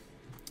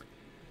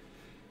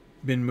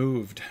been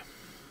moved.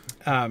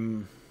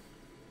 That'll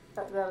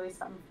be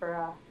something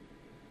for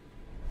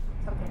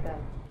something to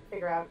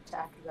figure out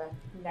after the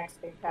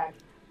next big patch.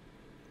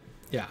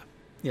 Yeah.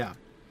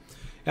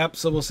 Yep,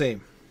 so we'll see.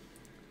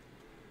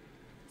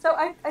 So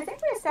I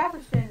think we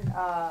established in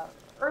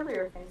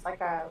earlier things, like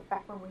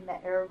back when we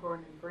met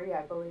Aragorn and Bree,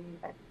 I believe,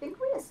 I think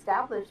we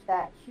established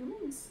that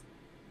humans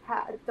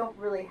don't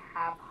really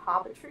have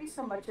hobbitry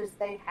so much as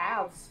they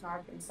have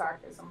snark and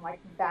sarcasm. Like,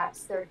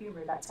 that's their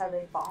humor. That's how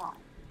they bond.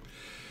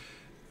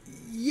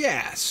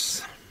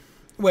 Yes.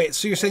 Wait,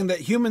 so you're saying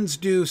that humans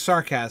do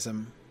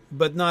sarcasm,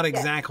 but not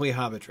exactly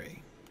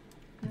hobbitry?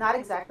 Not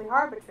exactly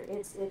hobbitry.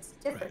 It's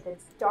different. Right.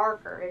 It's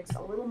darker. It's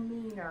a little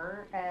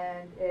meaner,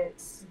 and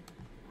it's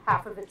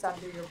half of it's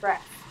under your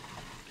breath.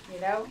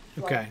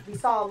 Okay. Like, we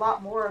saw a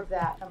lot more of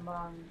that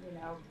among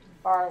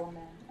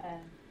Barlaman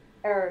and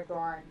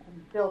Aragorn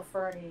and Bill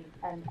Ferny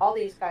and all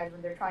these guys.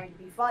 When they're trying to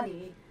be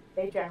funny,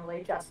 they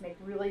generally just make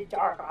really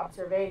dark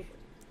observations.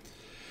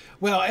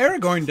 Well,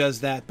 Aragorn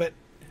does that, but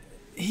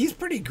he's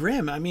pretty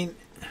grim. I mean,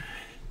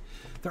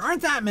 there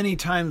aren't that many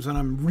times when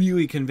I'm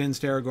really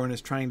convinced Aragorn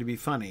is trying to be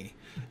funny.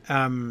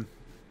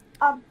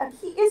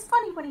 He is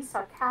funny when he's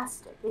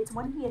sarcastic. It's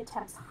when he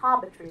attempts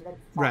hobbitry that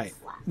falls Right.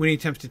 flat. When he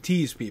attempts to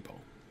tease people.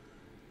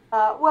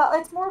 Well,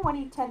 it's more when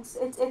he tends.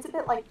 It's a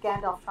bit like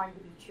Gandalf trying to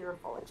be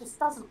cheerful. It just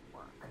doesn't work.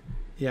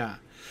 Yeah.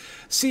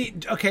 See,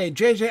 okay,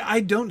 JJ,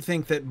 I don't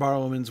think that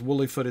Barlaman's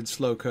woolly-footed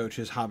slow coach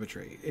is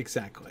hobbitry.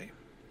 Exactly.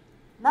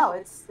 No,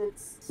 it's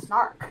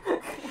snark.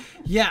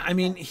 Yeah, I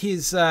mean,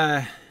 he's...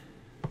 No,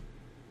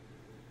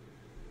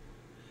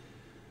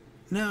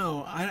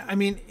 I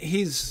mean,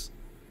 he's...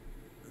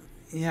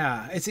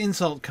 Yeah, it's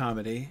insult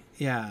comedy.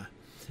 Yeah.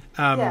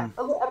 Yeah,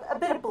 a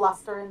bit of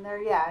bluster in there,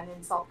 and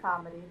insult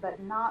comedy,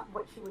 but not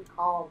what you would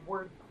call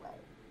wordplay.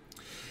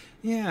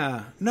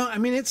 Yeah. No, I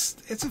mean, it's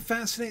a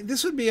fascinating...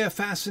 This would be a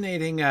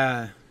fascinating,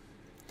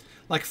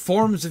 like,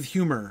 forms of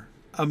humor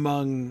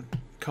among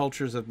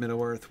cultures of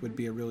Middle-earth would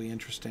be a really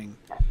interesting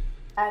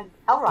And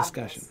Elrond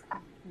discussion.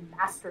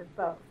 mastered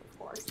both, of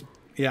course.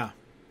 Yeah.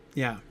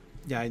 Yeah.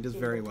 Yeah, he does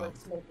very well.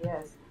 He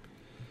is.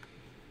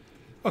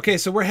 Okay,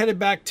 so we're headed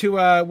back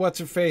to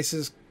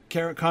what's-her-face's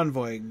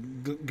convoy,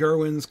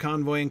 Gerwin's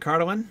convoy in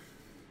Cardolan?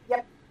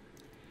 Yep.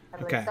 I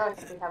believe Okay. so. I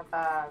think we have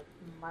a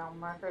mile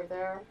marker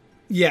there.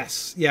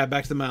 Yes. Yeah,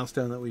 back to the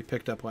milestone that we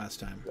picked up last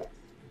time. Yes.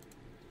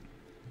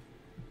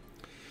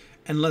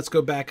 And let's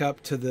go back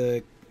up to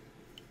the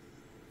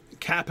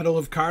capital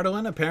of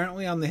Cardolan,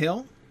 apparently on the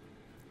hill.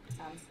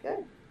 Sounds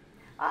good.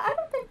 I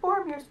don't think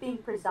Boromir's being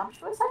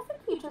presumptuous. I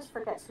think he just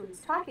forgets who he's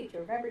talking to.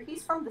 Remember,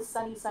 he's from the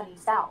sunny, sunny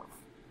south.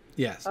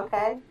 Yes.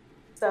 Okay?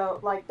 So,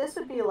 like, this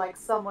would be like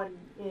someone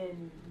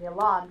in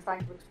Milan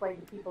trying to explain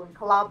to people in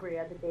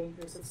Calabria the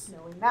dangers of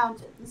snowy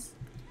mountains.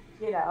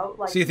 You know,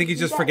 like. So you think he's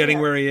just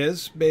forgetting where he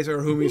is, based on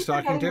whom he's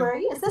talking to? Where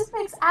he is. This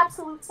makes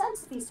absolute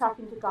sense if he's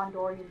talking to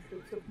Gondorian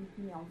troops who've,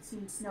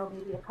 seen snow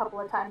maybe a couple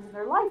of times in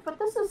their life. But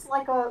this is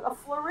like a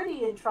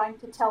Floridian trying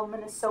to tell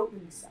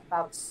Minnesotans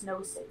about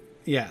snow safety.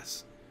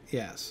 Yes.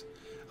 Yes.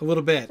 A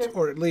little bit.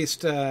 Or at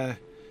least, I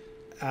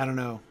don't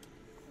know,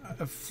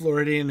 a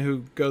Floridian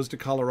who goes to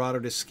Colorado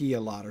to ski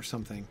a lot or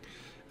something.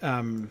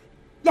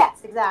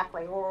 Yes,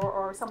 exactly.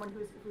 Or someone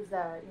who's who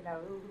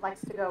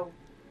likes to go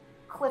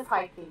cliff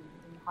hiking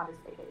on his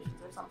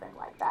vacations or something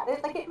like that.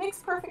 It makes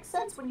perfect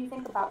sense when you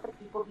think about the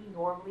people he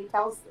normally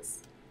tells this.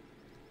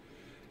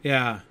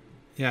 Yeah.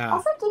 Yeah.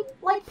 Also, didn't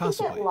he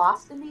Possibly. get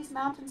lost in these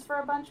mountains for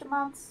a bunch of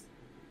months?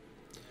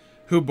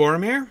 Who,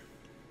 Boromir?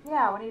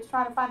 Yeah, when he was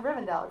trying to find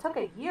Rivendell. It took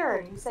a year,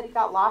 and he said he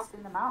got lost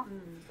in the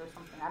mountains or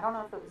something. I don't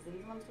know if it was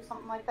these ones or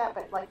something like that,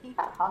 but he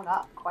got hung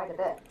up quite a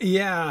bit.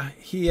 Yeah,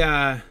 he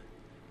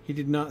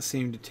did not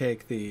seem to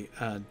take the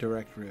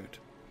direct route.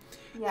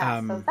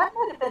 Yeah, so that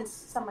might have been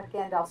some of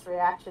Gandalf's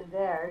reaction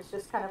there. It's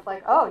just kind of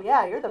like, oh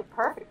yeah, you're the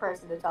perfect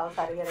person to tell us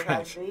how to get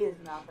across these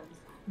mountains.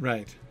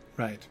 Right.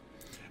 Well,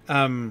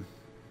 I mean,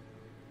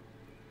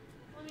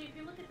 if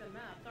you look at the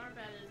map,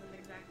 Darbad isn't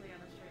exactly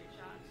on a straight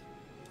shot.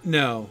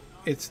 No,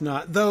 it's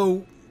not.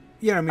 Though,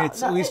 yeah, I mean,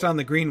 it's at least on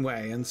the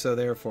Greenway, and so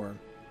therefore.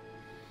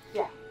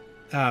 Yeah.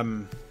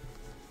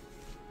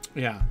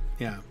 Yeah.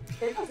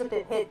 It was a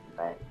bit hidden,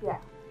 but yeah.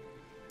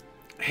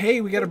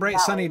 Hey, we got a bright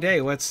sunny day.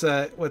 Let's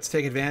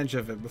take advantage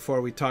of it before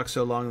we talk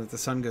so long that the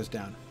sun goes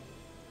down.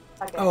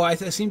 Okay. Oh, I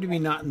seem to be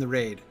not in the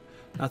raid.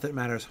 Not that it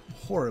matters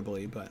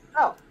horribly, but...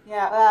 Oh,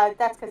 yeah,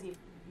 that's because you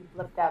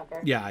blipped out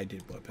there. Yeah, I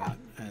did blip out,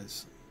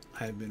 as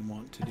I've been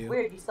wont to do.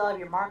 Weird, you still have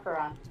your marker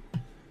on.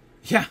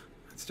 Yeah,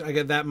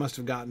 that must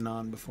have gotten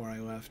on before I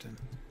left.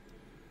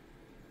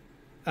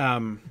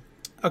 And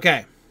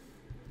okay.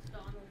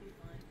 Dawn will be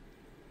fine.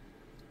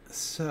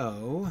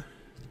 So...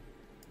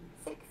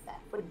 Fix that,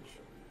 wouldn't you?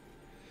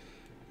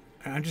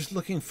 I'm just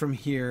looking from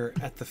here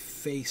at the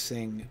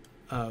facing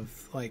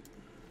of,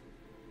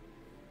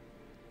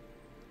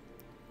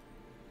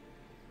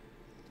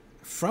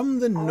 from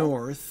the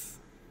north.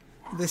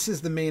 This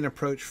is the main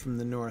approach from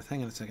the north.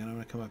 Hang on a second, I'm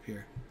going to come up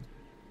here.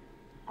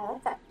 I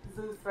like that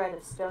blue thread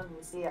of stone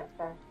you see up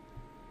there.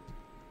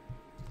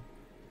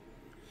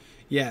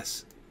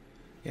 Yes,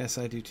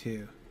 I do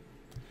too.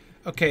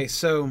 Okay,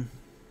 so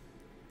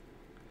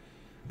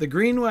the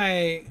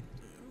Greenway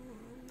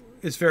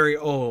is very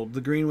old.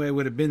 The Greenway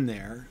would have been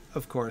there,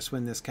 of course,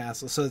 when this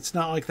castle. So it's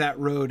not like that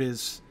road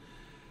is,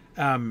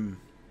 modern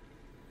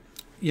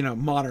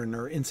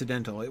or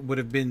incidental. It would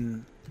have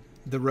been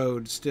the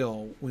road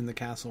still when the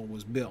castle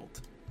was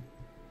built.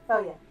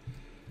 Oh yeah.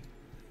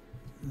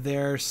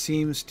 There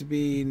seems to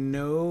be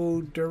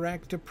no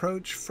direct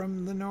approach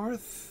from the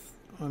north.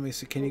 Let me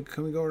see. Can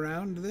we go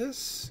around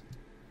this?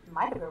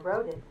 Might have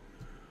eroded.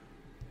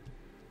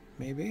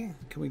 Maybe.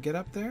 Can we get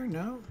up there?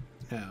 No,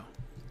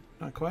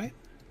 not quite.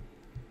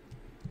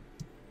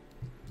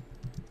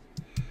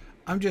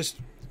 I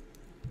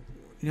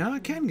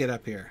can get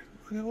up here.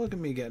 Look at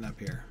me getting up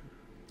here.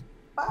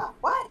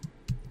 What?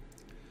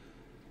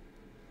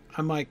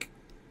 I'm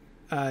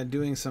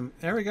doing some...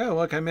 There we go.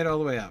 Look, I made it all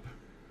the way up.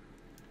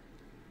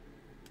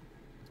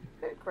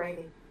 Good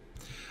gravy.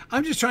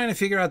 I'm just trying to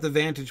figure out the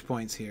vantage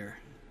points here.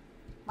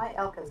 My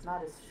elk is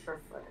not as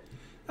sure-footed.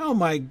 Oh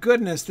my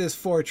goodness, this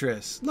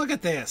fortress. Look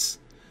at this.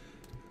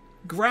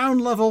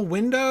 Ground level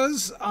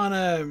windows on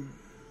a...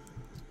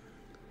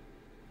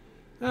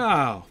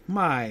 Oh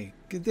my...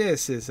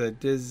 This is a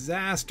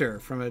disaster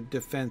from a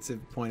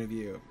defensive point of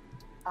view.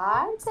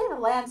 I would say the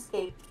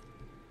landscape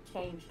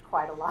changed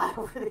quite a lot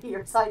over the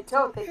years. I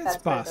don't think that's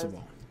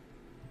possible.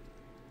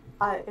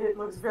 It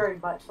looks very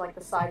much like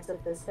the sides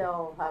of this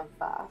hill have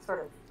sort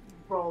of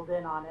rolled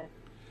in on it.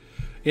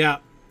 Yeah,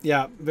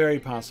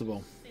 very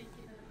possible.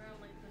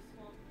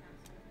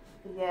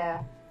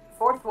 Yeah,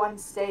 fourth one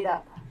stayed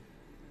up,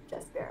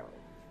 just barely.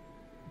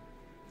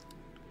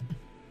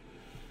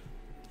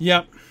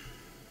 Yep.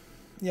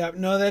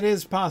 No, that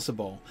is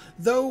possible.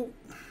 Though,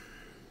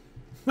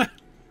 well,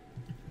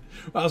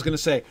 I was going to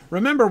say,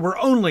 remember, we're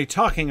only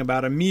talking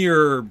about a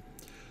mere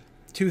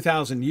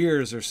 2,000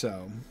 years or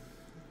so.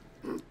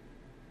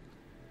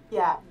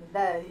 Yeah,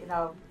 the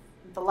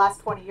last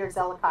 20 years,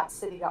 Ellicott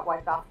City got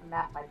wiped off the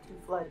map by 2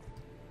 floods.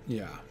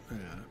 Yeah.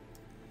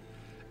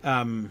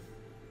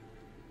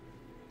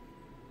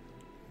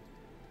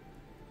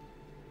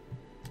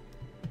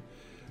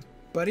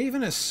 But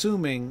even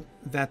assuming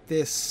that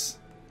this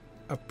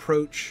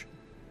approach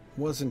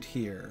wasn't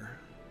here,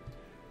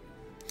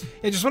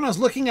 it just when I was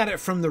looking at it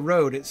from the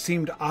road, it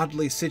seemed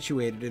oddly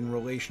situated in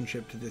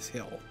relationship to this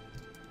hill.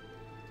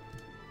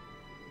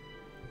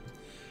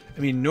 I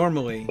mean,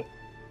 normally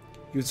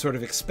you would sort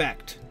of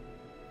expect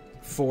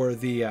for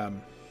the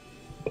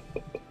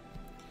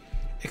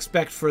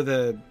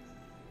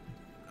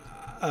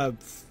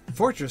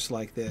fortress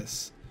like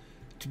this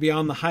to be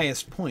on the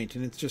highest point,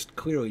 and it's just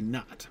clearly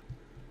not.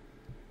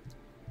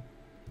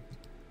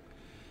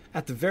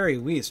 At the very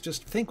least,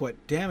 just think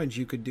what damage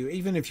you could do,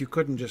 even if you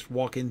couldn't just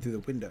walk in through the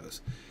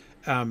windows.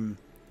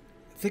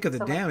 Think of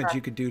the damage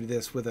you could do to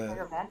this with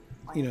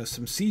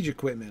some siege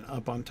equipment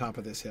up on top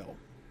of this hill.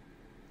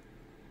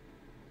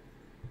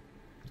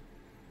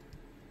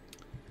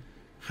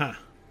 Huh.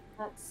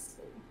 Let's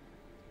see.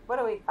 What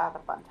do we got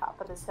up on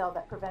top of this hill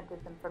that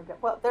prevented them from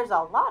well, there's a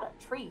lot of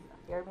trees up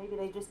here. Maybe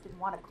they just didn't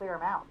want to clear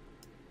them out.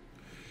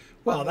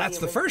 Well, that's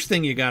the first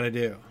thing you got to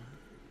do.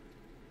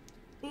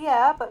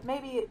 Yeah, but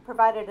maybe it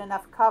provided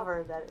enough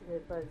cover that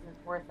it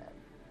wasn't worth it.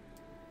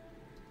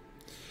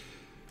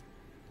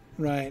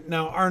 Right.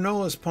 Now,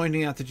 Arnola is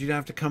pointing out that you'd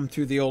have to come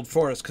through the Old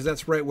Forest, because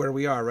that's right where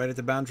we are, right at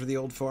the boundary of the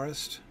Old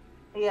Forest?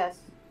 Yes.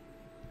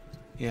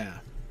 Yeah.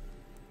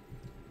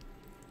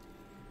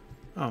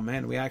 Oh,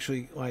 man, we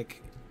actually,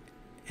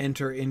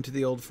 enter into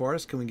the Old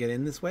Forest? Can we get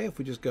in this way if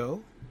we just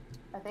go?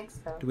 I think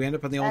so. Do we end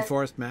up on the Old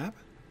Forest map?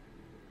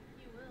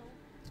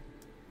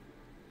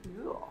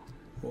 You will.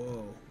 Cool.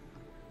 Whoa.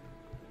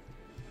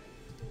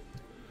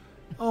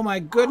 Oh my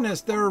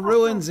goodness, there are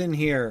ruins in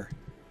here.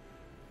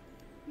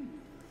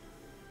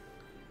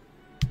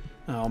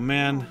 Oh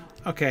man.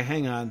 Okay,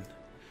 hang on.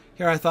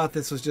 Here I thought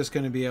this was just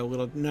going to be a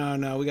little...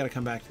 No, we got to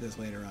come back to this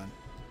later on.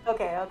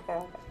 Okay.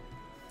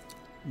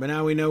 But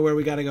now we know where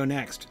we got to go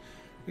next.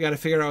 We got to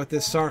figure out what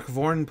this Sark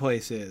Vorn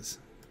place is.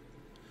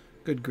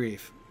 Good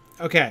grief.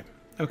 Okay.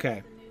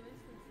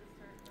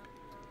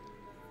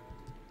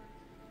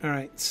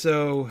 Alright,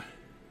 so...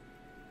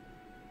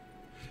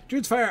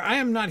 Druid's Fire, I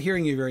am not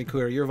hearing you very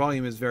clear. Your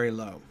volume is very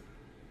low.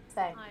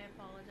 Same. I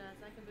apologize.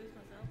 I can boost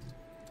myself.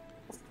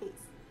 Yes, please.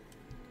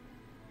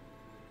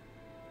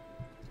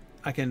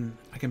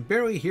 I can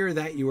barely hear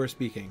that you are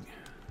speaking.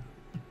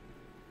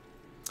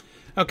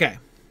 Okay.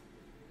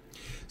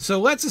 So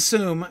let's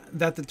assume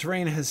that the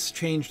terrain has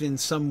changed in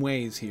some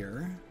ways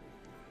here,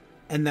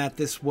 and that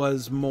this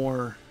was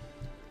more...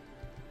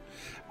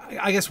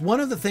 I guess one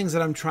of the things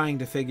that I'm trying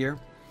to figure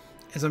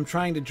is I'm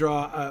trying to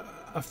draw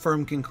a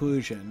firm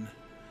conclusion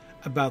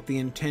about the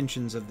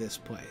intentions of this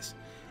place.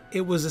 It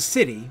was a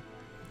city.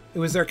 It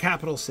was their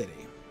capital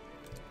city.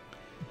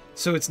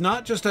 So it's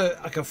not just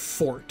a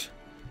fort.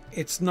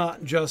 It's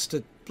not just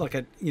so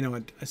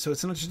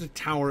it's not just a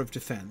tower of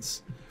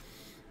defense.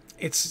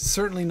 It's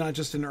certainly not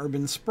just an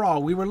urban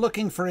sprawl. We were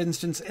looking, for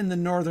instance, in the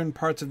northern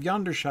parts of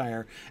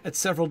Yondershire at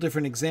several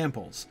different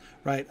examples,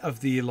 right,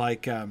 of the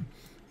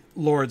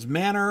Lord's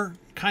Manor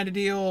kind of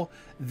deal,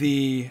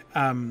 the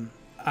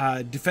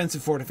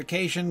defensive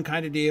fortification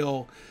kind of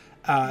deal,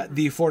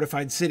 the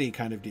fortified city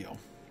kind of deal.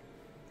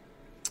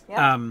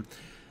 Yep.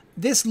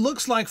 This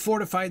looks like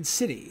fortified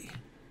city,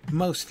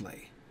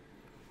 mostly.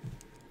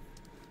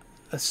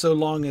 So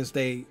long as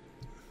they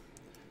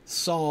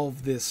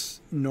solve this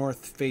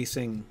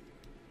north-facing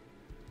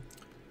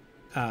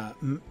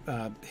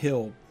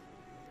hill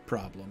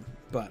problem.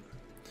 But,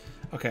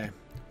 okay.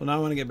 Well, now I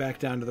want to get back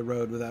down to the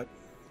road without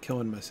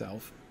killing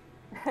myself.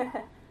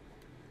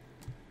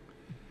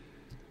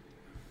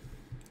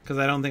 Because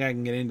I don't think I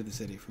can get into the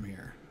city from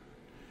here.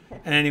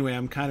 And anyway,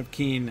 I'm kind of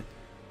keen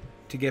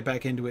to get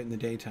back into it in the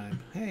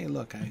daytime. Hey,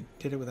 look, I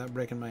did it without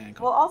breaking my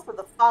ankle. Well, also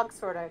the fog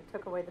sort of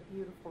took away the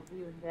beautiful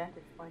view and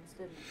vantage points,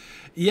 didn't it?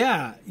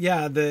 Yeah,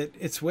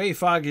 it's way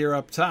foggier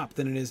up top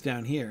than it is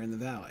down here in the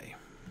valley.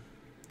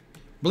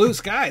 Blue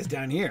skies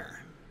down here.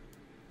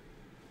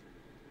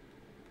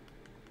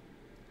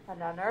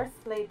 An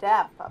unearthly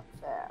damp up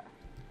there.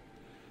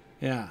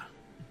 Yeah.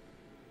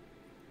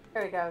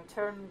 Here we go,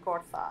 turn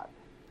Gorthod.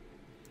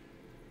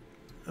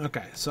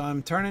 Okay, so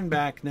I'm turning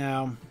back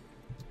now.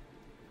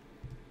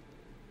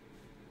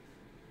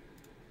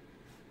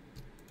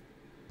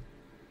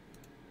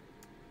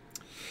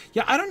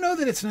 Yeah, I don't know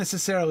that it's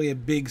necessarily a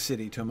big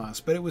city, Tomas,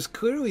 but it was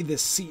clearly the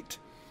seat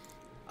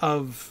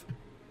of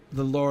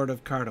the Lord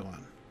of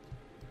Cardoon.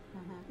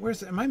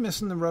 Mm-hmm. Am I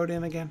missing the road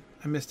in again?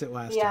 I missed it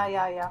last time.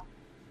 Yeah.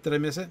 Did I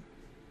miss it?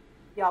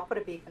 Yeah, I'll put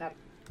a beacon up.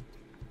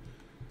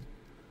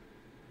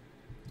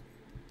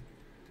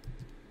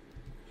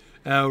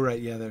 Oh, right.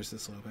 Yeah, there's the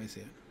slope. I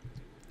see it.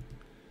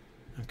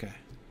 Okay.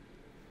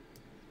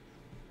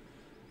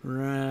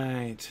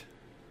 Right.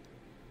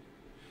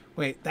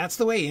 Wait, that's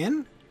the way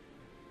in?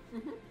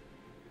 Mm-hmm.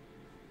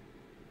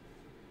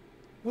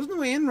 Wasn't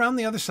the way in around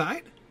the other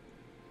side?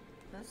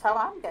 That's how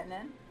I'm getting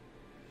in.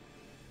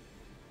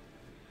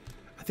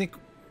 I think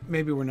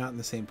maybe we're not in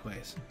the same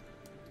place.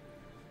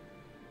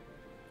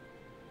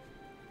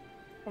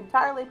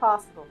 Entirely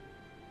possible.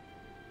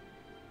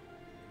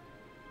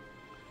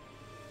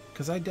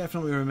 Because I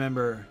definitely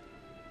remember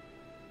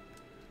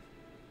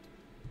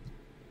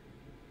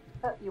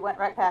Oh, you went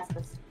right past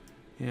us.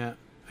 Yeah,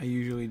 I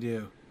usually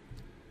do.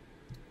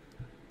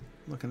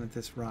 Looking at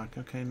this rock.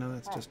 Okay, no,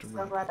 that's just a So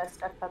rock. glad I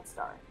stuck that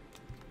star.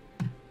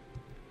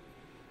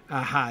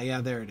 Aha,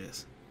 yeah, there it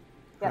is.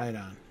 Yep. Right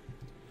on.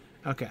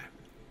 Okay.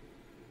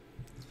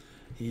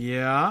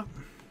 Yeah.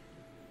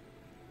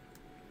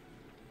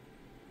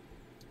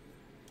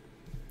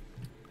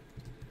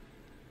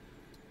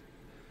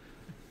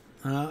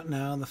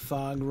 Now the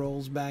fog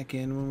rolls back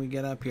in when we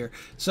get up here.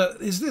 So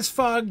is this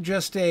fog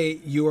just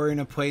you are in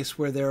a place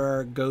where there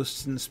are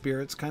ghosts and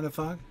spirits kind of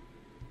fog?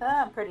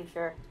 I'm pretty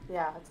sure.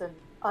 Yeah, it's an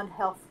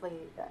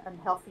unhealthy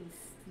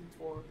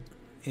fever.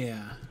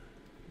 Yeah.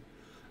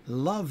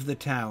 Love the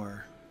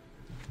tower.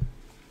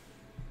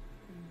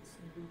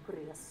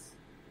 Salubrious.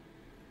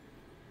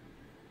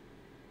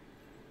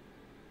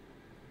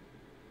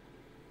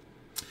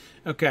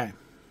 Okay.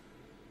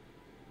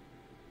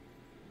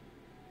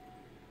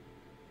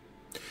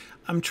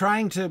 I'm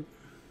trying to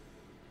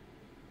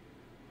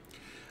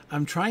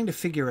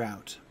figure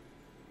out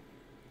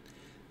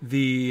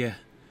the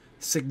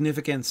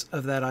significance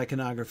of that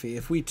iconography.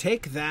 If we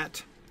take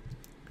that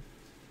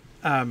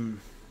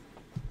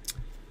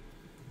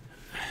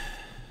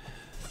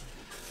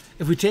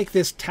if we take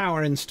this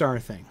tower and star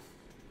thing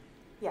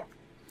Yeah.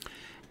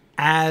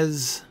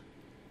 as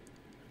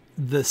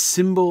the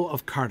symbol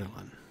of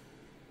Cardolan,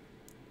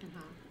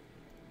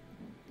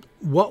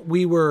 what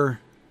we were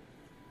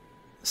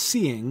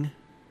seeing.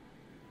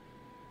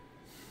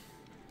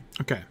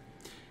 Okay.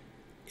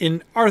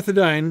 In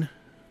Arthedain,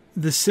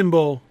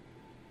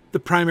 the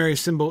primary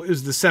symbol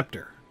is the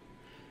scepter.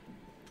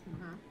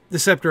 The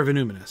scepter of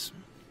Illuminus.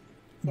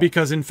 Yeah.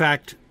 Because in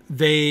fact,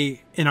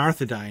 they, in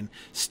Arthedain,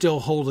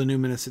 still hold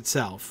Illuminus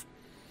itself.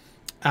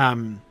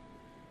 And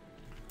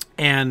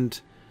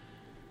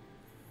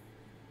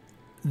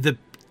the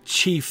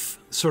chief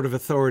sort of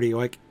authority,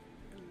 like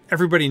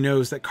everybody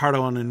knows that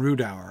Cardolan and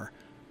Rudour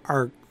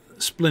are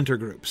splinter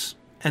groups,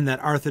 and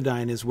that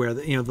Arthedain is where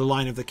the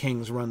line of the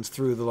kings runs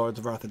through the Lords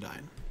of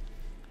Arthedain.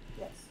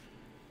 Yes.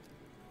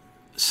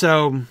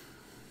 So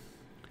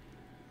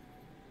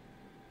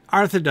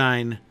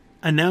Arthedain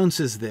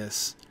announces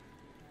this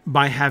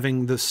by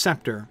having the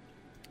scepter.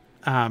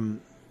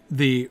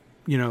 They're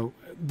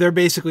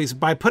basically,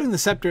 by putting the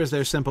scepter as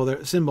their symbol,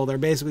 they're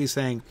basically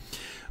saying,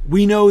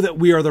 we know that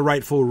we are the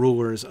rightful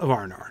rulers of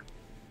Arnor.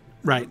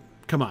 Right?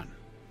 Come on.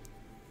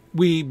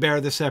 We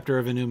bear the scepter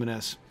of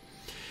Illuminus.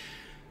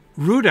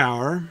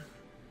 Rudour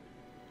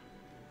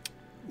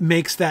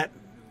makes that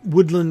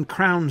woodland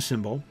crown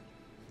symbol,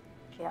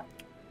 Yeah.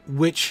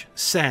 which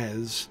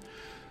says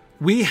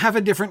we have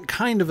a different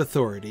kind of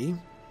authority,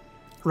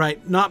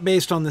 right? Not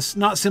based on this,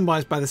 not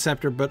symbolized by the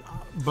scepter, but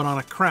on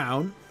a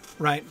crown,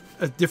 right?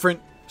 A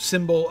different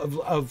symbol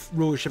of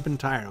rulership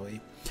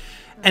entirely.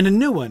 And a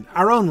new one,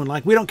 our own one.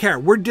 Like, we don't care.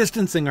 We're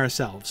distancing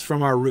ourselves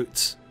from our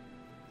roots,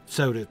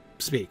 so to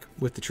speak,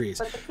 with the trees.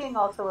 But the king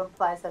also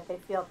implies that they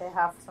feel they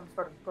have some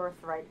sort of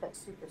birthright that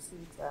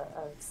supersedes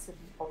a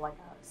symbol like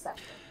a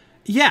scepter.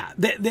 Yeah,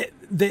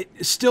 they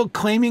still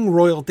claiming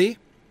royalty,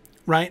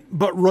 right?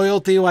 But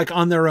royalty like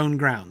on their own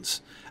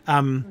grounds.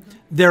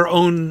 Their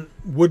own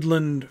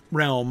woodland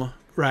realm,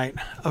 right,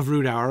 of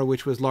Rudour,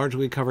 which was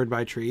largely covered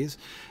by trees,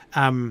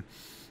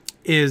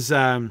 this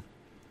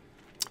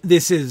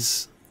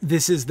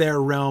is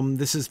their realm.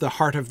 This is the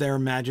heart of their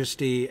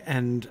majesty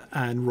and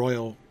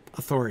royal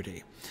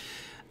authority.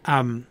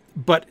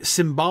 But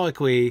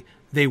symbolically,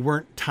 they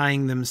weren't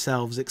tying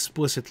themselves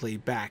explicitly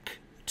back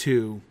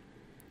to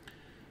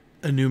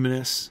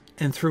Illuminus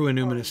and through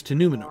Illuminus to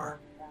Numenor.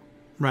 Yeah.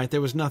 Right?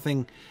 There was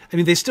nothing. I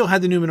mean, they still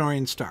had the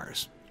Numenorian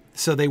stars,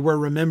 so they were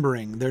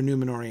remembering their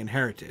Numenorian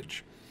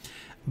heritage,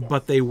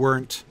 but they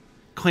weren't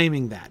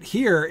claiming that.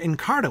 Here in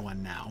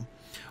Cardolan now,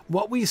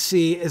 what we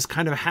see is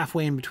kind of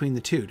halfway in between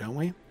the two, don't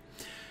we?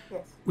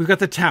 Yes. We've got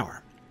the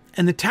tower.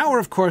 And the tower,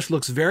 of course,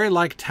 looks very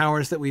like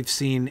towers that we've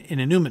seen in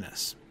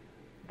Illuminus.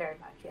 Very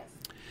much, yes.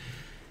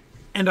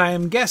 And I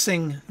am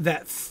guessing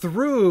that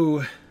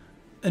through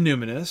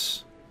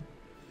Illuminus,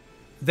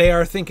 they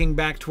are thinking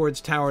back towards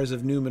towers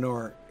of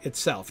Numenor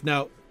itself.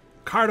 Now,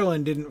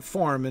 Cardolan didn't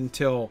form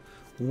until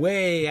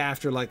way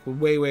after, like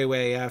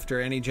way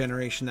after any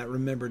generation that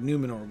remembered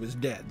Numenor was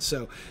dead.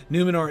 So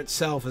Numenor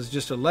itself is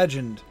just a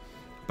legend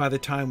by the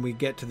time we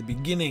get to the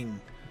beginning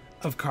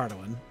of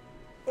Cardolan.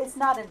 It's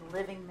not in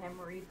living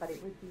memory, but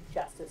it would be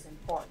just as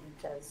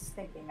important as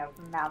thinking of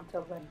Mount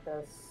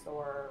Olympus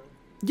or...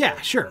 Yeah,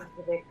 sure.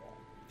 Ridiculous.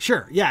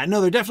 Sure, yeah,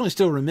 no, they're definitely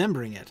still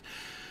remembering it.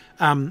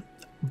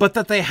 But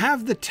that they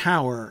have the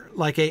tower,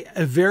 like a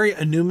very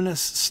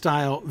Illuminus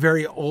style,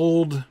 very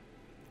old,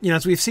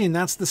 as we've seen,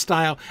 that's the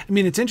style. I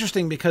mean, it's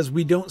interesting because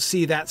we don't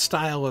see that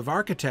style of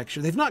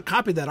architecture. They've not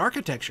copied that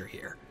architecture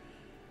here.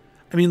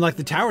 I mean, like,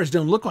 the towers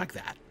don't look like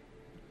that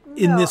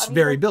in this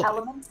very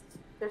building.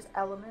 There's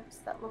elements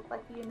that look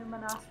like the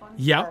Illuminus ones.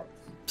 Yeah, but...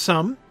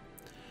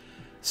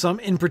 some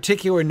in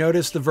particular.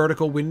 Notice the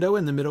vertical window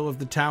in the middle of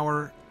the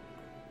tower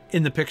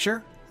in the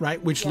picture,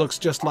 right? Which looks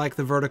just like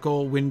the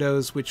vertical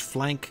windows which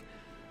flank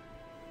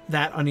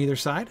that on either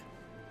side.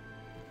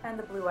 And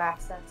the blue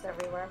accents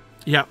everywhere.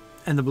 Yep.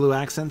 And the blue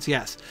accents,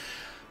 yes.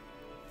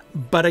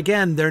 But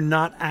again, they're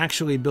not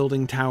actually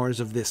building towers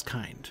of this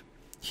kind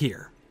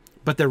here.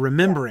 But they're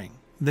remembering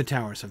the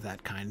towers of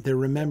that kind.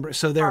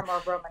 So they're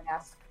Far more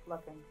Romanesque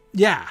looking.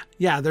 Yeah,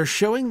 they're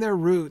showing their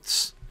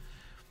roots.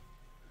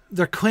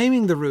 They're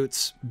claiming the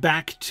roots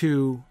back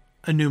to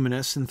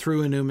Annuminus and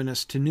through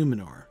Annuminus to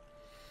Numenor.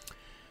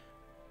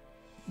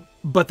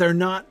 But they're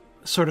not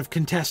sort of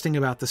contesting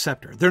about the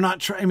scepter. They're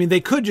not they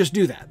could just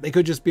do that. They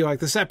could just be like,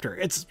 the scepter,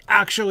 it's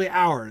actually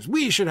ours.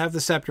 We should have the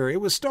scepter. It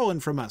was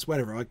stolen from us,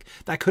 whatever. Like,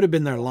 that could have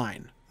been their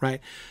line,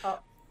 right? Oh,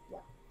 yeah.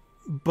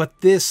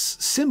 But this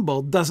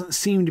symbol doesn't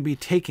seem to be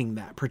taking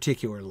that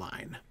particular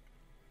line.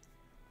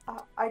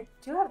 I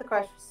do have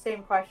the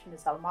same question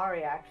as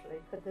Almari, actually.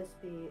 Could this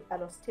be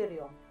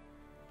Elostirion?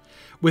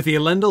 With the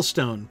Elendil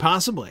stone,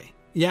 possibly.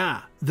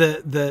 Yeah.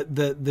 The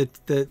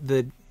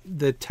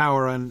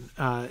tower on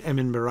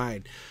Emin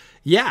Baride.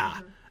 Yeah.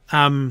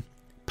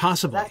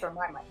 Possibly. That's where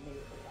mine might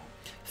immediately went.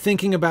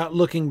 Thinking about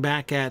looking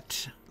back,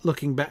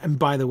 and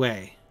by the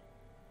way,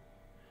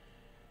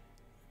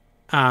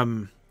 I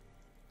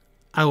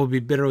will be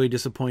bitterly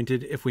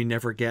disappointed if we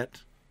never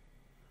get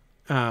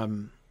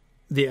the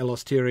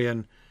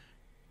Elostirion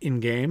in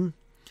game,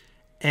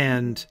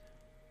 and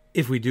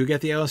if we do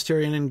get the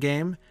Elostirion in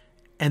game,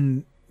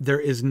 and there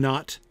is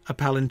not a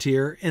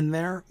Palantir in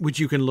there, which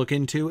you can look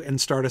into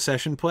and start a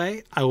session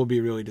play, I will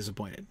be really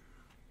disappointed.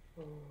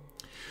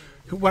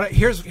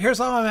 Here's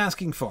all I'm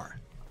asking for.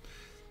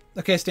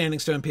 Okay, Standing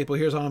Stone people,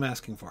 here's all I'm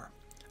asking for.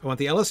 I want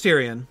the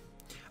Elostirion.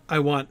 I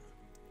want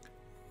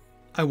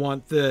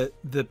the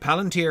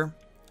Palantir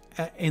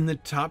in the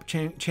top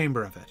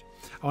chamber of it.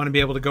 I want to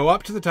be able to go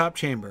up to the top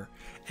chamber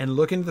and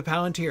look into the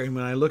Palantir. And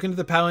when I look into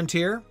the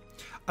Palantir,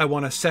 I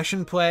want a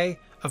session play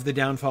of the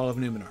downfall of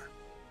Numenor.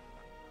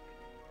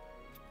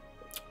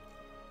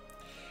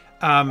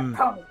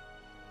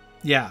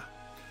 Yeah.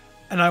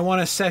 And I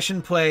want a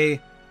session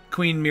play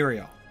Queen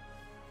Muriel.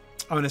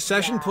 I want a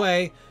session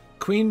play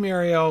Queen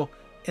Muriel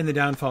in the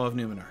downfall of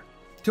Numenor.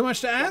 Too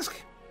much to ask?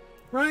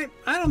 Right?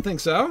 I don't think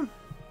so.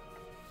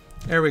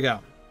 There we go.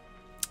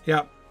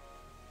 Yep.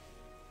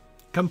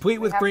 Complete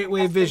with Great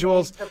Wave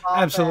visuals.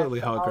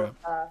 Absolutely, hologram.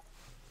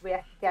 We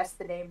have to guess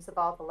the names of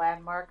all the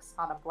landmarks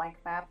on a blank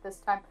map this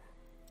time.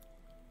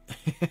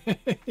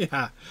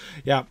 Yeah.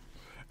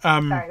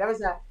 Sorry, that was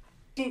a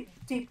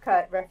deep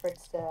cut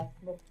reference to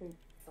Mythroot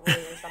 3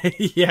 or something.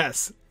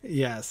 Yes.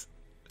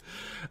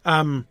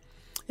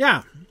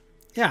 Yeah.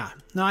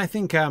 No, I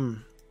think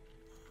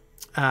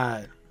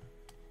I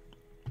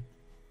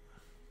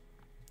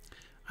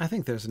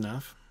think there's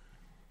enough.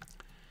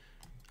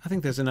 I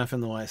think there's enough in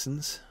the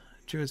license.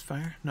 Druid's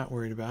Fire, not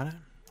worried about it.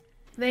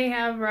 They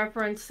have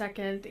referenced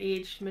second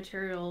age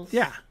materials.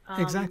 Yeah,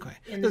 exactly.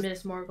 In the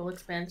Minas Morgul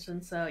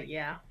expansion, so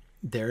yeah.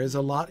 There is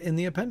a lot in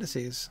the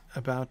appendices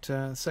about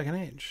Second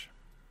Age.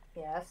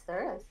 Yes,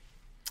 there is.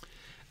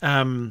 I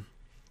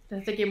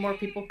have to give more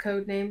people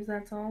code names,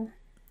 that's all.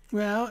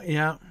 Well,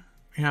 yeah.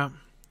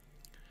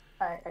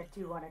 I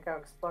do want to go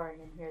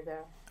exploring in here,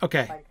 though.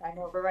 Okay. I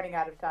know we're running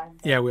out of time.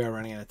 Yeah, we are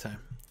running out of time.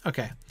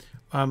 Okay.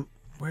 How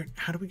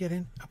do we get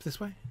in? Up this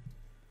way?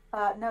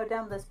 No,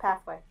 down this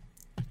pathway.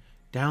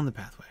 Down the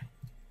pathway.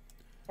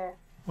 Yeah.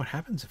 What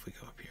happens if we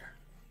go up here?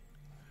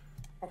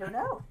 I don't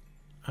know.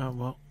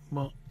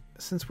 Well,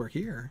 since we're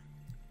here,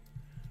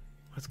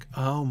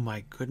 oh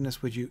my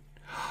goodness, would you...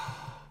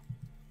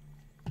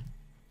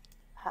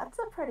 That's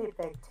a pretty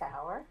big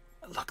tower.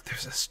 Look,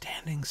 there's a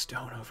standing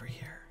stone over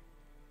here.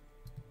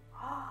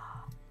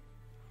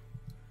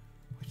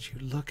 Would you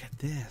look at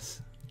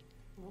this?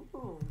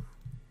 Ooh.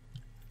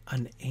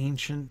 An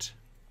ancient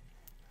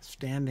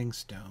standing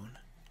stone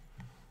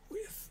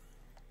with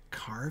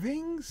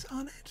carvings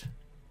on it?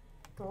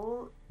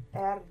 Dol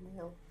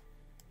Ernil.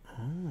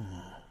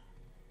 Oh.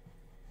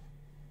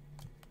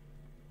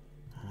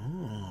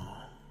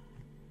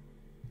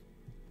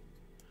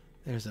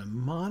 There's a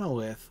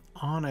monolith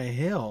on a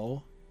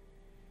hill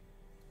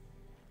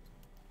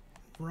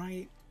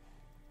right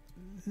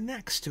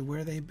next to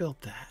where they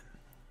built that.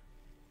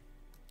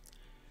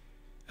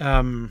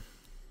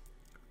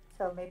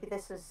 So maybe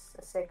this is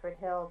a sacred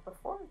hill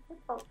before they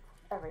built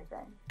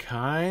everything.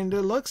 Kinda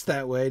looks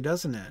that way,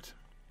 doesn't it?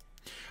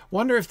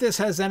 Wonder if this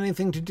has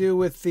anything to do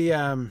with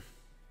the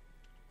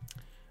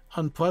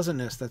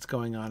unpleasantness that's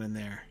going on in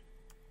there.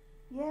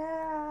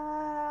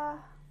 Yeah,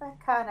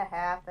 that kind of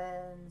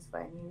happens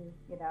when you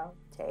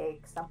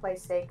take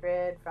someplace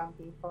sacred from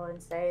people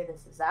and say,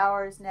 this is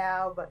ours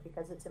now, but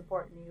because it's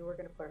important to you, we're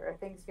going to put our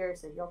things here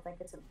so you'll think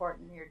it's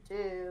important here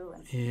too.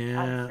 And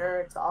Yeah. I'm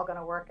sure it's all going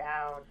to work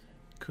out.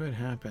 Could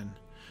happen.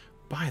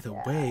 By the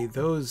way,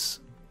 those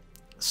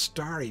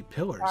starry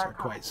pillars are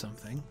quite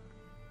something.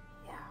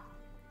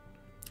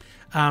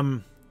 Yeah.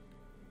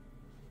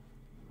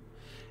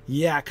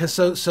 Yeah, because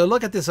so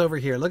look at this over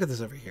here. Look at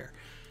this over here.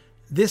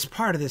 This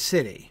part of the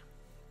city,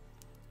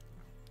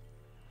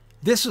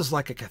 this was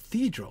like a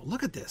cathedral.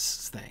 Look at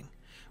this thing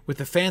with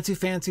the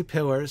fancy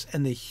pillars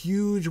and the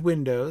huge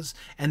windows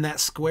and that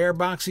square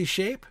boxy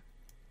shape.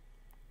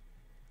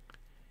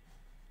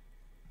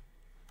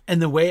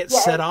 And the way it's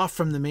Yeah, set off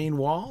from the main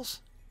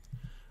walls,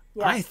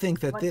 Yes. I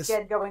think that Once this...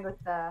 again, going with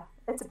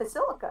it's a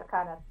basilica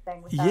kind of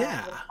thing with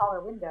Yeah. with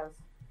taller windows.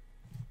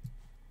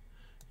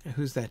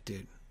 Who's that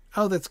dude?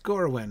 Oh, that's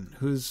Gorwyn,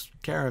 whose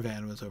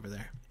caravan was over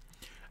there.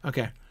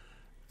 Okay.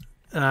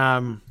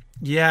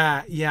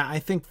 Yeah, I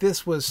think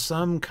this was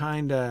some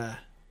kind of...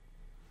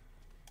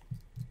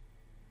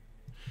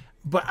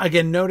 But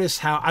again, notice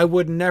how I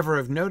would never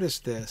have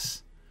noticed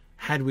this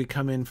had we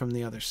come in from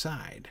the other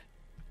side.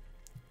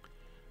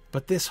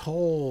 But this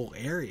whole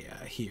area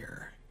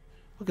here,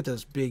 look at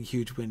those big,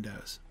 huge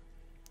windows.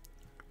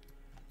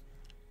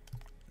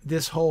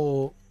 This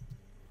whole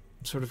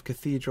sort of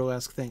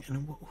cathedral-esque thing.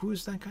 And who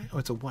is that guy? Oh,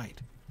 it's a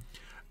white.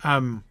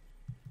 Can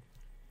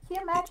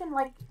you imagine,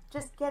 like,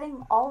 just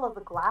getting all of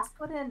the glass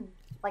put in,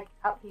 like,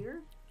 out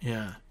here?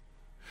 Yeah.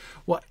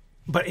 Well,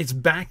 but it's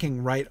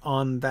backing right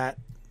on that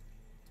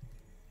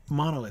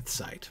monolith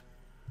site.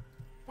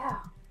 Yeah.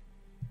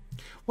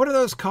 What are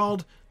those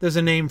called? There's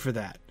a name for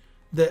that.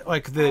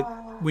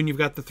 When you've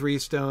got the three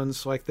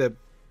stones, like the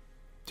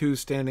two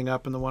standing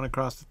up and the one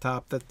across the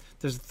top. That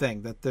there's a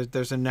thing that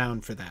there's a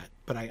noun for that,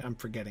 but I'm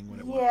forgetting what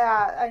it was.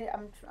 Yeah,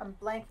 I'm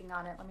blanking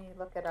on it. Let me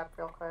look it up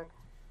real quick.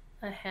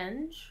 A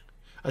henge?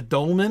 A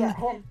dolmen. Yeah,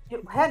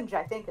 henge,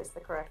 I think is the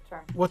correct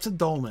term. What's a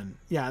dolmen?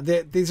 Yeah,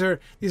 these are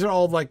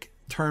all like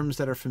terms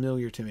that are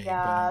familiar to me.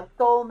 Yeah,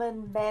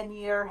 dolmen,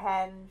 menhir,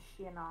 henge.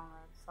 You know,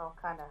 it's all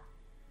kind of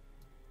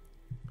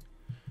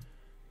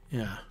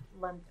yeah.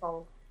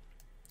 lentil.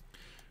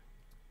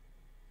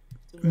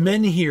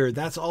 Menhir,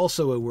 that's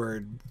also a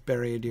word,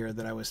 Barriadir,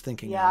 that I was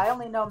thinking Yeah, of. I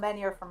only know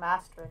menhir from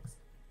Asterix.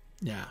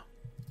 Yeah.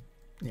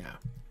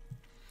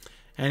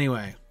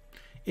 Anyway,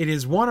 it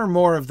is one or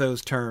more of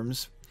those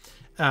terms.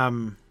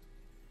 Okay.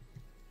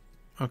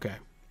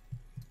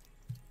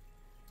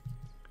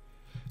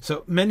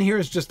 So menhir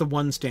is just the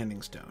one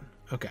standing stone.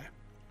 Okay.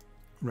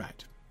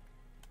 Right.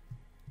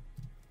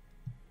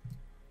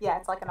 Yeah,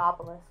 it's like an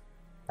obelisk.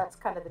 That's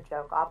kind of the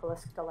joke.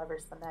 Obelisk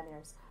delivers the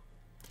menhirs.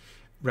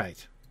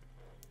 Right.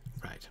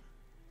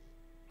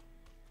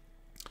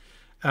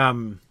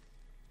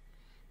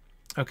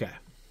 Okay.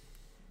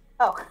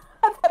 Oh,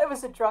 I thought it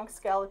was a drunk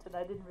skeleton.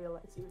 I didn't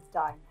realize he was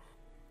dying.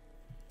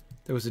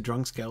 There was a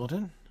drunk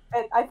skeleton?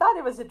 I thought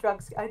it was a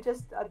drunk. I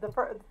just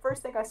the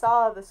first thing I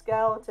saw of the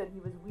skeleton, he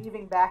was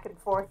weaving back and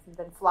forth and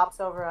then flops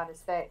over on his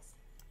face.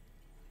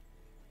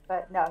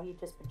 But no, he'd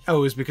just been shot. Oh,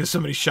 it was because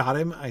somebody shot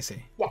him? I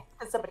see. Yeah,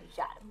 because somebody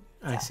shot him.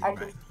 I see,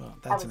 right. Well,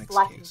 that's an I was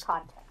lacking excuse.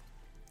 context.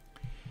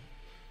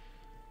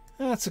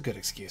 That's a good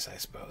excuse, I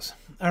suppose.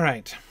 All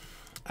right.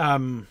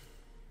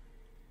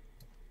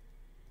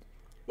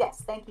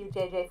 Yes, thank you,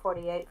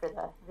 JJ48, for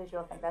the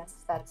visual thing.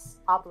 That's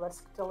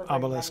obelisk delivering.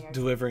 Obelisk menhirs.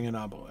 delivering an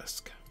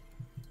obelisk.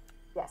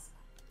 Yes.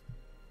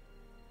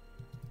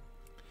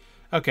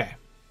 Okay.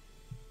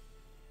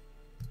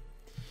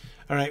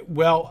 All right.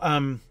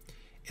 Well,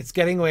 it's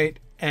getting late,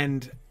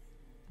 and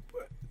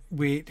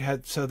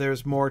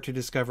there's more to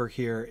discover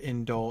here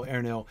in Dol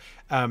Ernil.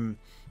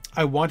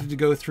 I wanted to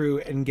go through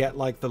and get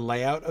like the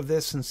layout of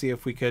this and see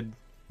if we could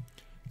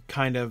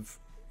kind of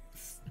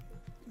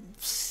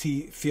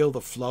feel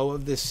the flow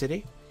of this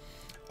city,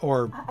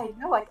 or I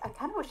know. I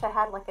kind of wish I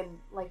had like an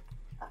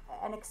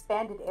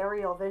expanded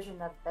aerial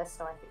vision of this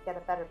so I could get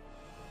a better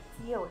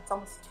feel. It's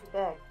almost too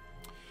big.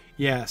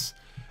 yes.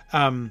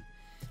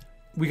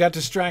 We got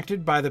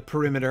distracted by the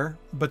perimeter,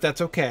 but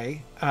that's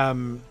okay.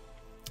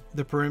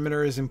 The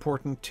perimeter is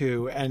important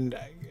too, and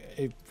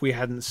if we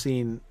hadn't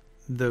seen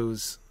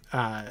those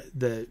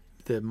the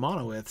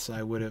monoliths,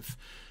 I would have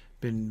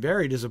been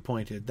very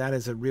disappointed. That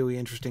is a really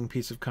interesting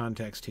piece of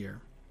context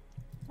here.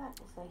 That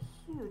is a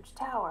huge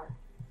tower.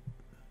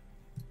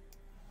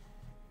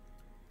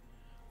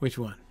 Which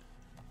one?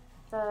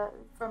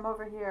 From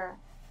over here,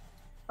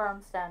 where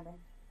I'm standing.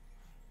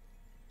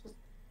 Just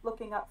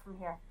looking up from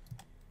here.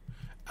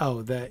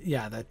 Oh,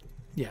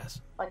 yes.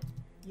 Like,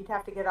 you'd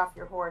have to get off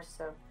your horse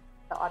so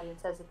the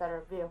audience has a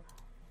better view.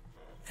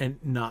 And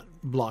not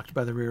blocked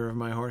by the rear of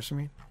my horse, I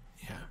mean?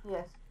 Yeah.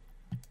 Yes.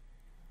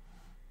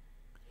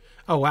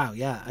 Oh, wow,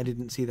 yeah, I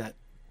didn't see that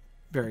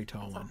very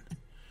tall one.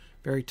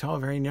 Very tall,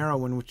 very narrow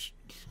one, which,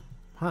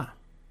 looks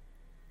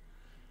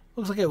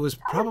like it was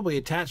probably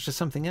attached to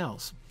something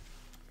else.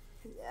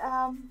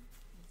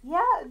 Yeah,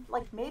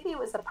 like maybe it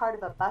was a part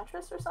of a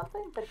buttress or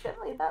something, but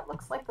generally that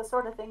looks like the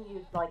sort of thing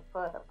you'd like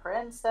put a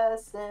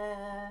princess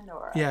in,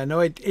 or Yeah, no,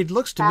 it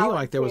looks to me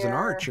like there was an Palantir.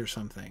 arch or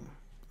something.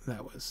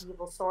 That was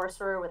evil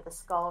sorcerer with a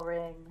skull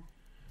ring.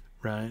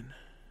 right.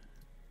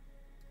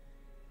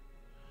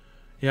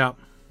 Yeah.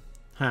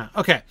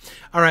 Okay.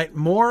 All right.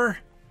 More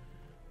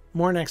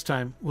next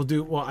time. We'll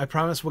do. Well, I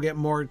promise we'll get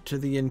more to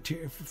the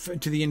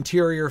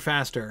interior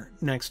faster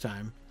next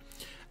time.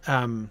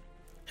 And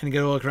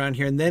get a look around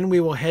here, and then we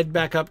will head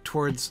back up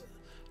towards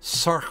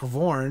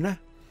Sarkvorn,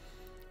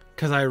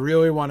 because I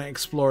really want to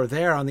explore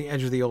there on the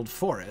edge of the old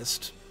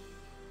forest,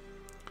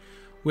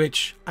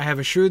 which I have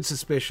a shrewd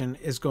suspicion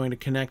is going to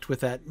connect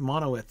with that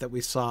monolith that we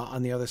saw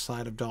on the other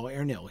side of Dol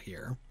Ernil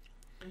here.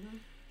 Mm-hmm.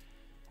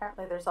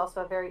 Apparently there's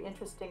also a very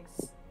interesting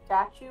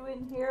statue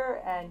in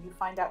here, and you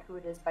find out who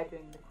it is by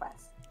doing the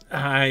quest.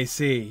 I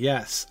see.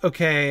 Yes.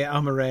 Okay,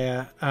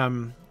 Almarea.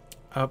 I'm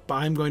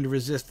going to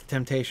resist the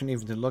temptation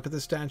even to look at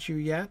the statue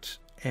yet.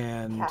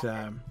 And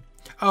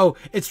oh,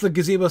 it's the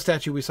gazebo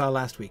statue we saw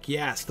last week.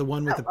 Yes, the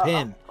one with the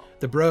pin,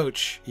 the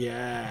brooch.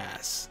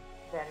 Yes.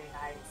 Very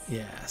nice.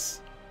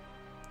 Yes.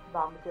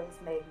 Bombadil's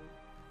maiden.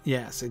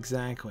 Yes,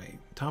 exactly.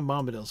 Tom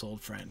Bombadil's old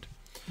friend.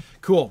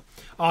 Cool.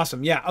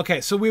 Awesome. Yeah. Okay.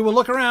 So we will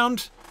look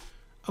around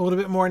a little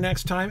bit more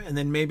next time, and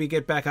then maybe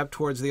get back up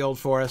towards the old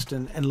forest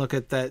and look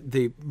at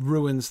the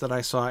ruins that I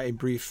saw a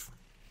brief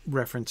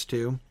reference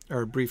to,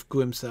 or a brief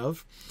glimpse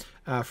of,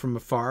 from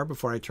afar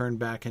before I turned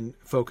back and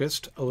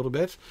focused a little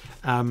bit.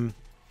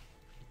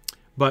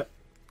 But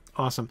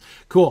awesome.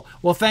 Cool.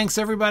 Well, thanks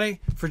everybody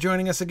for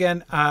joining us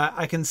again.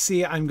 I can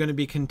see I'm going to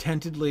be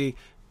contentedly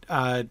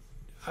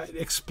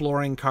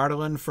exploring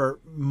Cardolan for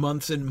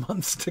months and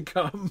months to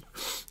come.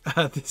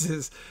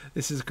 This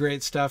is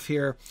great stuff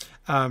here.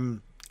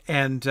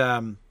 And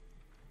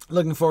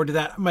looking forward to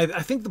that.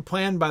 I think the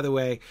plan, by the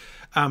way,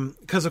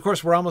 because of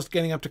course we're almost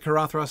getting up to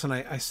Carothros, and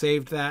I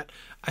saved that.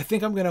 I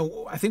think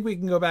we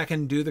can go back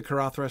and do the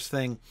Carothros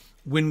thing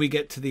when we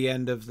get to the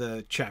end of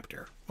the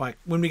chapter. Like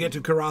when we get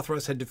to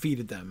Carothros had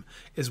defeated them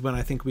is when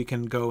I think we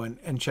can go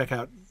and check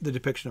out the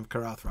depiction of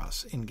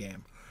Carothros in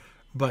game.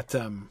 But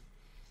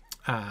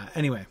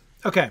anyway,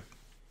 okay,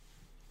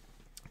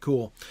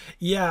 cool.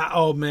 Yeah.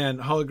 Oh man,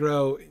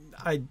 Hologro.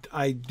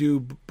 I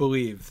do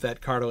believe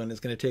that Cardolan is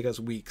going to take us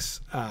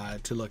weeks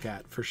to look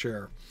at for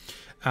sure.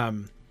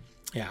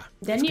 Yeah.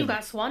 Then you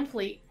got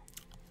Swanfleet.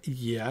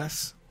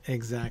 Yes,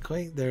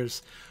 exactly.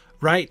 There's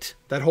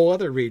that whole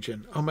other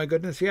region. Oh my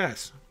goodness,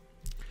 yes.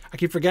 I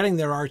keep forgetting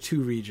there are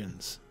 2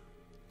 regions.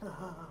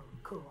 Oh,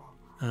 cool.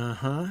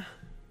 Uh-huh.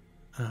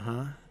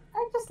 I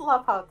just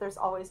love how there's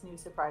always new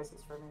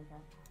surprises for me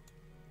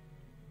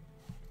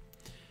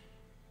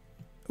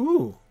here.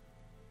 Ooh.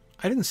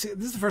 I didn't see.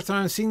 This is the first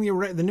time I'm seeing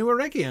the new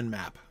Eregion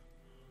map.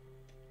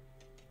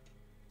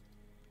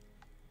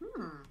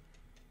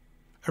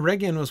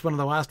 Eregion was one of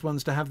the last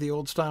ones to have the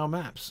old style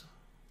maps.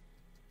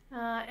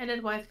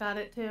 Enidwife got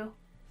it too.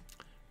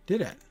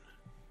 Did it?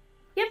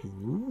 Yep.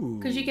 Ooh.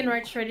 Because you can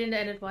ride straight into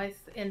Enidwife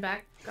and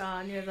back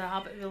near the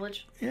Hobbit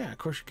village. Yeah, of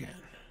course you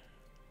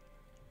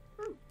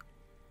can.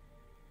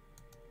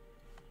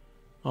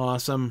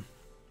 Awesome.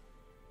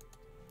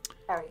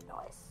 Very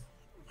nice.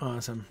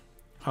 Awesome.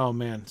 Oh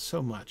man,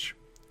 so much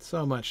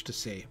to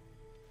see.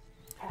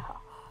 Yeah.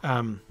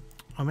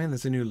 Oh man,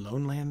 there's a new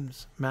Lone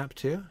Lands map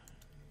too.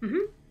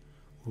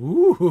 Mm-hmm.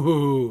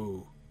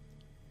 Ooh.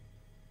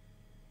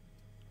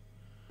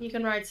 You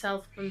can ride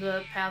south from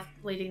the path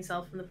leading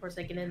south from the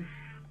Forsaken Inn.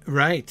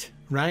 Right.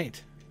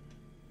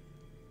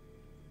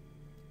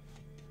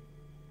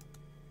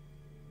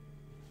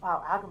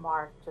 Wow,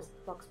 Agamar just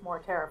looks more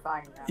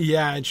terrifying now.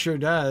 Yeah, it sure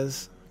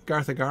does.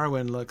 Gartha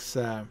Garwin looks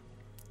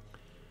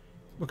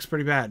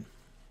pretty bad.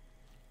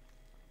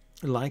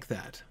 I like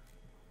that.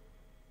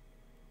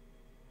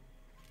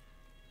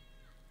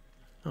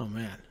 Oh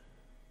man.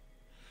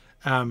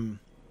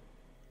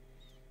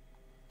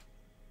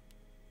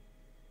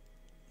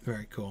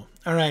 Very cool.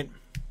 All right.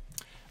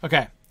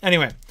 Okay.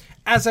 Anyway,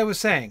 as I was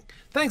saying,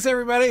 thanks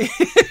everybody.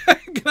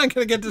 I'm going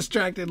to get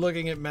distracted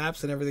looking at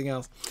maps and everything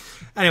else.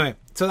 Anyway,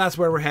 so that's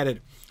where we're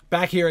headed.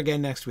 Back here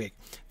again next week.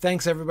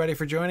 Thanks everybody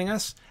for joining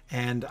us,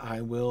 and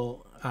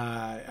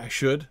I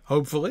should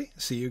hopefully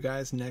see you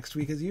guys next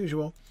week as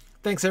usual.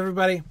 Thanks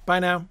everybody. Bye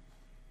now.